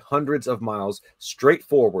fly hundreds of miles straight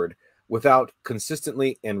forward without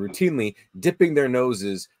consistently and routinely dipping their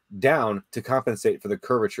noses down to compensate for the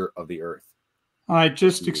curvature of the Earth? I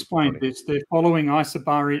just explained this. They're following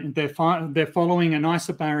isobaric. They're following an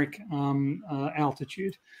isobaric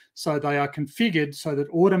altitude, so they are configured so that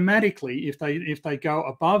automatically, if they go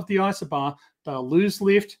above the isobar, they'll lose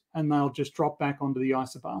lift and they'll just drop back onto the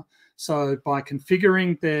isobar. So by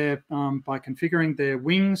configuring their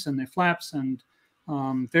wings and their flaps and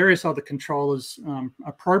various other controllers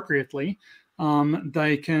appropriately,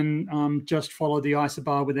 they can just follow the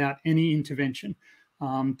isobar without any intervention.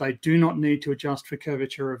 They do not need to adjust for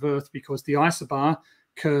curvature of Earth because the isobar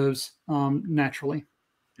curves naturally.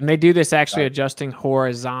 And they do this actually adjusting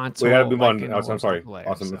horizontal. We got to move like on. I'm sorry. Layer,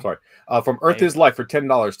 Awesome. so. I'm sorry. From Earth is Life for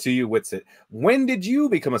 $10 to you, Witsit. When did you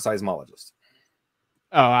become a seismologist?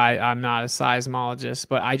 Oh, I'm not a seismologist,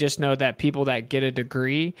 but I just know that people that get a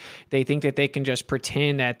degree, they think that they can just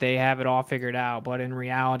pretend that they have it all figured out. But in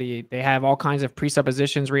reality, they have all kinds of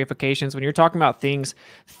presuppositions, reifications. When you're talking about things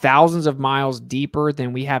thousands of miles deeper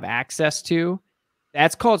than we have access to,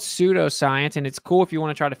 that's called pseudoscience, and it's cool if you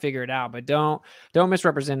want to try to figure it out, but don't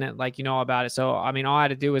misrepresent it like you know about it. So, I mean, all I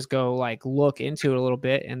had to do is go like look into it a little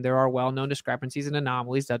bit, and there are well-known discrepancies and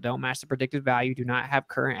anomalies that don't match the predicted value, do not have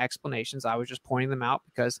current explanations. I was just pointing them out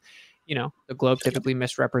because, you know, the globe typically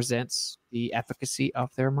misrepresents the efficacy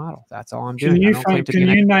of their model. That's all I'm doing.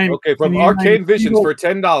 Okay, from Arcane Visions for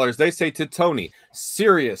 $10, they say to Tony,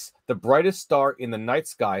 Sirius, the brightest star in the night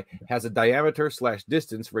sky, has a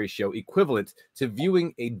diameter/distance ratio equivalent to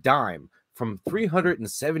viewing a dime from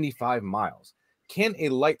 375 miles. Can a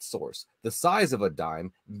light source the size of a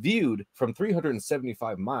dime viewed from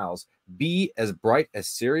 375 miles be as bright as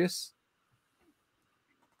Sirius?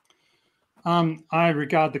 I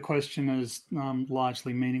regard the question as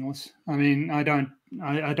largely meaningless. I mean, I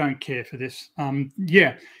don't care for this.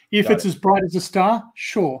 Yeah, if it's as bright as a star,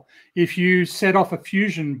 sure. If you set off a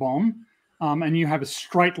fusion bomb and you have a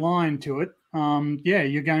straight line to it, yeah,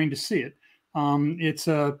 you're going to see it. It's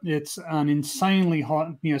an insanely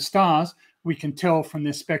hot, stars. We can tell from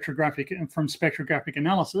their spectrographic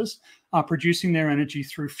analysis are producing their energy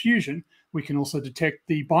through fusion. We can also detect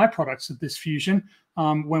the byproducts of this fusion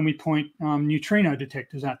when we point neutrino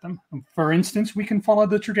detectors at them. For instance, we can follow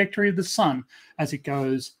the trajectory of the sun as it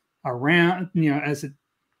goes around, as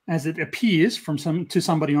it appears to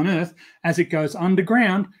somebody on Earth, as it goes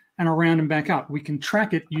underground and around and back up. We can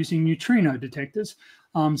track it using neutrino detectors.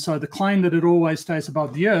 So the claim that it always stays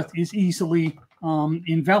above the Earth is easily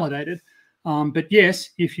invalidated. But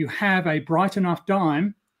yes, if you have a bright enough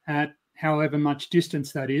dime at however much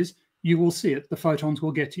distance that is, you will see it. The photons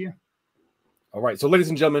will get to you. All right. So, ladies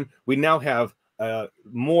and gentlemen, we now have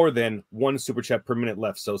more than one super chat per minute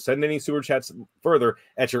left. So send any super chats further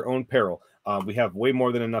at your own peril. We have way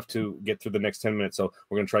more than enough to get through the next 10 minutes. So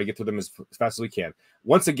we're going to try to get through them as fast as we can.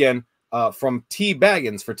 Once again, from T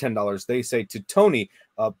Baggins for $10, they say to Tony,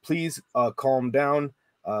 please calm down.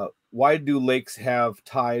 Why do lakes have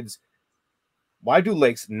tides? Why do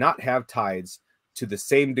lakes not have tides to the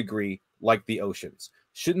same degree like the oceans?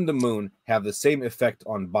 Shouldn't the moon have the same effect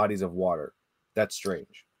on bodies of water? That's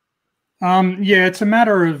strange. Yeah, it's a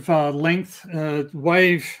matter of length.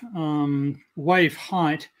 Wave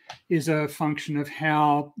height is a function of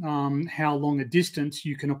how long a distance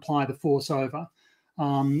you can apply the force over.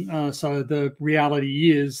 So the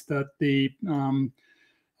reality is that the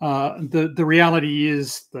reality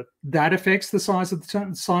is that affects the size of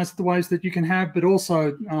the waves that you can have, but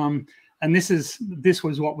also, and this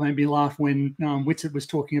was what made me laugh when Witsit was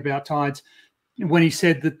talking about tides, when he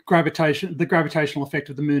said that the gravitational effect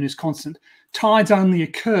of the moon is constant. Tides only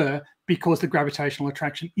occur because the gravitational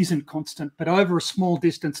attraction isn't constant, but over a small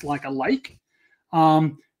distance like a lake,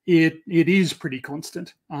 it is pretty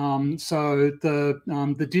constant. So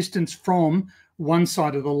the distance from one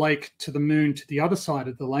side of the lake to the moon to the other side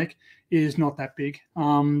of the lake is not that big.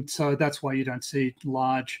 So that's why you don't see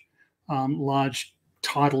large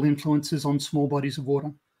tidal influences on small bodies of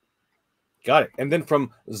water. Got it. And then from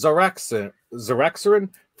Zaraxarin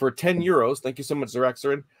for €10. Thank you so much,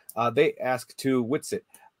 Zaraxarin. They ask to Witsit,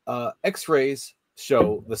 X-rays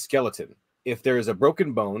show the skeleton. If there is a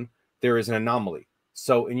broken bone, there is an anomaly.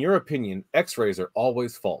 So in your opinion, X-rays are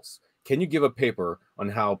always false. Can you give a paper on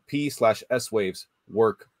how P/S waves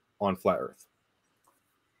work on flat Earth?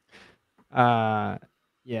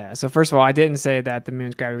 Yeah. So first of all, I didn't say that the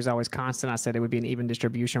moon's gravity was always constant. I said it would be an even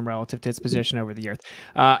distribution relative to its position over the Earth.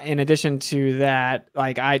 In addition to that,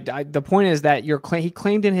 like the point is that he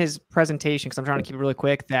claimed in his presentation, because I'm trying to keep it really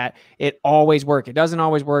quick, that it always works. It doesn't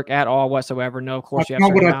always work at all whatsoever. No, of course you have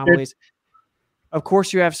certain anomalies. Of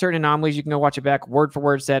course, you have certain anomalies. You can go watch it back. Word for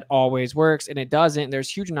word said always works, and it doesn't. There's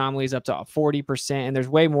huge anomalies up to 40%, and there's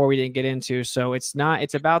way more we didn't get into. So it's not.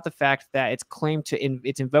 It's about the fact that it's claimed to.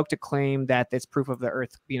 It's invoked to claim that it's proof of the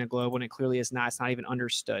Earth being a globe when it clearly is not. It's not even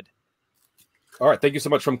understood. All right, thank you so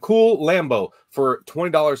much. From Cool Lambo for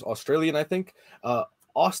 $20 Australian, I think.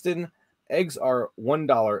 Austin, eggs are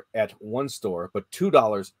 $1 at one store, but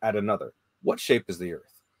 $2 at another. What shape is the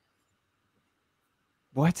Earth?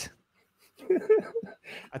 What?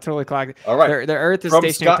 I totally clocked it. All right. The Earth is From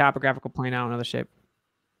stationary Scott- topographical plane. I don't know the shape.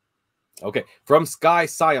 Okay, from Sky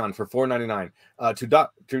Scion for $4.99 to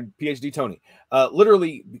PhD Tony.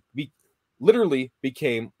 Literally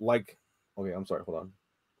became like. Okay, I'm sorry. Hold on.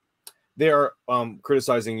 They are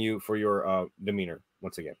criticizing you for your demeanor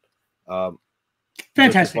once again.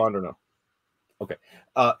 Fantastic. Respond or no? Okay.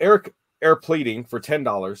 Eric Air pleading for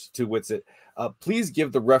 $10 to Witsit. Please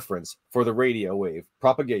give the reference for the radio wave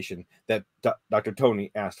propagation that Dr.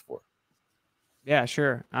 Tony asked for. Yeah,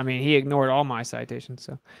 sure. I mean, he ignored all my citations,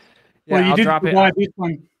 so yeah, Well, you I'll did drop it. provide this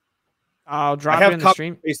one. I'll I drop it have in the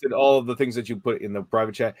stream. pasted all of the things that you put in the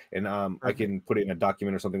private chat, and I can put it in a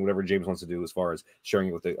document or something, whatever James wants to do as far as sharing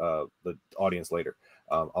it with the audience later.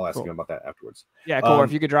 I'll ask him about that afterwards. Yeah, cool. Or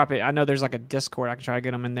if you could drop it, I know there's like a Discord. I can try to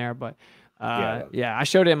get them in there, but yeah, I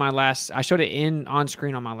showed it in my last. I showed it on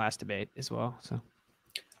screen on my last debate as well. So,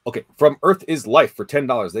 okay, from Earth is Life for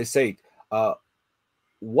 $10. They say,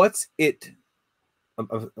 "What's it?"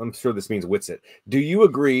 I'm sure this means Witsit. Do you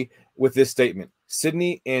agree with this statement?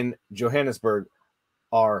 Sydney and Johannesburg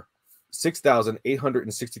are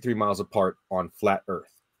 6,863 miles apart on flat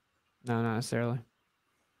Earth. No, not necessarily.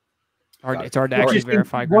 It's hard to actually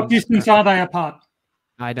verify. What distance are they apart?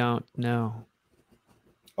 I don't know.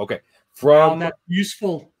 Okay. That's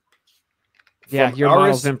useful. Yeah, your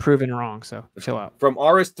model's been proven wrong, so chill out. From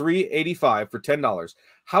RS385 for $10,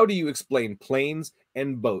 how do you explain planes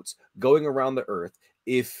and boats going around the Earth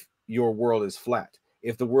if your world is flat?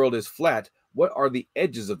 If the world is flat, what are the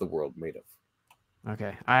edges of the world made of?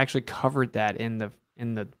 Okay, I actually covered that in the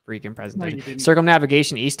freaking presentation. No, you didn't.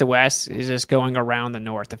 Circumnavigation east to west is just going around the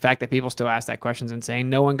north. The fact that people still ask that question is insane.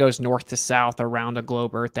 No one goes north to south around a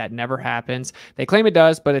globe Earth. That never happens. They claim it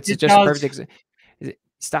does, but it's just a perfect example.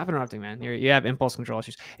 Stop interrupting, man. You have impulse control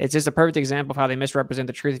issues. It's just a perfect example of how they misrepresent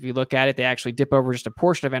the truth. If you look at it, they actually dip over just a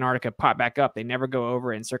portion of Antarctica, pop back up. They never go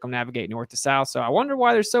over and circumnavigate north to south. So I wonder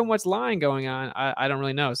why there's so much lying going on. I don't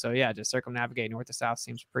really know. So yeah, just circumnavigate north to south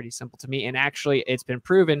seems pretty simple to me. And actually, it's been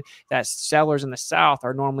proven that settlers in the south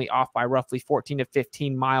are normally off by roughly 14 to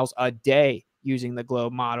 15 miles a day using the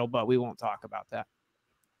globe model, but we won't talk about that.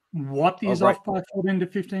 What is off by 14 to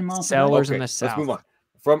 15 miles? Settlers in the south. Let's move on.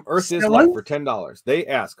 From Earth is Life for $10. They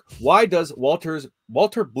ask, why does Walter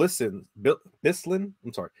Bislin?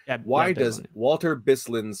 I'm sorry. Yeah, why does Walter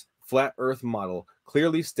Bislin's flat Earth model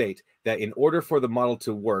clearly state that in order for the model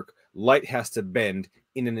to work, light has to bend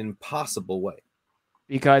in an impossible way?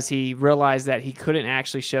 Because he realized that he couldn't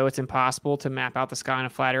actually show it's impossible to map out the sky on a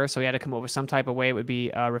flat Earth, so he had to come up with some type of way it would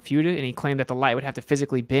be refuted, and he claimed that the light would have to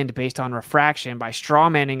physically bend based on refraction by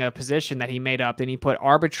strawmanning a position that he made up. Then he put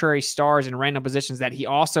arbitrary stars in random positions that he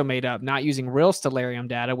also made up, not using real stellarium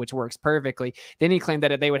data, which works perfectly. Then he claimed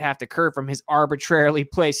that they would have to curve from his arbitrarily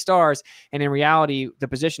placed stars, and in reality, the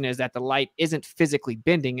position is that the light isn't physically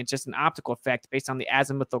bending. It's just an optical effect based on the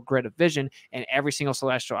azimuthal grid of vision, and every single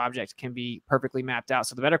celestial object can be perfectly mapped out.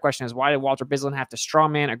 So the better question is, why did Walter Bislin have to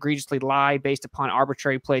strawman, egregiously lie based upon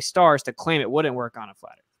arbitrary placed stars to claim it wouldn't work on a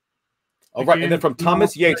flat Earth? All right, and then from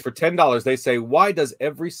Thomas Yates for $10, they say, why does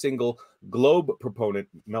every single globe proponent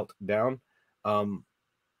melt down?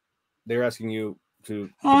 They're asking you to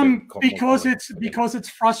because it's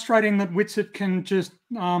frustrating that Witsit can just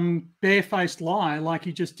barefaced lie like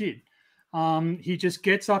he just did. He just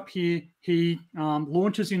gets up here, he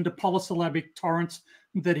launches into polysyllabic torrents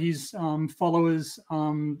that his followers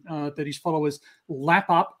lap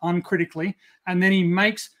up uncritically, and then he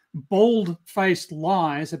makes bald-faced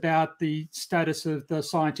lies about the status of the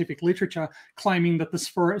scientific literature, claiming that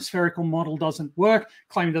the spherical model doesn't work,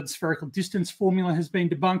 claiming that the spherical distance formula has been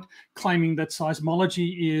debunked, claiming that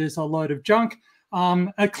seismology is a load of junk,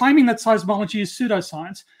 claiming that seismology is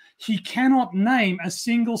pseudoscience. He cannot name a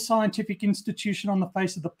single scientific institution on the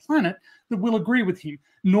face of the planet that will agree with him,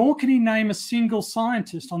 nor can he name a single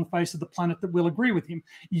scientist on the face of the planet that will agree with him.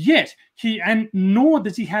 Yet nor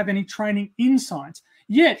does he have any training in science.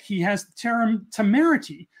 Yet he has the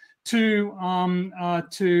temerity to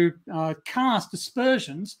cast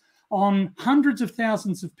aspersions on hundreds of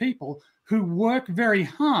thousands of people who work very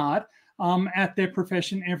hard at their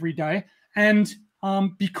profession every day, and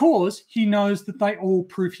because he knows that they all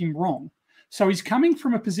prove him wrong. So he's coming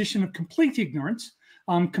from a position of complete ignorance,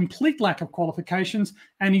 complete lack of qualifications,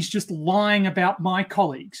 and he's just lying about my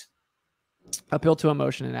colleagues. Appeal to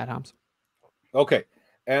emotion in ad homs. Okay,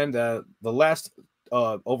 and the last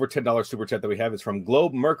over $10 super chat that we have is from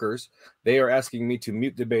Globe Merkers. They are asking me to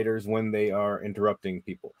mute debaters when they are interrupting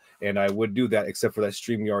people, and I would do that, except for that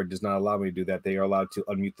StreamYard does not allow me to do that. They are allowed to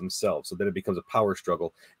unmute themselves, so then it becomes a power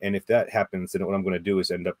struggle. And if that happens, then what I'm going to do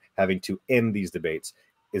is end up having to end these debates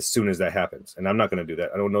as soon as that happens. And I'm not going to do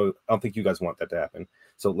that. I don't think you guys want that to happen.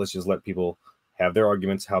 So let's just let people have their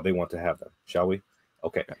arguments how they want to have them, shall we?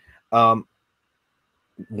 Okay.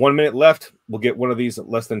 1 minute left. We'll get one of these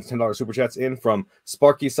less than $10 super chats in from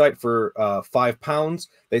Sparky Site for £5.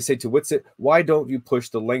 They say to Witsit, why don't you push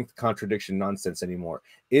the length contradiction nonsense anymore?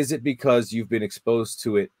 Is it because you've been exposed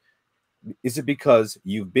to it? Is it because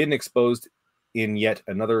you've been exposed in yet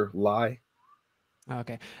another lie?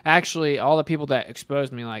 Okay. Actually, all the people that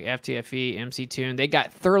exposed me, like FTFE, MC Tune, they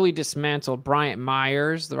got thoroughly dismantled. Bryant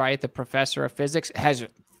Myers, right, the professor of physics, has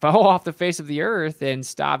fell off the face of the earth and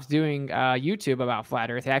stopped doing YouTube about flat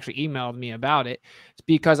earth. He actually emailed me about it. It's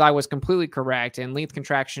because I was completely correct, and length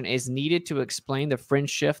contraction is needed to explain the fringe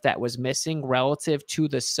shift that was missing relative to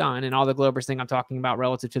the sun, and all the globers think I'm talking about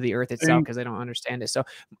relative to the earth itself because they don't understand it. So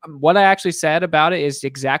what I actually said about it is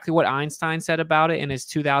exactly what Einstein said about it in his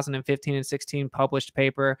 2015 and 16 published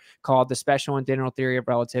paper called The Special and General Theory of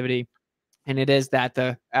Relativity. And it is that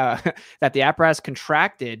the apparatus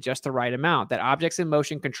contracted just the right amount. That objects in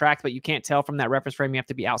motion contract, but you can't tell from that reference frame. You have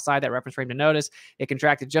to be outside that reference frame to notice. It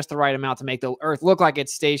contracted just the right amount to make the Earth look like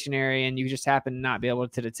it's stationary, and you just happen to not be able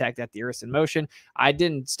to detect that the Earth's in motion. I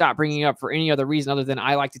didn't stop bringing it up for any other reason other than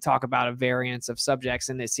I like to talk about a variance of subjects,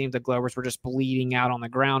 and it seemed the globers were just bleeding out on the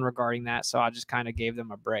ground regarding that, so I just kind of gave them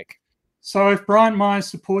a break. So if Bryant Myers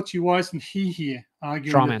supports you, why isn't he here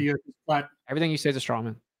arguing that the Earth is flat? Everything you say is a straw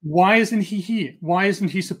man. Why isn't he here? Why isn't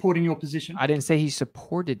he supporting your position? I didn't say he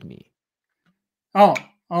supported me.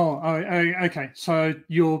 Okay. So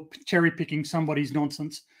you're cherry picking somebody's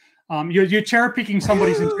nonsense. You're cherry picking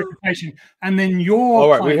somebody's interpretation, and then you're. All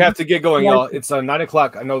right, we have to get going, y'all. It's 9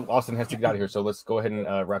 o'clock. I know Austin has to get out of here, so let's go ahead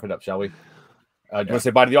and wrap it up, shall we? Do you want to say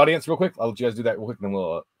bye to the audience real quick? I'll let you guys do that real quick, and then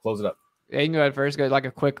we'll close it up. Yeah, you can go ahead first. Go like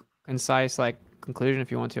a quick, concise conclusion if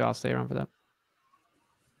you want to. I'll stay around for that.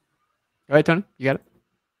 Go ahead, Tony. You got it.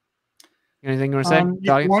 Anything you want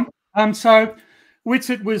to say? So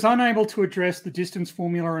Witsit was unable to address the distance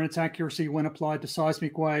formula and its accuracy when applied to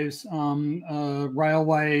seismic waves,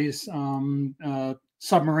 railways,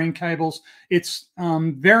 submarine cables. It's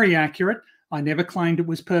very accurate. I never claimed it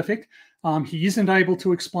was perfect. He isn't able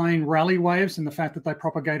to explain Rayleigh waves and the fact that they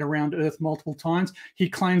propagate around Earth multiple times. He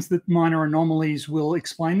claims that minor anomalies will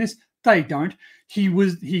explain this. They don't.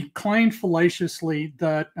 He claimed fallaciously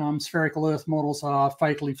that spherical Earth models are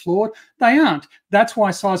fatally flawed. They aren't. That's why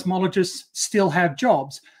seismologists still have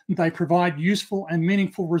jobs. They provide useful and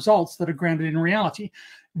meaningful results that are grounded in reality.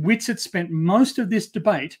 Witsit spent most of this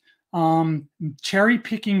debate cherry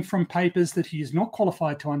picking from papers that he is not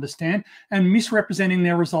qualified to understand and misrepresenting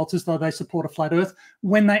their results as though they support a flat Earth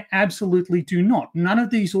when they absolutely do not. None of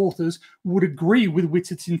these authors would agree with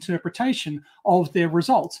Witsit's interpretation of their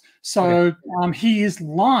results. So he is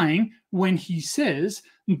lying when he says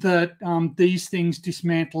that these things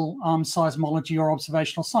dismantle seismology or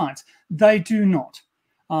observational science. They do not.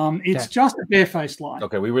 It's just a barefaced lie.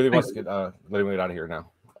 Okay, we really want to get let him get out of here now.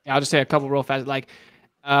 Yeah, I'll just say a couple real fast.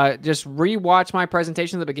 Just rewatch my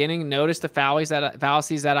presentation at the beginning. Notice the fallacies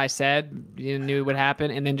that I said you knew would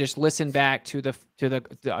happen, and then just listen back to the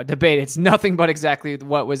debate. It's nothing but exactly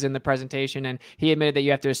what was in the presentation. And he admitted that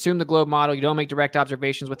you have to assume the globe model. You don't make direct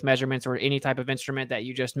observations with measurements or any type of instrument. That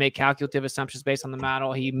you just make calculative assumptions based on the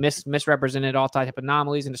model. He misrepresented all type of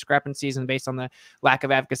anomalies and discrepancies, and based on the lack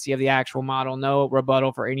of efficacy of the actual model, no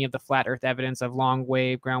rebuttal for any of the flat Earth evidence of long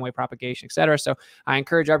wave, ground wave propagation, etc. So I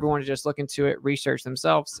encourage everyone to just look into it, research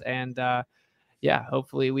themselves, and yeah,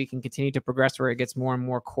 hopefully we can continue to progress where it gets more and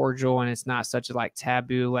more cordial and it's not such a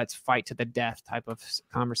taboo, let's fight to the death type of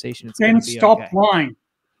conversation. It's then stop lying.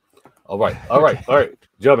 All right.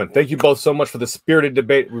 Gentlemen, thank you both so much for the spirited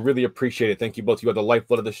debate. We really appreciate it. Thank you both. You are the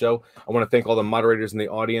lifeblood of the show. I want to thank all the moderators in the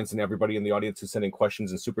audience and everybody in the audience who's sending questions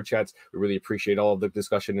and super chats. We really appreciate all of the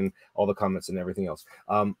discussion and all the comments and everything else.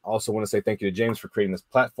 Also want to say thank you to James for creating this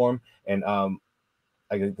platform. And I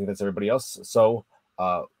think that's everybody else. So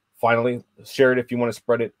finally, share it if you want to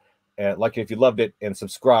spread it, like it if you loved it, and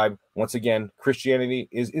subscribe. Once again, Christianity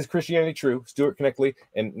is Christianity true? Stuart Connectley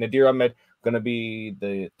and Nadir Ahmed going to be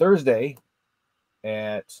the Thursday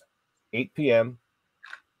at 8 p.m.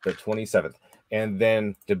 the 27th. And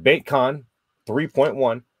then DebateCon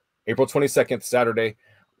 3.1, April 22nd, Saturday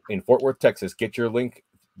in Fort Worth, Texas. Get your link.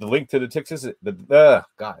 The link to the tickets, God,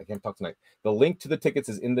 I can't talk tonight. The link to the tickets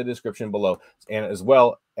is in the description below, and as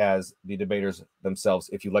well as the debaters themselves.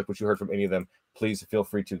 If you like what you heard from any of them, please feel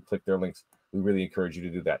free to click their links. We really encourage you to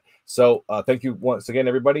do that. So thank you once again,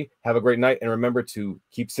 everybody. Have a great night, and remember to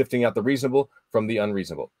keep sifting out the reasonable from the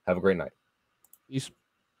unreasonable. Have a great night. Peace.